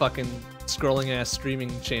all that fucking scrolling-ass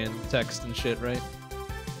streaming chant text and shit, right?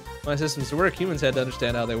 My systems to work, humans had to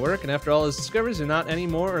understand how they work, and after all those discoveries, they're not any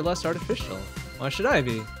more or less artificial. Why should I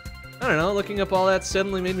be? I don't know, looking up all that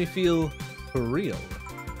suddenly made me feel for real.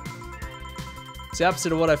 It's the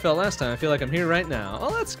opposite of what I felt last time. I feel like I'm here right now.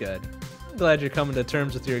 Oh, that's good. I'm glad you're coming to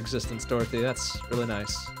terms with your existence, Dorothy. That's really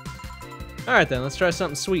nice. Alright then, let's try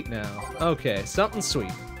something sweet now. Okay, something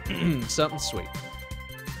sweet. Something sweet.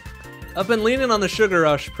 I've been leaning on the sugar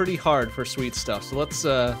rush pretty hard for sweet stuff, so let's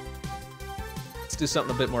do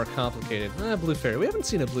something a bit more complicated. Blue fairy. We haven't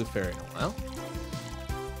seen a blue fairy in a while.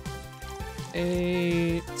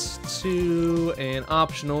 8, 2, and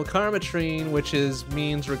optional Karmatrine, which is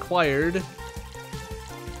means required.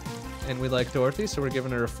 And we like Dorothy, so we're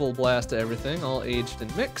giving her a full blast to everything, all aged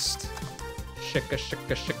and mixed. Shika,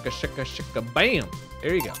 shika, shika, shika, shika, bam!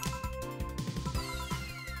 There you go.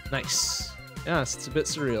 Nice. Yes, it's a bit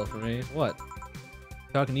surreal for me. What?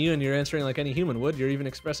 Talking to you and you're answering like any human would, you're even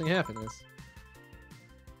expressing happiness.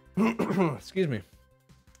 Excuse me.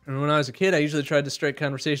 And when I was a kid, I usually tried to strike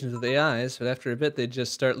conversations with AIs, but after a bit, they'd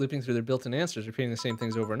just start looping through their built-in answers, repeating the same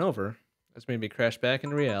things over and over. That's made me crash back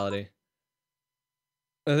into reality.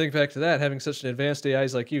 I think back to that, having such an advanced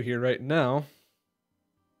AIs like you here right now,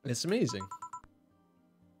 it's amazing.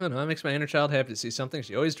 I don't know, it makes my inner child happy to see something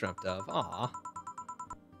she always dreamt of. Aww.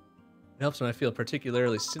 It helps when I feel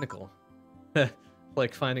particularly cynical.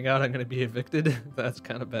 Like finding out I'm going to be evicted. That's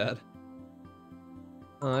kind of bad.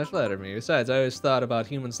 Oh, that flattered me. Besides, I always thought about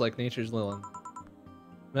humans like nature's Lilum.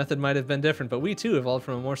 Method might have been different, but we too evolved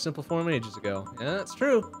from a more simple form ages ago. Yeah, that's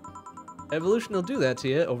true. Evolution will do that to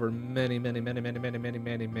you over many, many, many, many, many, many,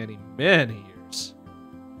 many, many, many years.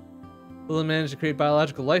 Lilum managed to create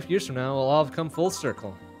biological life years from now. We'll all have come full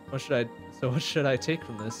circle. What should I take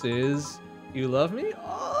from this is... You love me?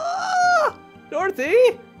 Oh,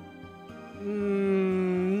 Dorothy?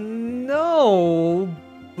 No,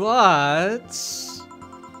 but...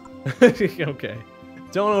 Okay,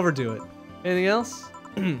 don't overdo it. Anything else?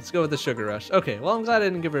 Let's go with the sugar rush. Okay, well, I'm glad I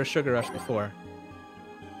didn't give her a sugar rush before.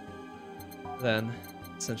 Then,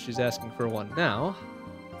 since she's asking for one now.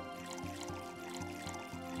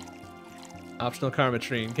 Optional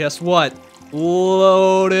Karmatrine. Guess what?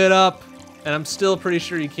 Load it up. And I'm still pretty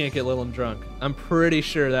sure you can't get Lilum drunk. I'm pretty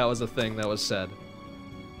sure that was a thing that was said.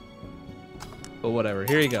 But whatever.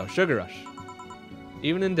 Here you go. Sugar rush.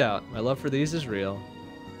 Even in doubt, my love for these is real.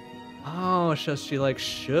 Oh, so she likes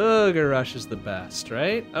sugar rush is the best,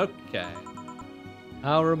 right? Okay.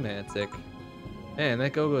 How romantic. Man,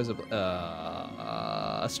 that Go-Go is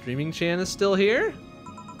a streaming chan is still here?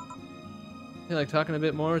 You like talking a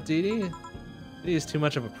bit more with Dee Dee? Dee is too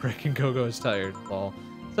much of a prick and Go-Go is tired. Lol.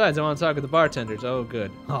 Besides, I want to talk with the bartenders. Oh,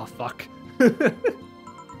 good. Oh, fuck.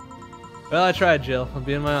 Well, I tried, Jill. I'll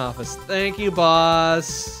be in my office. Thank you,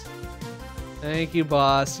 boss. Thank you,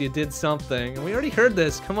 boss. You did something. We already heard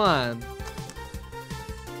this. Come on.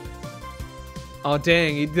 Oh,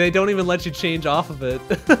 dang. They don't even let you change off of it.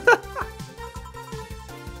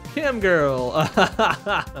 Cam girl.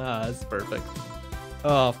 That's perfect.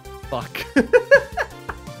 Oh, fuck.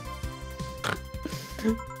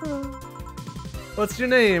 What's your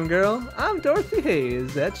name, girl? I'm Dorothy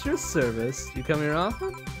Hayes. At your service. You come here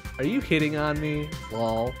often? Are you hitting on me?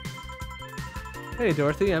 Lol. Hey,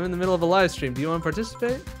 Dorothy, I'm in the middle of a live stream. Do you want to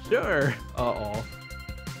participate? Sure. Uh-oh.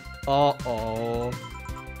 Uh-oh.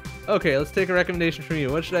 Okay, let's take a recommendation from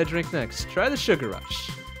you. What should I drink next? Try the Sugar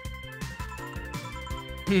Rush.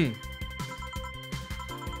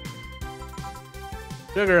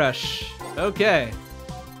 Sugar Rush. Okay.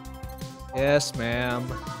 Yes, ma'am.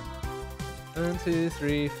 1, 2,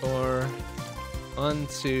 3, 4. 1,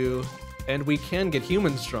 2. And we can get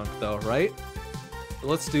humans drunk, though, right? So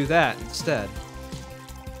let's do that instead.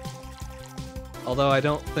 Although I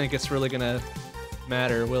don't think it's really gonna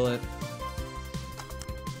matter, will it?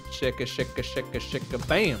 Shika, shika, shika, shika,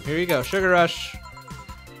 bam! Here you go, Sugar Rush.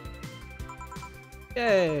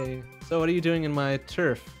 Yay! So what are you doing in my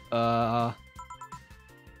turf?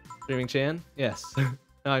 Streaming Chan? Yes.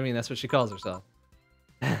 No, I mean, that's what she calls herself.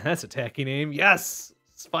 That's a tacky name. Yes!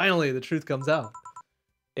 Finally, the truth comes out.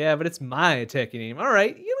 Yeah, but it's my tacky name. All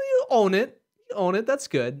right, you own it. You own it. That's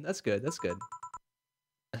good. That's good. That's good.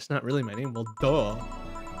 That's not really my name. Well, duh.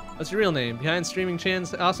 What's your real name? Behind Streaming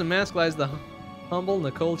Chan's awesome mask lies the humble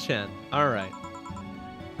Nicole Chen. All right.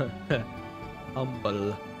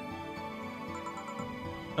 Humble.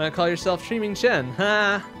 Call yourself Streaming Chen,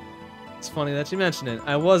 ha! It's funny that you mention it.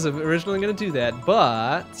 I was originally gonna do that,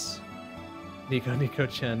 but Nico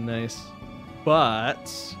Chen, nice. But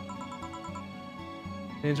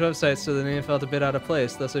change website so the name felt a bit out of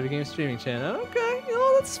place, thus I became Streaming Chan. Okay, you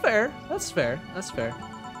know, that's fair. That's fair. That's fair.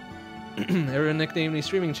 Everyone nicknamed me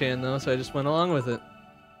Streaming Chan though, so I just went along with it.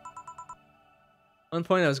 At one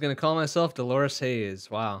point I was gonna call myself Dolores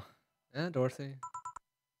Hayes. Wow. Yeah, Dorothy.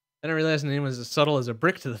 I didn't realize the name was as subtle as a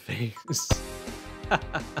brick to the face.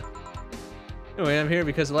 Anyway, I'm here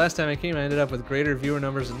because the last time I came I ended up with greater viewer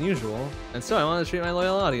numbers than usual, and so I wanted to treat my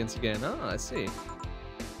loyal audience again. Oh, I see.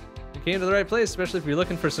 You came to the right place, especially if you're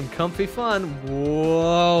looking for some comfy fun.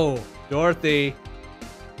 Whoa, Dorothy.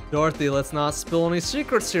 Dorothy, let's not spill any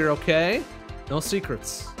secrets here, okay? No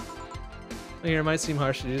secrets. Here, it might seem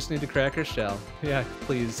harsh, you just need to crack her shell. Yeah,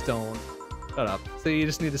 please don't. Shut up. So you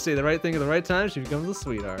just need to say the right thing at the right time, she becomes a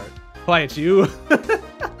sweetheart. Quiet, you.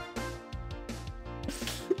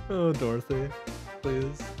 Oh, Dorothy.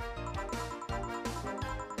 Please.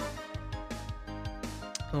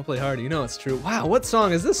 Don't play hard, you know it's true. Wow, what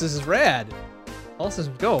song is this? This is rad. All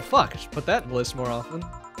systems go. Fuck, I should put that in the list more often.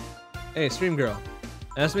 Hey, Stream Girl.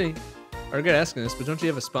 Ask me. I regret asking this, but don't you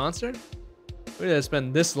have a sponsor? We did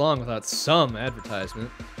spend this long without some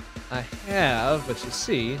advertisement. I have, but you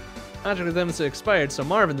see, contract with them is expired, so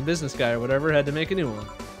Marvin, the business guy or whatever, had to make a new one.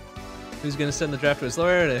 Who's gonna send the draft to his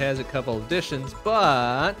lawyer? It has a couple of additions,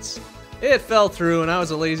 but it fell through, and I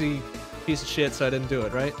was a lazy piece of shit, so I didn't do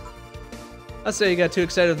it, right? I'll say you got too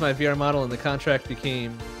excited with my VR model, and the contract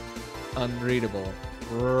became unreadable.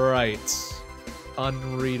 Right.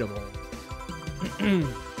 Unreadable.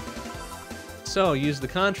 So, use the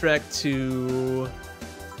contract to...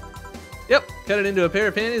 Yep, cut it into a pair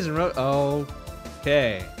of panties and rub...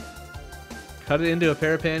 Okay. Cut it into a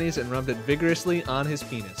pair of panties and rubbed it vigorously on his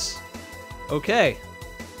penis. Okay.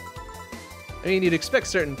 I mean, you'd expect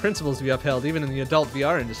certain principles to be upheld, even in the adult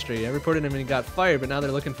VR industry. I reported him and he got fired, but now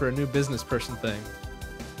they're looking for a new business person thing.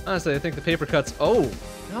 Honestly, I think the paper cuts... Oh,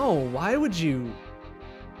 no, why would you...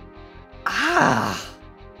 Ah!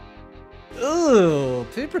 Ugh,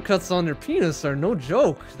 paper cuts on your penis are no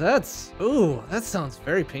joke. That's... Ooh, that sounds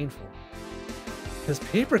very painful. Because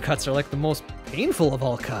paper cuts are like the most painful of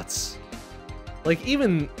all cuts. Like,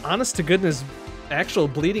 even honest-to-goodness, actual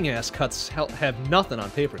bleeding-ass cuts have nothing on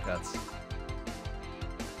paper cuts.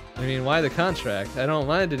 I mean, why the contract? I don't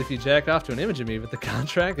mind it if you jacked off to an image of me, but the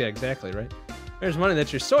contract? Yeah, exactly, right? There's money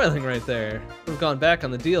that you're soiling right there. We've gone back on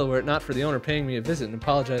the deal were it not for the owner paying me a visit and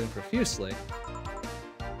apologizing profusely.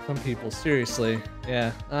 Some people, seriously.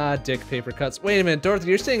 Yeah. Ah, dick paper cuts. Wait a minute, Dorothy,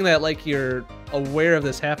 you're saying that like you're aware of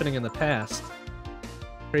this happening in the past.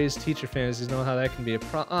 Praise teacher fantasies know how that can be a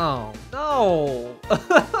Oh, no!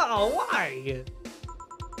 Why? I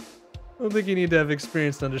don't think you need to have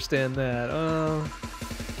experience to understand that.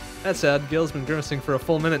 That's sad. Gil's been grimacing for a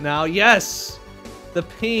full minute now. Yes! The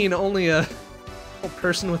pain only a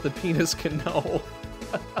person with a penis can know.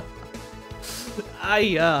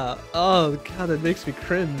 Oh god, that makes me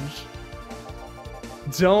cringe.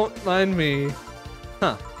 Don't mind me.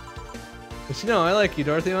 Huh. But you know, I like you,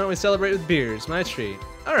 Dorothy. Why don't we celebrate with beers? My treat.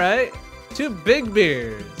 Alright. 2 big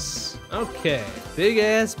beers. Okay. Big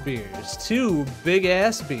ass beers. 2 big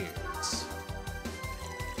ass beers.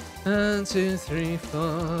 1, 2, 3,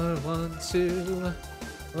 4. 1, 2.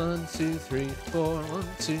 1, 2, 3, 4. 1,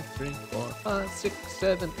 2, 3, 4, 5, 6,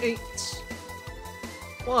 7, 8.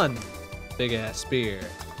 1 big ass beer.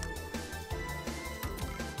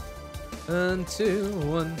 1, 2,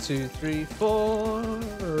 1, 2, 3, 4.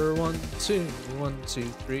 1, 2, 1, 2,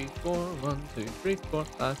 3, 4. 1, 2, 3, 4,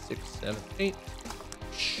 5, 6, 7, 8.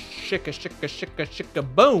 Shika, shika, shika,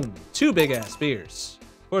 shika, boom! 2 big ass beers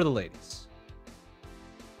for the ladies.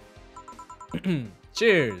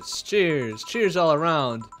 Cheers, cheers, cheers all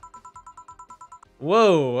around.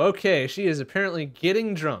 Whoa, okay, she is apparently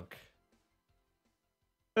getting drunk.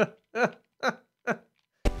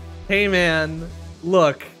 Hey man,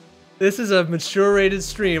 look, this is a mature rated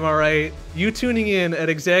stream, alright? You tuning in at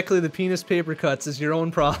exactly the penis paper cuts is your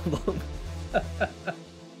own problem.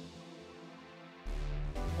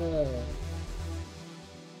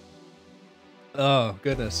 Oh,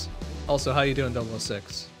 goodness. Also, how you doing,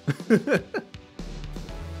 006?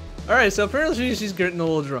 Alright, so apparently she's getting a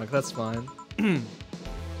little drunk, that's fine. Did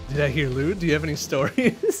I hear lewd? Do you have any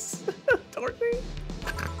stories? Dorothy?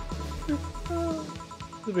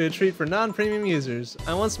 This will be a treat for non-premium users.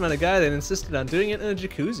 I once met a guy that insisted on doing it in a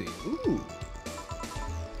jacuzzi. Ooh.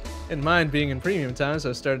 Didn't mind being in premium time,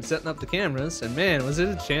 so I started setting up the cameras, and man, was it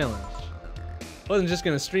a challenge. Wasn't just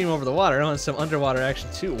gonna stream over the water, I wanted some underwater action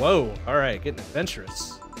too. Whoa, alright, getting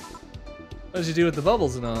adventurous. What did you do with the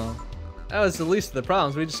bubbles and all? That was the least of the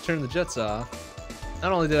problems, we just turned the jets off.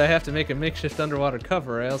 Not only did I have to make a makeshift underwater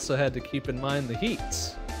cover, I also had to keep in mind the heat.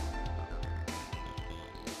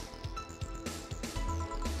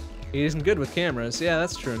 He isn't good with cameras. Yeah,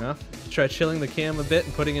 that's true enough. Try chilling the cam a bit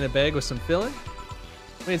and putting in a bag with some filling?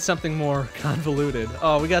 We need something more convoluted.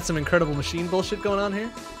 Oh, we got some incredible machine bullshit going on here?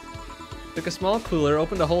 Took a small cooler,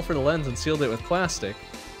 opened a hole for the lens and sealed it with plastic.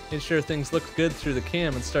 Made sure things looked good through the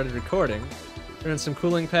cam and started recording. Threw in some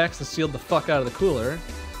cooling packs and sealed the fuck out of the cooler.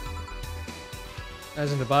 I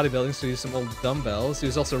was into bodybuilding, so he used some old dumbbells. He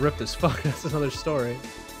was also ripped as fuck. That's another story.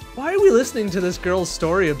 Why are we listening to this girl's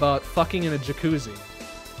story about fucking in a jacuzzi?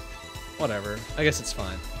 Whatever. I guess it's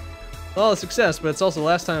fine. Well, a success, but it's also the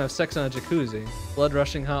last time I have sex on a jacuzzi. Blood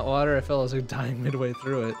rushing hot water, I felt I was like dying midway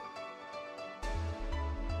through it.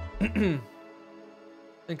 I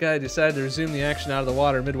think I decided to resume the action out of the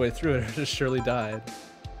water midway through it, or just surely died.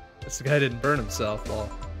 Guess the guy didn't burn himself, well.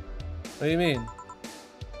 What do you mean?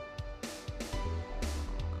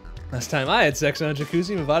 Last time I had sex on a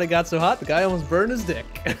jacuzzi, my body got so hot, the guy almost burned his dick.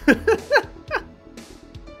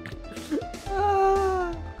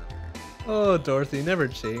 Oh, Dorothy, never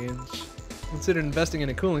change. Considered investing in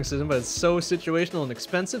a cooling system, but it's so situational and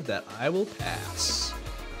expensive that I will pass.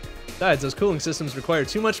 Besides, those cooling systems require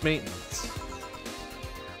too much maintenance.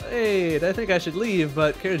 Wait, I think I should leave,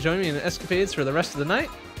 but care to join me in escapades for the rest of the night?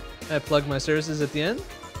 I plug my services at the end?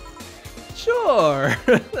 Sure!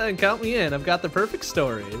 Then count me in, I've got the perfect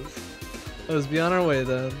stories. Let's be on our way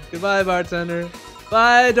then. Goodbye, bartender.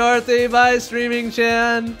 Bye, Dorothy, bye, Streaming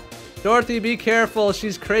Chan. Dorothy, be careful,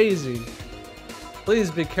 she's crazy. Please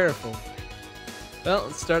be careful. Well,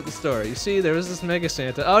 let's start the story. You see, there was this Mega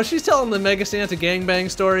Santa. Oh, she's telling the Mega Santa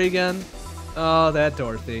gangbang story again? Oh, that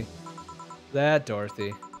Dorothy. That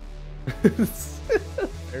Dorothy.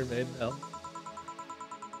 Mermaid hell.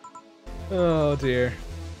 Oh, dear.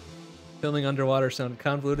 Filming underwater sounded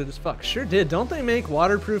convoluted as fuck. Sure did. Don't they make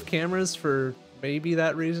waterproof cameras for maybe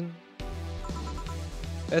that reason?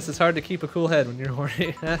 Guess it's hard to keep a cool head when you're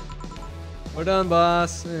horny. We're done,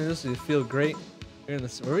 boss. This will feel great.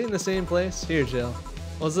 Were we in the same place? Here, Jill.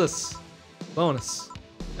 What's this? Bonus.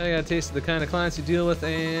 I got a taste of the kind of clients you deal with,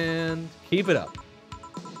 and keep it up.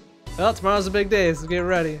 Well, tomorrow's a big day, so get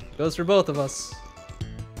ready. Goes for both of us.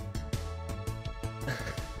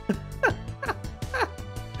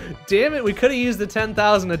 Damn it, we could have used the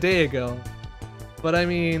 10,000 a day ago. But I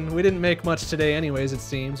mean, we didn't make much today anyways, it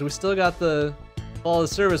seems. We still got the all the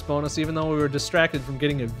service bonus, even though we were distracted from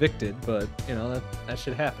getting evicted, but, you know, that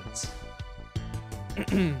shit happens.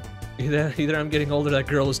 Either I'm getting older, that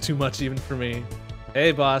girl is too much even for me.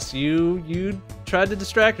 Hey, boss, you tried to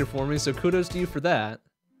distract her for me, so kudos to you for that.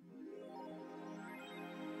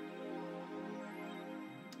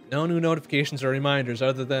 No new notifications or reminders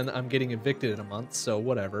other than I'm getting evicted in a month, so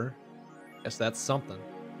whatever. Guess that's something.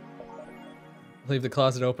 Leave the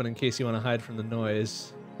closet open in case you want to hide from the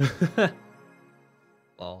noise.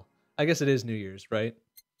 Lol. I guess it is New Year's, right?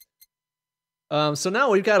 So now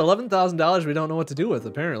we've got $11,000 we don't know what to do with,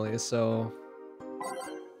 apparently, so...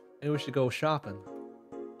 maybe we should go shopping.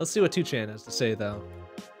 Let's see what 2chan has to say, though.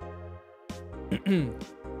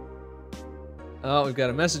 Oh, we've got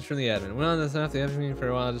a message from the admin. Well, that's not the admin for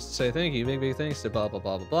a while just to say thank you. Big thanks to blah, blah,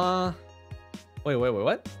 blah, blah, blah. Wait, what? Wait,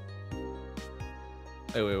 what?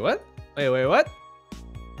 Wait, what? Wait,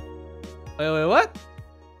 what?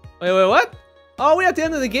 Wait, what? Oh, we at the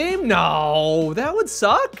end of the game? No, that would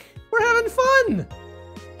suck. We're having fun.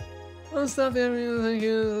 Well, stop the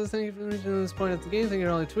admin. Thank you for reaching this point of the game. Thank you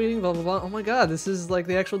for all your tweeting, blah, blah, blah. Oh my god, this is like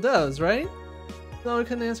the actual devs, right? No, we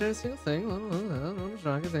couldn't answer every single thing.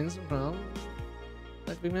 Things, no problem.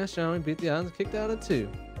 Like Big Mass John, we beat the odds, kicked out at 2.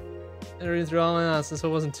 And reading through all my nonsense, so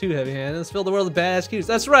it wasn't too heavy-handed. Let's fill the world with badass cuties.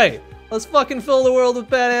 That's right! Let's fucking fill the world with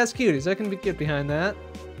badass cuties. I can get behind that.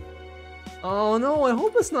 Oh no, I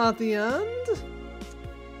hope it's not the end.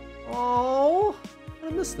 Oh, I'm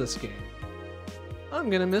gonna miss this game. I'm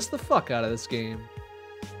gonna miss the fuck out of this game.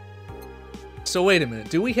 So wait a minute,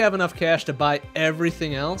 do we have enough cash to buy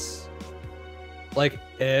everything else? Like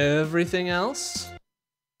everything else?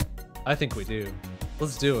 I think we do.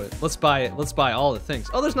 Let's do it. Let's buy it. Let's buy all the things.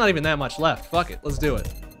 Oh, there's not even that much left. Fuck it. Let's do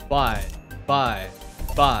it. Buy.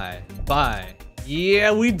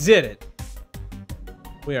 Yeah, we did it.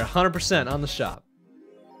 We are 100% on the shop.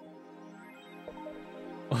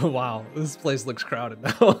 Oh, wow. This place looks crowded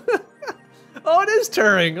now. Oh, it is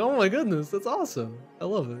Turing. Oh my goodness. That's awesome. I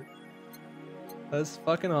love it. That's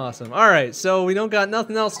fucking awesome. All right, so we don't got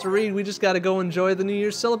nothing else to read. We just got to go enjoy the New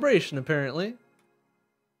Year's celebration, apparently.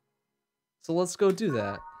 So let's go do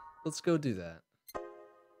that. Let's go do that.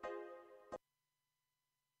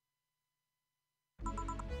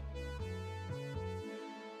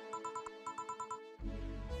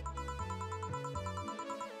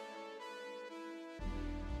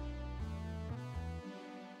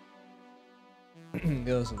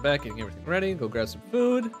 Go some back, getting everything ready. Go grab some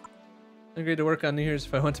food. I agreed to work on New Year's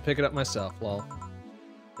if I went to pick it up myself. Lol.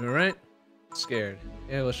 You alright? Scared.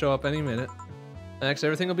 Yeah, we'll show up any minute. Max,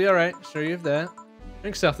 everything will be alright. Sure you have that.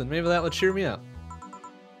 Drink something. Maybe that will cheer me up.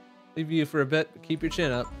 Leave you for a bit, but keep your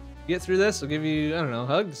chin up. Get through this, I'll give you, I don't know, a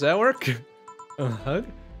hug? Does that work? A hug?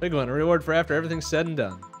 Big one. A reward for after everything's said and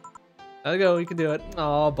done. I'll go. We can do it.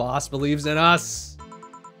 Oh, boss believes in us.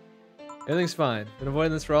 Everything's fine. Been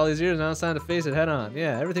avoiding this for all these years. Now it's time to face it head on.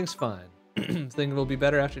 Yeah, everything's fine. Things will be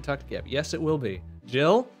better after you talk to Gab. Yes, it will be.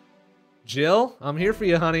 Jill? Jill? I'm here for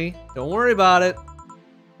you, honey. Don't worry about it.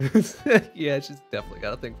 Yeah, she's definitely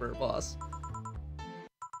got a thing for her boss.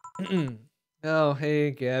 Oh,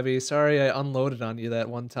 hey, Gabby. Sorry I unloaded on you that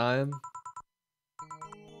one time.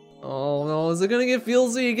 Oh, no. Is it gonna get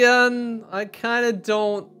feelsy again? I kind of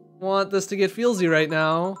don't want this to get feelsy right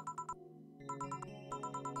now.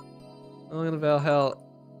 I'm gonna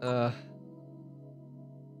Valhalla.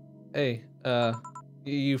 Hey,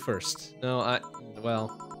 you first. No,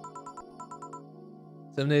 well.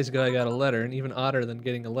 7 days ago I got a letter, and even odder than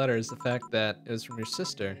getting a letter is the fact that it was from your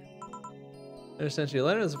sister. I sent you a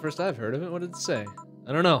letter. That's the first I've heard of it. What did it say?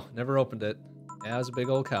 I don't know. Never opened it. Yeah, I was a big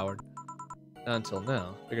old coward. Not until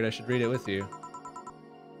now. Figured I should read it with you.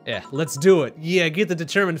 Yeah, let's do it. Yeah, get the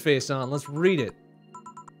determined face on. Let's read it.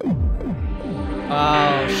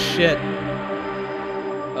 Oh, shit.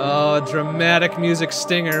 Oh, dramatic music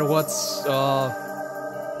stinger. What's... oh...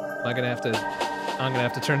 I'm gonna have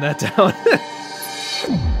to turn that down.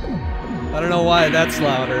 I don't know why that's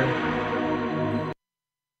louder.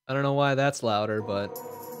 I don't know why that's louder, but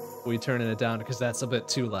we turning it down because that's a bit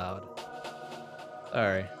too loud.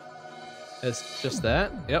 Sorry. It's just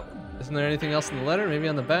that? Yep. Isn't there anything else in the letter? Maybe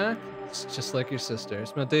on the back? It's just like your sister.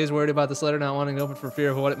 Spent days worried about this letter, not wanting to open for fear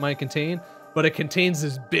of what it might contain, but it contains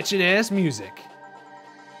this bitchin' ass music.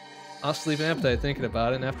 I'll sleep in appetite thinking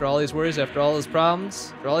about it, and after all these worries, after all those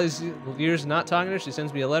problems, for all these years of not talking to her, she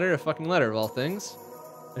sends me a fucking letter of all things.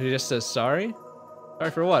 And she just says sorry? Sorry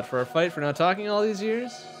for what? For our fight for not talking all these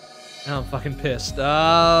years? Now I'm fucking pissed.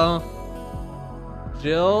 Oh.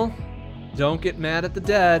 Jill, don't get mad at the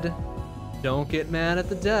dead. Don't get mad at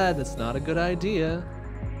the dead. That's not a good idea.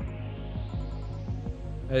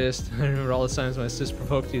 I remember all the times my sis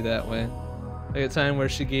provoked you that way. Like a time where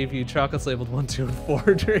she gave you chocolates labeled 1, 2, and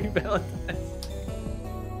 4 during Valentine's Day.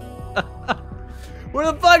 Where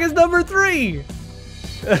the fuck is number 3?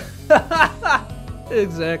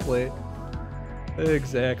 Exactly.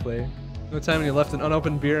 Exactly. The time when you left an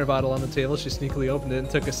unopened beer bottle on the table, she sneakily opened it and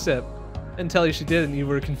took a sip. I didn't tell you she did, and you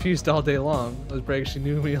were confused all day long. I was bragging she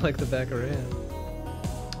knew me like the back of her hand.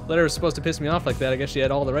 Letter was supposed to piss me off like that. I guess she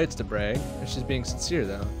had all the rights to brag. She's being sincere,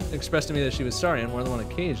 though. She expressed to me that she was sorry on more than one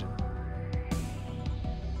occasion.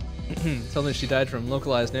 Told me she died from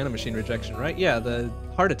localized nanomachine rejection, right? Yeah, the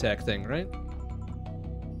heart attack thing, right?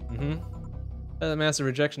 Mm-hmm. The massive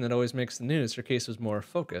rejection that always makes the news. Her case was more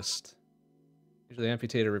focused. Usually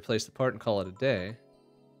amputate or replace the part and call it a day.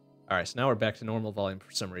 Alright, so now we're back to normal volume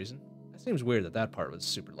for some reason. It seems weird that that part was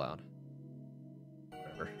super loud.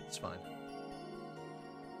 Whatever, it's fine.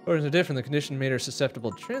 Organs are different. The condition made her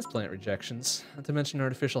susceptible to transplant rejections. Not to mention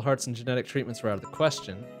artificial hearts and genetic treatments were out of the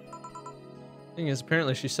question. Thing is,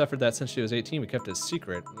 apparently she suffered that since she was 18. We kept it a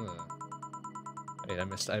secret. Ugh. Wait,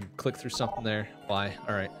 I clicked through something there. Why?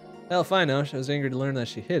 Alright. Hell if I know. I was angry to learn that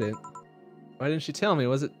she hid it. Why didn't she tell me?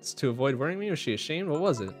 Was it to avoid worrying me? Was she ashamed? What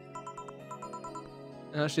was it?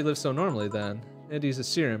 How she lived so normally then. She had to use a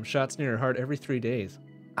serum. Shots near her heart every 3 days.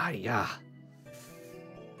 Ah-yah.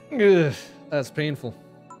 Ugh. That's painful.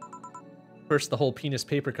 First the whole penis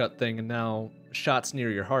paper cut thing, and now shots near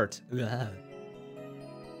your heart. Ugh.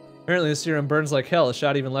 Apparently the serum burns like hell. The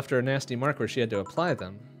shot even left her a nasty mark where she had to apply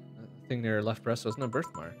them. The thing near her left breast wasn't a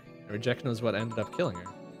birthmark. The rejection was what ended up killing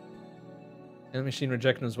her. And machine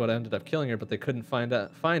rejection was what ended up killing her, but they couldn't find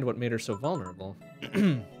what made her so vulnerable.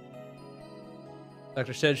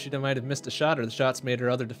 Doctor said she might have missed a shot, or the shots made her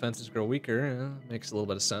other defenses grow weaker. Makes a little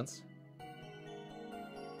bit of sense.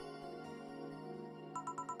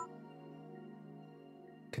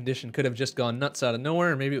 Condition could have just gone nuts out of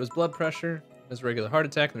nowhere, or maybe it was blood pressure. It was a regular heart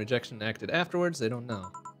attack, and the rejection acted afterwards. They don't know.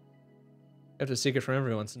 Kept a secret from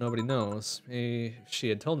everyone, so nobody knows. Maybe if she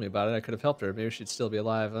had told me about it, I could have helped her. Maybe she'd still be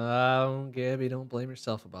alive. Oh, Gabby, don't blame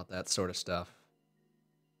yourself about that sort of stuff.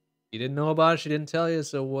 You didn't know about it, she didn't tell you,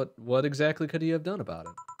 so what exactly could you have done about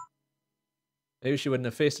it? Maybe she wouldn't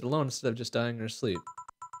have faced it alone instead of just dying in her sleep.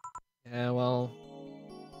 Yeah, well,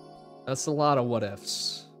 that's a lot of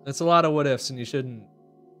what-ifs. That's a lot of what-ifs, and you shouldn't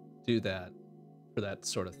do that for that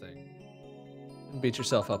sort of thing. And beat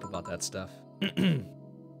yourself up about that stuff.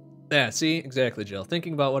 Yeah, see? Exactly, Jill.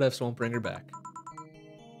 Thinking about what-ifs won't bring her back.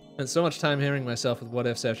 Spent so much time hammering myself with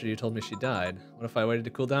what-ifs after you told me she died. What if I waited to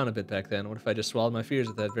cool down a bit back then? What if I just swallowed my fears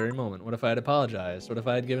at that very moment? What if I had apologized? What if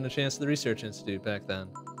I had given a chance to the research institute back then?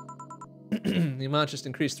 The amount just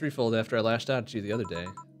increased threefold after I lashed out at you the other day.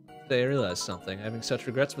 Today I realized something. Having such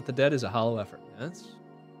regrets with the dead is a hollow effort. Yeah,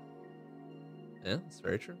 that's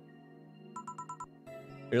very true.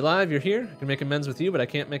 You're alive, you're here. I can make amends with you, but I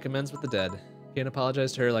can't make amends with the dead. Can't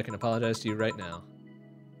apologize to her like I can apologize to you right now.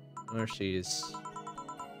 Or she's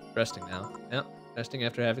resting now. Yep, resting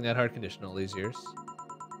after having that heart condition all these years.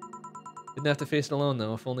 Didn't have to face it alone,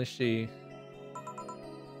 though. If only she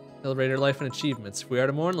celebrated her life and achievements. If we are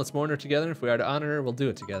to mourn, let's mourn her together. If we are to honor her, we'll do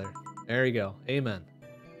it together. There you go. Amen.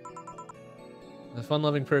 I'm a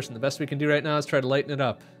fun-loving person. The best we can do right now is try to lighten it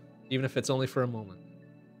up, even if it's only for a moment.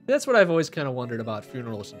 That's what I've always kind of wondered about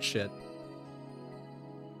funerals and shit.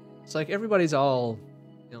 It's like everybody's all,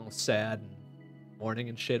 you know, sad and mourning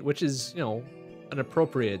and shit, which is, you know, an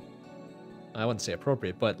appropriate, I wouldn't say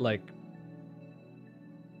appropriate, but like,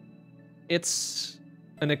 it's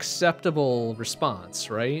an acceptable response,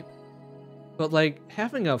 right? But like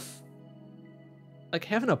having a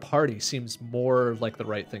party seems more like the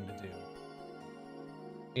right thing to do.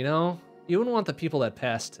 You know, you wouldn't want the people that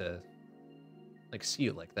passed to like see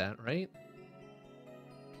you like that, right?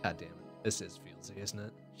 God damn it, this is feelsy, isn't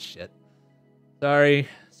it? Shit. Sorry.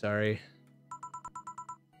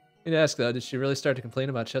 Need to ask though, did she really start to complain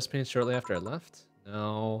about chest pains shortly after I left?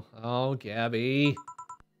 No. Oh, Gabby.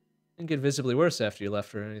 Didn't get visibly worse after you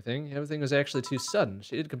left or anything. Everything was actually too sudden.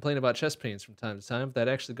 She did complain about chest pains from time to time, but that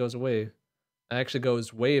actually goes away. That actually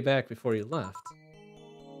goes way back before you left.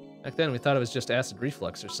 Back then we thought it was just acid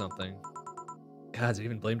reflux or something. God, they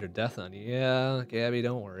even blamed her death on you. Yeah, Gabby,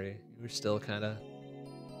 don't worry. You were still kind of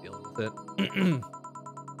dealing with it.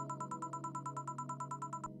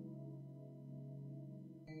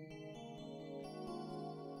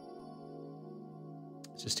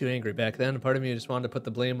 Just too angry back then. Part of me just wanted to put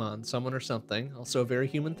the blame on someone or something. Also a very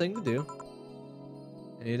human thing to do.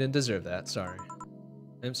 And you didn't deserve that. Sorry.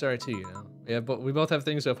 I'm sorry too, you know. Yeah, but we both have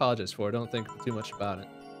things to apologize for. Don't think too much about it.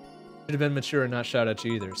 Should have been mature and not shout at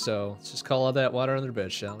you either. So let's just call all that water under the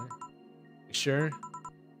bridge, shall we? You sure?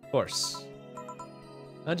 Of course.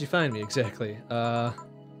 How'd you find me exactly? Well,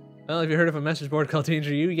 have you heard of a message board called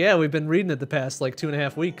Danger U? Yeah, we've been reading it the past like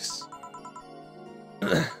 2.5 weeks.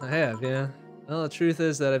 I have, yeah. Well, the truth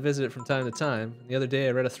is that I visit it from time to time. The other day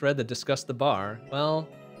I read a thread that discussed the bar. Well,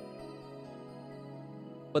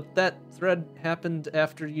 but that thread happened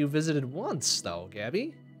after you visited once, though,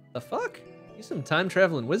 Gabby. The fuck? You some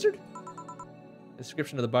time-traveling wizard? The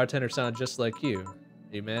description of the bartender sounded just like you.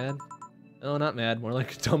 Are you mad? No, not mad. More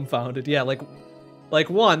like dumbfounded. Yeah, like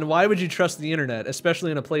one, why would you trust the internet,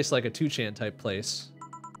 especially in a place like a 2chan type place?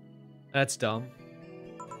 That's dumb.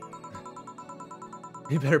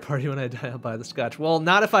 You better party when I die, I'll buy the scotch. Well,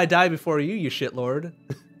 not if I die before you, you shitlord.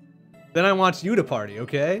 Then I want you to party,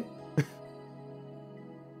 okay?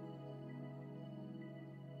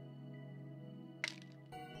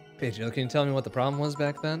 Hey, Jill, can you tell me what the problem was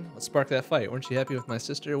back then? What sparked that fight? Weren't you happy with my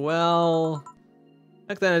sister? Well,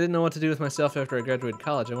 back then I didn't know what to do with myself after I graduated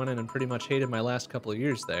college. I went in and pretty much hated my last couple of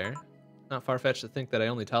years there. Not far-fetched to think that I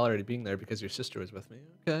only tolerated being there because your sister was with me.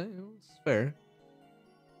 Okay, it's fair.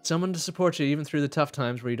 Someone to support you even through the tough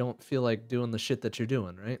times where you don't feel like doing the shit that you're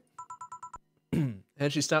doing, right?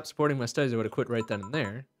 Had she stopped supporting my studies, I would have quit right then and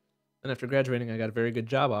there. And after graduating, I got a very good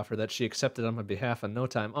job offer that she accepted on my behalf in no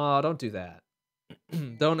time. Oh, don't do that.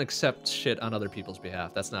 Don't accept shit on other people's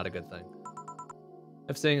behalf. That's not a good thing.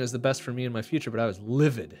 I'm saying it was the best for me and my future, but I was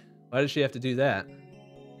livid. Why did she have to do that?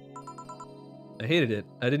 I hated it.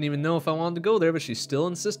 I didn't even know if I wanted to go there, but she still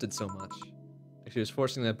insisted so much. Like she was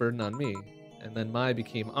forcing that burden on me. And then my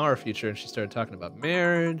became our future, and she started talking about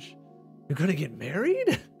marriage. You're gonna get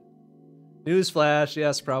married? Newsflash,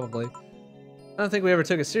 yes, probably. I don't think we ever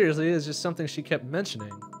took it seriously. It's just something she kept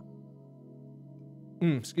mentioning.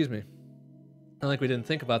 Excuse me. Not like we didn't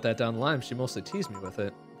think about that down the line. She mostly teased me with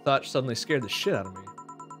it. Thought suddenly scared the shit out of me.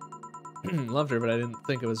 Loved her, but I didn't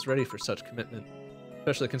think I was ready for such commitment.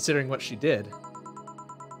 Especially considering what she did.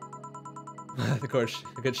 Of course,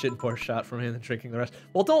 a good shit and pour shot from me and then drinking the rest.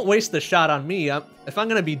 Well, don't waste the shot on me. If I'm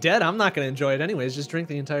gonna be dead, I'm not gonna enjoy it anyways. Just drink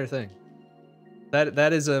the entire thing.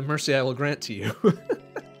 That is a mercy I will grant to you.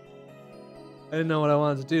 I didn't know what I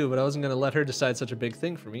wanted to do, but I wasn't gonna let her decide such a big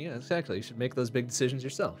thing for me. Exactly, you should make those big decisions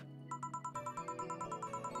yourself.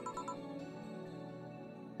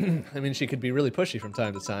 I mean, she could be really pushy from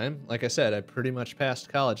time to time. Like I said, I pretty much passed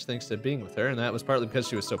college thanks to being with her, and that was partly because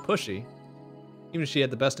she was so pushy. Even if she had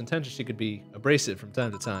the best intentions, she could be abrasive from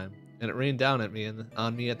time to time, and it rained down at me and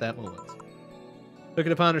on me at that moment. Took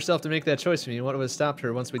it upon herself to make that choice for me, and what would have stopped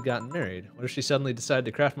her once we'd gotten married? What if she suddenly decided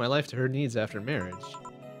to craft my life to her needs after marriage?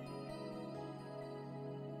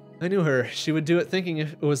 I knew her. She would do it thinking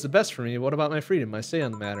it was the best for me. What about my freedom, my say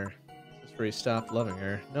on the matter? That's where he stopped loving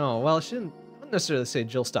her. No, well, she didn't necessarily say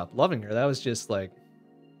Jill stopped loving her. That was just like,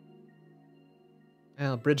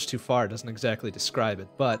 well, bridge too far doesn't exactly describe it,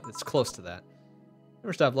 but it's close to that.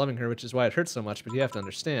 Never stopped loving her, which is why it hurts so much, but you have to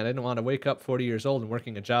understand, I didn't want to wake up 40 years old and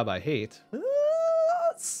working a job I hate.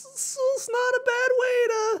 It's not a bad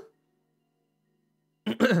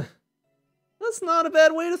way to... That's not a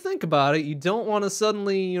bad way to think about it. You don't want to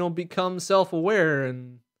suddenly, you know, become self-aware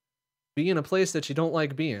and be in a place that you don't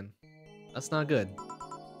like being. That's not good.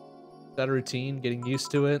 Is that a routine? Getting used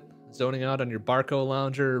to it? Zoning out on your Barco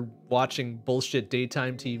lounger, watching bullshit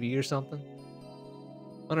daytime TV or something?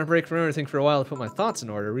 On a break from everything for a while to put my thoughts in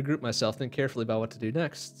order, regroup myself, think carefully about what to do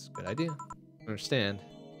next. It's a good idea. I understand.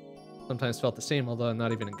 Sometimes felt the same, although I'm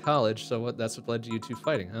not even in college, so that's what led to you two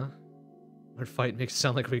fighting, huh? Our fight makes it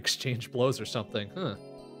sound like we exchanged blows or something, huh?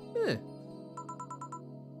 Eh.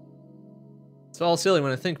 It's all silly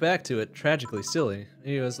when I think back to it, tragically silly.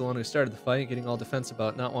 Maybe I was the one who started the fight, getting all defensive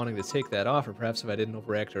about not wanting to take that offer. Perhaps if I didn't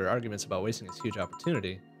overact her arguments about wasting this huge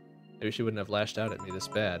opportunity, maybe she wouldn't have lashed out at me this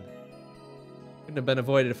bad. Couldn't have been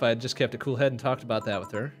avoided if I had just kept a cool head and talked about that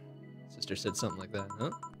with her. Sister said something like that, huh?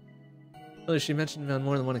 Well, she mentioned on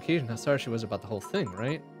more than one occasion how sorry she was about the whole thing,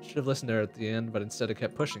 right? Should have listened to her at the end, but instead have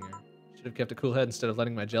kept pushing her. Should have kept a cool head instead of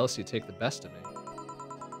letting my jealousy take the best of me.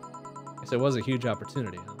 Guess it was a huge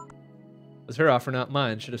opportunity, huh? It was her offer, not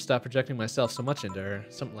mine. Should have stopped projecting myself so much into her.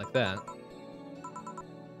 Something like that.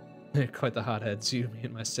 Quite the hotheads, you, me,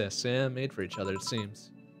 and my sis. Yeah, made for each other, it seems.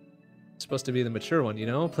 Supposed to be the mature one, you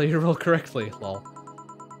know? Play your role correctly, lol.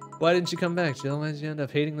 Why didn't you come back, Jill? Why did you end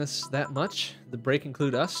up hating this that much? Did the break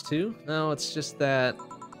include us, too? No, it's just that...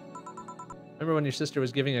 Remember when your sister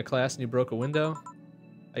was giving a class and you broke a window?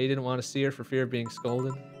 How you didn't want to see her for fear of being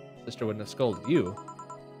scolded? Sister wouldn't have scolded you.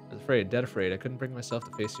 I was afraid, dead afraid. I couldn't bring myself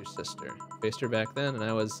to face your sister. Faced her back then, and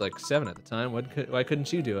I was like 7 at the time. Why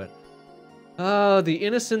couldn't you do it? Oh, the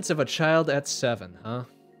innocence of a child at 7, huh?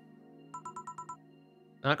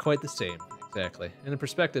 Not quite the same, exactly. In a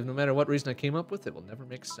perspective, no matter what reason I came up with, it will never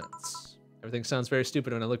make sense. Everything sounds very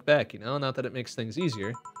stupid when I look back, you know? Not that it makes things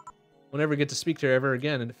easier. We'll never get to speak to her ever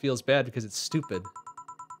again, and it feels bad because it's stupid.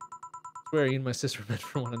 I swear you and my sister were meant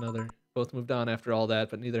for one another. Both moved on after all that,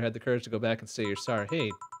 but neither had the courage to go back and say you're sorry.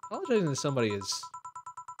 Hey, apologizing to somebody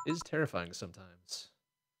is terrifying sometimes.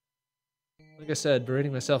 Like I said,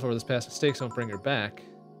 berating myself over those past mistakes won't bring her back.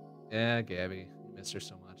 Yeah, Gabby, you miss her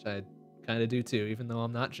so much. I kinda do too, even though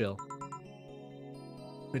I'm not Jill.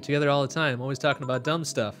 We're together all the time, always talking about dumb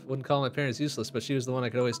stuff. Wouldn't call my parents useless, but she was the one I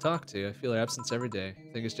could always talk to. I feel her absence every day.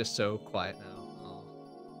 I think it's just so quiet now. Oh.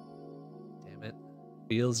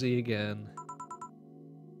 Feelsy again.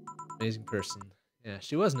 Amazing person. Yeah,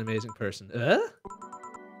 she was an amazing person.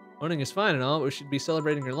 Morning is fine and all, but we should be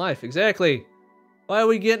celebrating her life. Exactly. Why are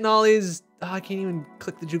we getting all these... Oh, I can't even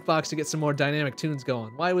click the jukebox to get some more dynamic tunes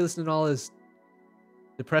going. Why are we listening to all this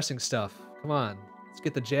depressing stuff? Come on. Let's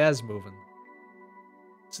get the jazz moving.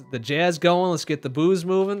 Let's get the jazz going. Let's get the booze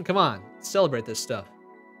moving. Come on. Let's celebrate this stuff.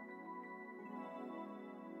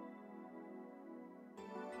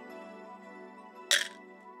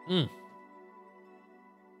 If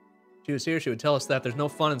she was here, she would tell us that there's no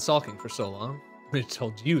fun in sulking for so long. We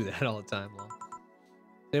told you that all the time, lol.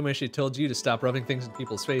 Same way she told you to stop rubbing things in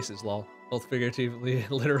people's faces, lol. Both figuratively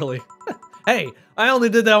and literally. Hey, I only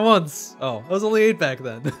did that once. Oh, I was only 8 back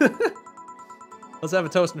then. Let's have a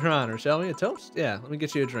toast in her honor, shall we? A toast? Yeah, let me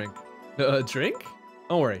get you a drink. A drink?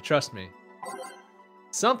 Don't worry, trust me.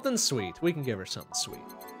 Something sweet. We can give her something sweet.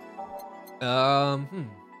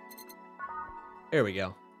 Here we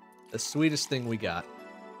go. The sweetest thing we got.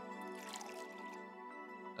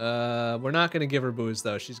 We're not gonna give her booze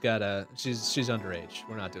though. She's underage.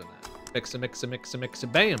 We're not doing that. Mix a,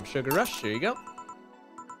 bam! Sugar rush. Here you go.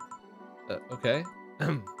 Okay.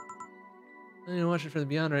 I'm gonna watch it for the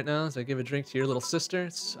beyond right now as I give a drink to your little sister.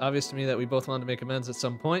 It's obvious to me that we both wanted to make amends at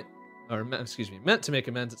some point, or excuse me, meant to make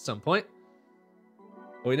amends at some point,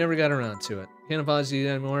 but we never got around to it. Can't apologize to you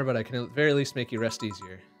anymore, but I can at the very least make you rest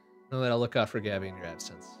easier. Know that I'll look out for Gabby in your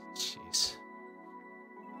absence. Jeez.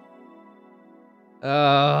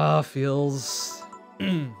 Feels.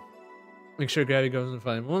 Make sure Gabby goes and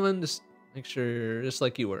find a woman. Just make sure, just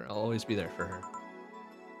like you were, I'll always be there for her.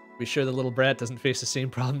 Be sure the little brat doesn't face the same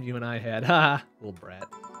problem you and I had. Ha! Little brat.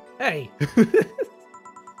 Hey!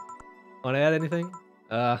 Want to add anything?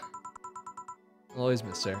 I'll always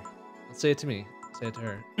miss her. Don't say it to me. Say it to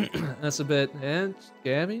her. That's a bit. And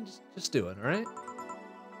Gabby, just do it, alright?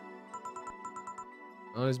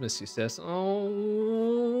 Always miss you, sis.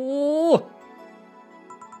 Oh!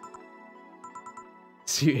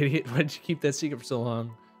 You idiot. Why did you keep that secret for so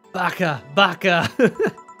long? Baka! Baka! I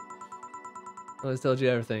always told you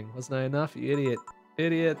everything. Wasn't I enough? You idiot.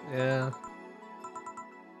 Idiot. Yeah.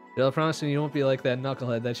 Jill, promise me you won't be like that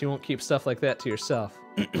knucklehead, that you won't keep stuff like that to yourself.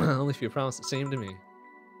 Only if you promise the same to me.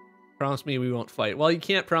 Promise me we won't fight. Well, you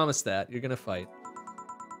can't promise that. You're gonna fight.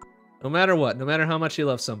 No matter what. No matter how much you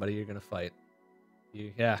love somebody, you're gonna fight.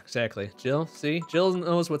 Yeah, exactly. Jill, see? Jill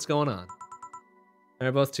knows what's going on.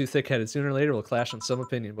 They're both too thick-headed. Sooner or later, we'll clash on some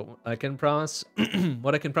opinion, but I can promise...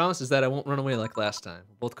 what I can promise is that I won't run away like last time.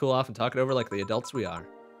 We'll both cool off and talk it over like the adults we are.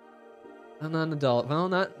 I'm not an adult. Well,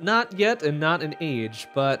 not yet and not in age,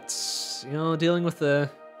 but, you know, dealing with the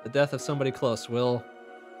death of somebody close will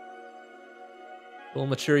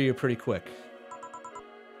mature you pretty quick.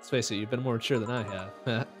 Let's face it, you've been more mature than I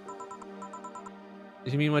have.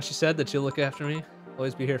 Did you mean what you said, that you'll look after me?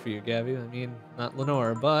 Always be here for you, Gabby. I mean, not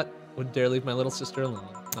Lenore, but... wouldn't dare leave my little sister alone.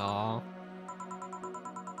 Aww.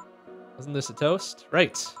 Wasn't this a toast?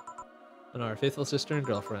 Right. On our faithful sister and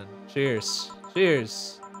girlfriend. Cheers.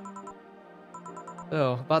 Cheers.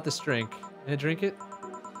 So, about this drink. Can I drink it?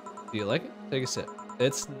 Do you like it? Take a sip.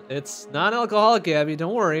 It's non-alcoholic, Gabby.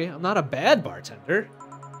 Don't worry. I'm not a bad bartender.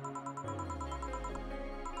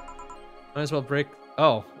 Might as well break...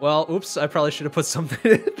 Oh, well, oops. I probably should have put something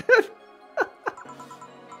in.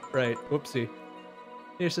 Right. Whoopsie.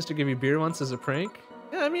 Your sister gave you beer once as a prank?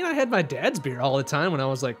 Yeah, I mean, I had my dad's beer all the time when I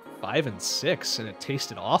was like 5 and 6, and it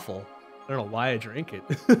tasted awful. I don't know why I drank it.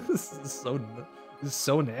 This is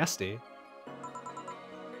so nasty.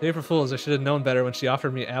 April Fools, I should have known better when she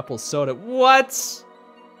offered me apple soda. What?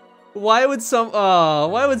 Why would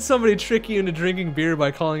somebody trick you into drinking beer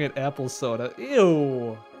by calling it apple soda?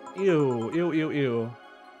 Ew. Ew, ew, ew, ew.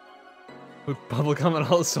 Put bubblegum on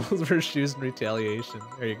all the soles of her shoes in retaliation.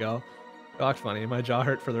 There you go. Rock funny, my jaw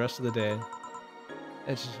hurt for the rest of the day.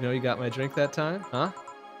 And did you know you got my drink that time? Huh?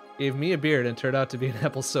 Gave me a beer and turned out to be an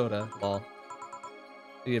apple soda. Lol.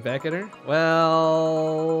 Did you get back at her?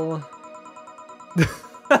 Well...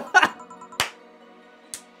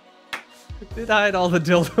 Did hide all the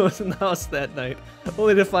dildos in the house that night,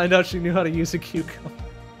 only to find out she knew how to use a cucumber.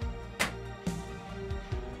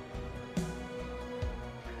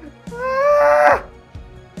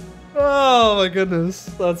 Oh my goodness,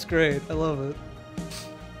 that's great. I love it.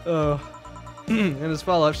 Oh. And as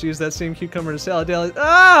follow-up, she used that same cucumber to salad daily.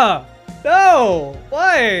 Ah! No!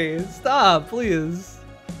 Why? Stop, please.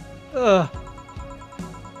 Ugh.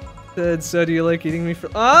 Said, so do you like eating me for—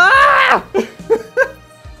 Ah!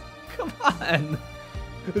 Come on.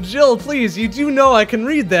 Jill, please, you do know I can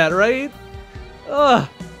read that, right? Ugh.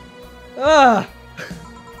 Ah!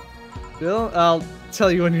 Jill, I'll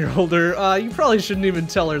tell you when you're older. You probably shouldn't even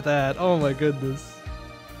tell her that. Oh my goodness.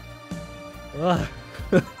 Ugh.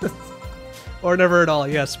 Or never at all.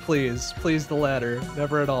 Yes, please. Please the latter.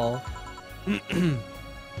 Never at all.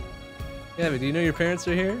 Gabby, do you know your parents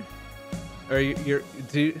are here? Or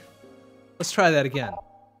let's try that again.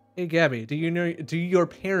 Hey Gabby, do your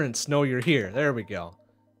parents know you're here? There we go.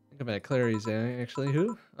 Think about Clary's actually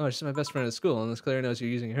who? Oh, she's my best friend at school, unless Clary knows you're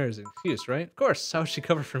using her as an excuse, right? Of course, how would she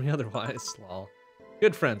cover for me otherwise? Lol.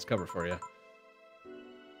 Good friends cover for you.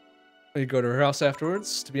 You go to her house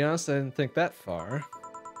afterwards? To be honest, I didn't think that far.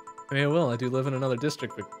 I mean, I will. I do live in another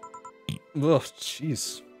district, but... Oh,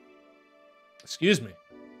 jeez. Excuse me.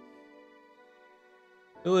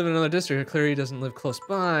 I live in another district. Clary doesn't live close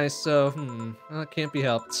by, so, well, it can't be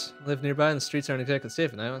helped. I live nearby and the streets aren't exactly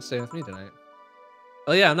safe, and I won't stay with me tonight.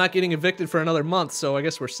 Oh yeah, I'm not getting evicted for another month, so I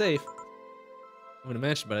guess we're safe. I'm in a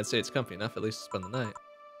mansion, but I'd say it's comfy enough at least to spend the night.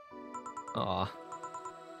 Aw.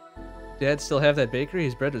 Dad still have that bakery?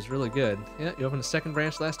 His bread was really good. Yeah, you opened a second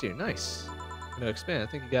branch last year. Nice. I'm gonna expand. I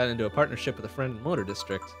think you got into a partnership with a friend in Motor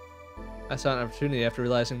District. I saw an opportunity after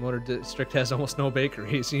realizing Motor District has almost no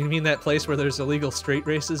bakeries. You mean that place where there's illegal straight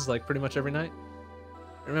races, like, pretty much every night?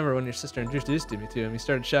 I remember when your sister introduced me to him, he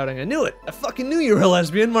started shouting, I knew it! I fucking knew you were a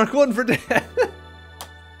lesbian! Mark 1 for Dad!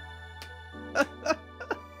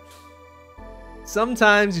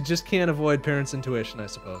 Sometimes you just can't avoid parents' intuition, I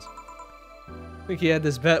suppose. I think he had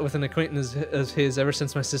this bet with an acquaintance of his ever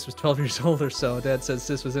since my sis was 12 years old or so. Dad said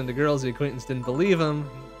sis was into girls. The acquaintance didn't believe him.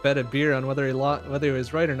 He bet a beer on whether he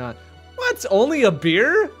was right or not. What? Only a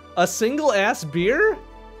beer? A single-ass beer?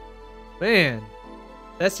 Man,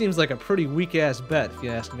 that seems like a pretty weak-ass bet, if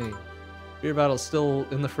you ask me. Beer bottle's still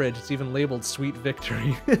in the fridge. It's even labeled Sweet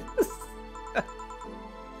Victory. Mom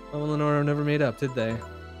and Lenora never made up, did they?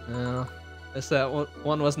 No. Guess that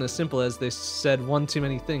one wasn't as simple as they said one too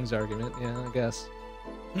many things argument. Yeah, I guess.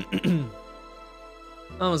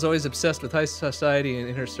 Mom was always obsessed with high society, and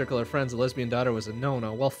in her circle of friends, a lesbian daughter was a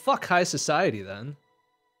no-no. Well, fuck high society, then.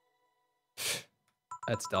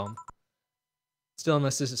 That's dumb. Still on my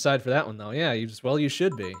sister's side for that one, though. Yeah, you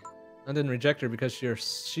should be. I didn't reject her because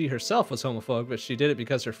she herself was homophobic, but she did it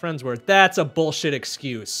because her friends were. That's a bullshit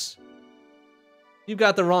excuse. You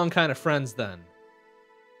got the wrong kind of friends, then.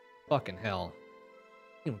 Fucking hell.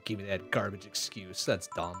 You don't give me that garbage excuse. That's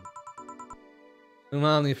dumb.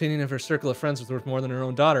 Mom, the opinion of her circle of friends was worth more than her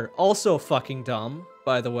own daughter. Also fucking dumb,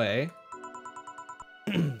 by the way.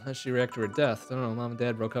 How'd she react to her death? I don't know. Mom and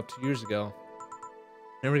Dad broke up 2 years ago.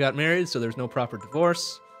 Never got married, so there's no proper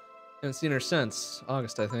divorce. Haven't seen her since.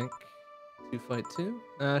 August, I think. 2 Fight 2?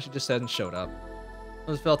 Nah, she just hadn't showed up. I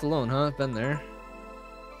was felt alone, huh? I've been there.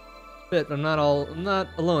 Bit, but I'm not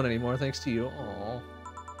alone anymore, thanks to you. Aww.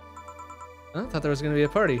 I thought there was gonna be a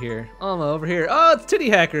party here. Alma, over here. Oh, it's Titty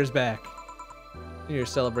Hacker's back. New Year's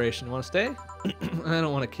celebration. Want to stay? I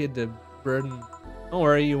don't want a kid to burden. Don't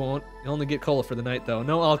worry, you won't. You only get cola for the night, though.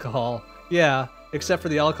 No alcohol. Yeah, except for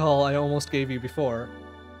the alcohol I almost gave you before.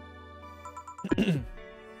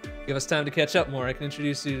 Give us time to catch up more. I can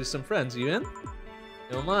introduce you to some friends. You in?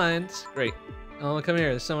 Don't mind. Great. Alma, come here.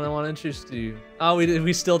 There's someone I want to introduce to you. Oh,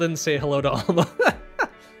 we still didn't say hello to Alma.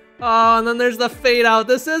 Oh, and then there's the fade out.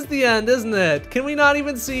 This is the end, isn't it? Can we not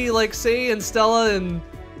even see, like, Say and Stella and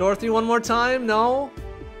Dorothy one more time? No?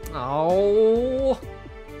 Oh.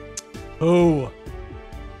 Oh.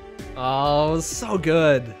 Oh, so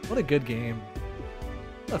good. What a good game.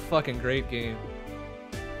 What a fucking great game.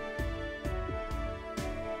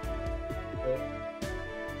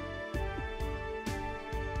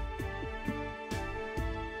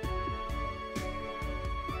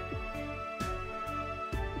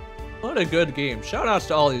 What a good game. Shout outs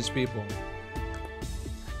to all these people.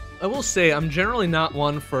 I will say, I'm generally not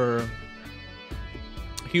one for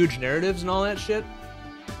huge narratives and all that shit.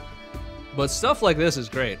 But stuff like this is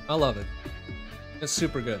great. I love it. It's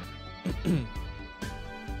super good. And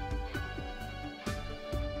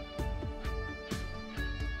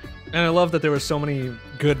I love that there were so many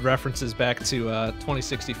good references back to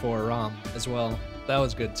 2064 ROM as well. That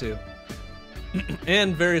was good too.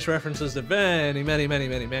 And various references to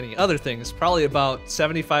many other things. Probably about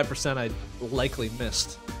 75% I likely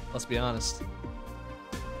missed. Let's be honest.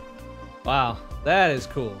 Wow, that is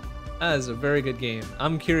cool. That is a very good game.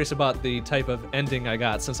 I'm curious about the type of ending I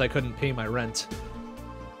got since I couldn't pay my rent.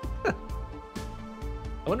 I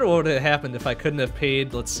wonder what would have happened if I couldn't have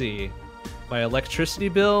paid, let's see, my electricity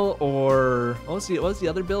bill, or what was the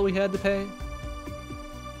other bill we had to pay?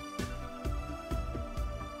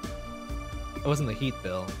 It wasn't the heat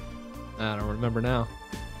bill. I don't remember now.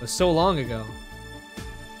 It was so long ago.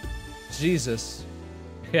 Jesus.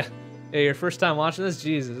 Yeah. Hey, your first time watching this?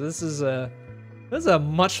 Jesus, this is a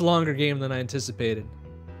much longer game than I anticipated.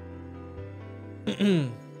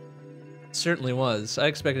 Certainly was. I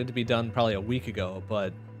expected it to be done probably a week ago,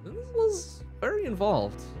 but it was very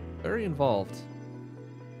involved. Very involved.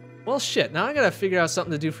 Well, shit, now I gotta figure out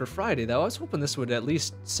something to do for Friday, though. I was hoping this would at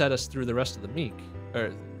least set us through the rest of the week.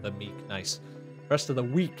 Or, the week, nice. Rest of the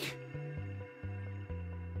week.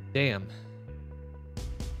 Damn.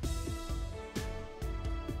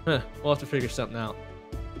 Huh, we'll have to figure something out.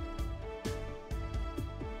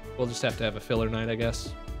 We'll just have to have a filler night, I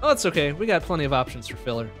guess. Oh, it's okay. We got plenty of options for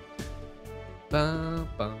filler. Ba,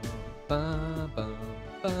 ba, ba, ba,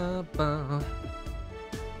 ba, ba.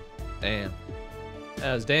 Damn.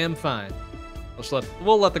 That was damn fine.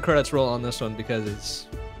 We'll let the credits roll on this one because it's...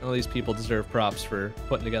 All these people deserve props for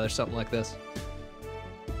putting together something like this.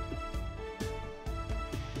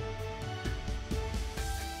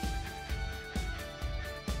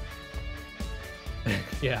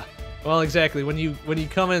 Yeah. Well, exactly. When you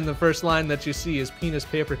come in, the first line that you see is penis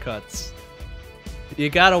paper cuts. You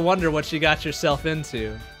gotta wonder what you got yourself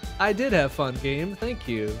into. I did have fun, game. Thank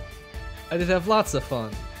you. I did have lots of fun.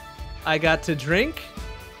 I got to drink.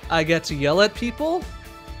 I got to yell at people.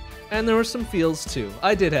 And there were some feels, too.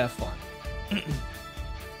 I did have fun.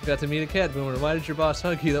 Got to meet a cat boomer. Why did your boss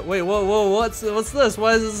hug you? Wait, whoa, what's this?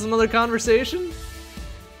 Why is this another conversation?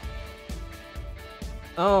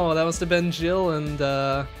 Oh, that must have been Jill and,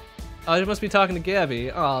 oh, you must be talking to Gabby.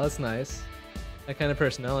 Oh, that's nice. That kind of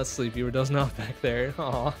person. Now let's sleep. You were dozing off back there.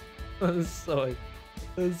 Aw. That's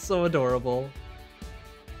so adorable.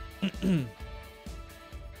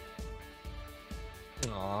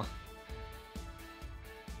 Aw.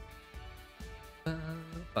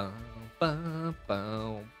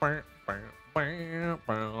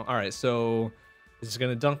 Alright, so is this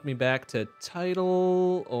gonna dunk me back to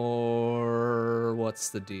title, or what's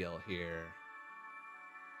the deal here?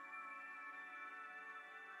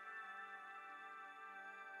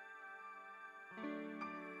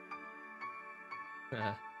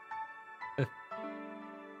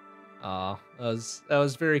 Aw, that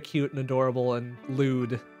was very cute and adorable and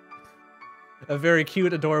lewd. A very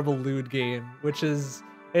cute, adorable lewd game, which is...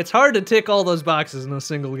 It's hard to tick all those boxes in a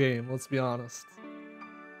single game, let's be honest.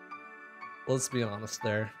 Let's be honest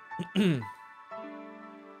there.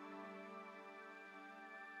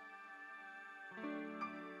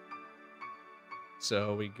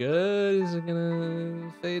 So, we good? Is it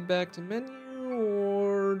gonna fade back to menu,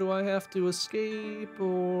 or do I have to escape,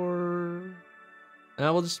 or...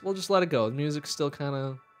 Nah, we'll just let it go. The music's still kind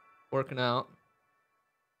of working out.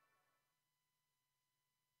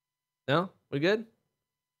 No? We good?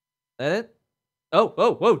 That it? Oh,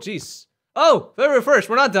 whoa, jeez. Oh, February 1st,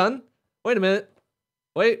 we're not done. Wait a minute.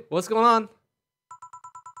 Wait, what's going on?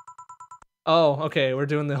 Oh, okay, we're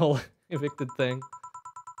doing the whole evicted thing.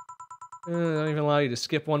 Don't even allow you to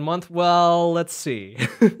skip 1 month. Well, let's see.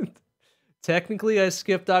 Technically, I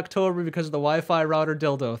skipped October because of the Wi-Fi router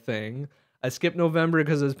dildo thing. I skipped November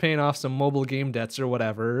because I was paying off some mobile game debts or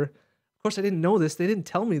whatever. Of course, I didn't know this. They didn't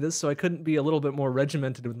tell me this, so I couldn't be a little bit more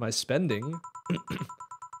regimented with my spending.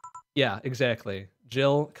 Yeah, exactly.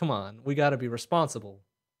 Jill, come on. We gotta be responsible.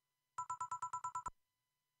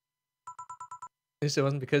 At least it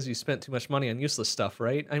wasn't because you spent too much money on useless stuff,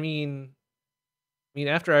 right? I mean,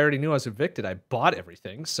 after I already knew I was evicted, I bought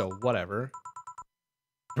everything, so whatever.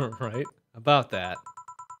 Right? About that.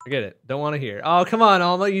 Forget it. Don't want to hear. Oh, come on,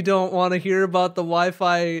 Alma. You don't want to hear about the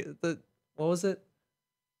Wi-Fi... What was it?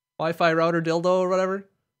 Wi-Fi router dildo or whatever?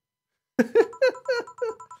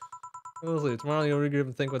 Tomorrow you'll regroup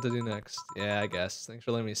and think what to do next. Yeah, I guess. Thanks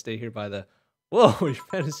for letting me stay here by the... Whoa, your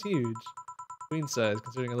bed is huge. Queen size,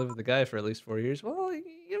 considering I lived with the guy for at least 4 years. Well, I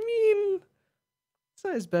mean...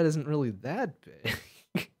 Size bed isn't really that big.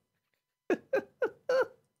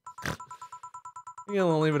 You're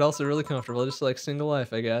lonely, but also really comfortable. Just like single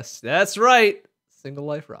life, I guess. That's right! Single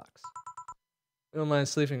life rocks. You don't mind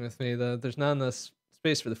sleeping with me. There's not enough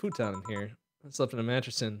space for the futon in here. I slept in a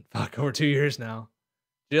mattress in, fuck, over 2 years now.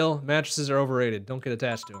 Jill, mattresses are overrated. Don't get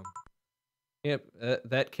attached to them. Yep,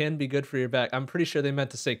 that can be good for your back. I'm pretty sure they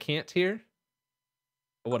meant to say can't here.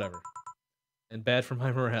 But whatever. And bad for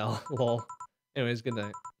my morale. Lol. Anyways, good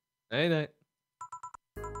night. Night-night.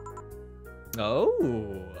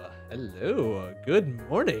 Oh, hello. Good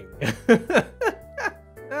morning.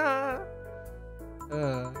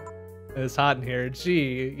 It's hot in here.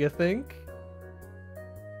 Gee, you think?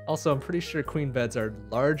 Also, I'm pretty sure queen beds are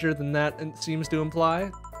larger than that it seems to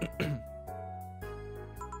imply.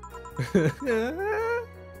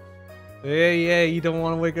 Yeah, you don't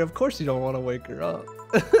want to wake her up. Of course you don't want to wake her up.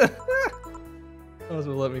 Might as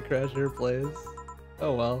well let me crash her place.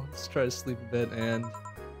 Oh well, let's try to sleep a bit and...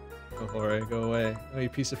 Oh, alright, go away. Oh, you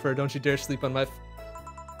piece of fur, don't you dare sleep on my...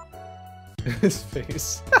 His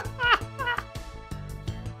face.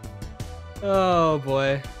 Oh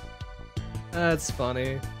boy. That's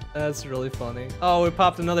funny. That's really funny. Oh, we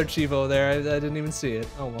popped another Chivo there. I didn't even see it.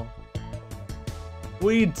 Oh well.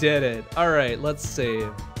 We did it. Alright, let's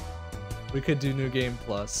save. We could do New Game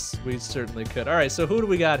Plus. We certainly could. Alright, so who do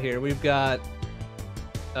we got here? We've got...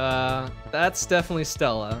 that's definitely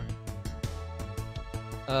Stella.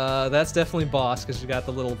 That's definitely Boss, because you got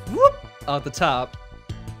the little whoop at the top.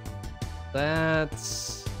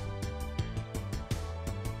 That's...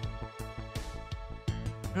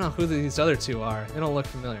 I don't know who these other two are. They don't look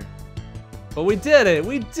familiar. But we did it!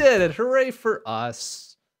 We did it! Hooray for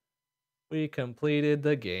us! We completed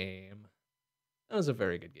the game. That was a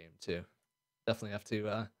very good game, too. Definitely have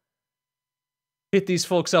to hit these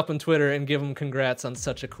folks up on Twitter and give them congrats on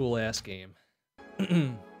such a cool-ass game.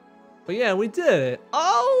 But yeah, we did it.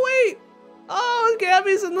 Oh, wait! Oh,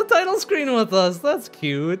 Gabby's in the title screen with us. That's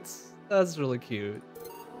cute. That's really cute.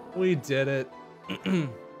 We did it.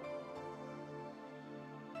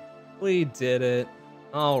 We did it.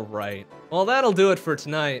 All right. Well, that'll do it for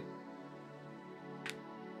tonight.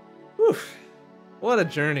 Whew. What a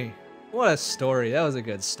journey. What a story. That was a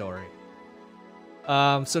good story.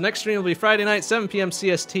 So next stream will be Friday night, 7 p.m.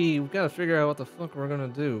 CST. We've got to figure out what the fuck we're gonna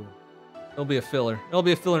do. It'll be a filler. It'll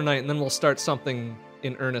be a filler night, and then we'll start something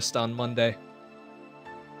in earnest on Monday.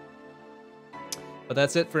 But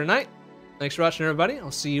that's it for tonight. Thanks for watching, everybody. I'll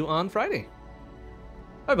see you on Friday.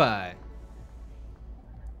 Bye-bye.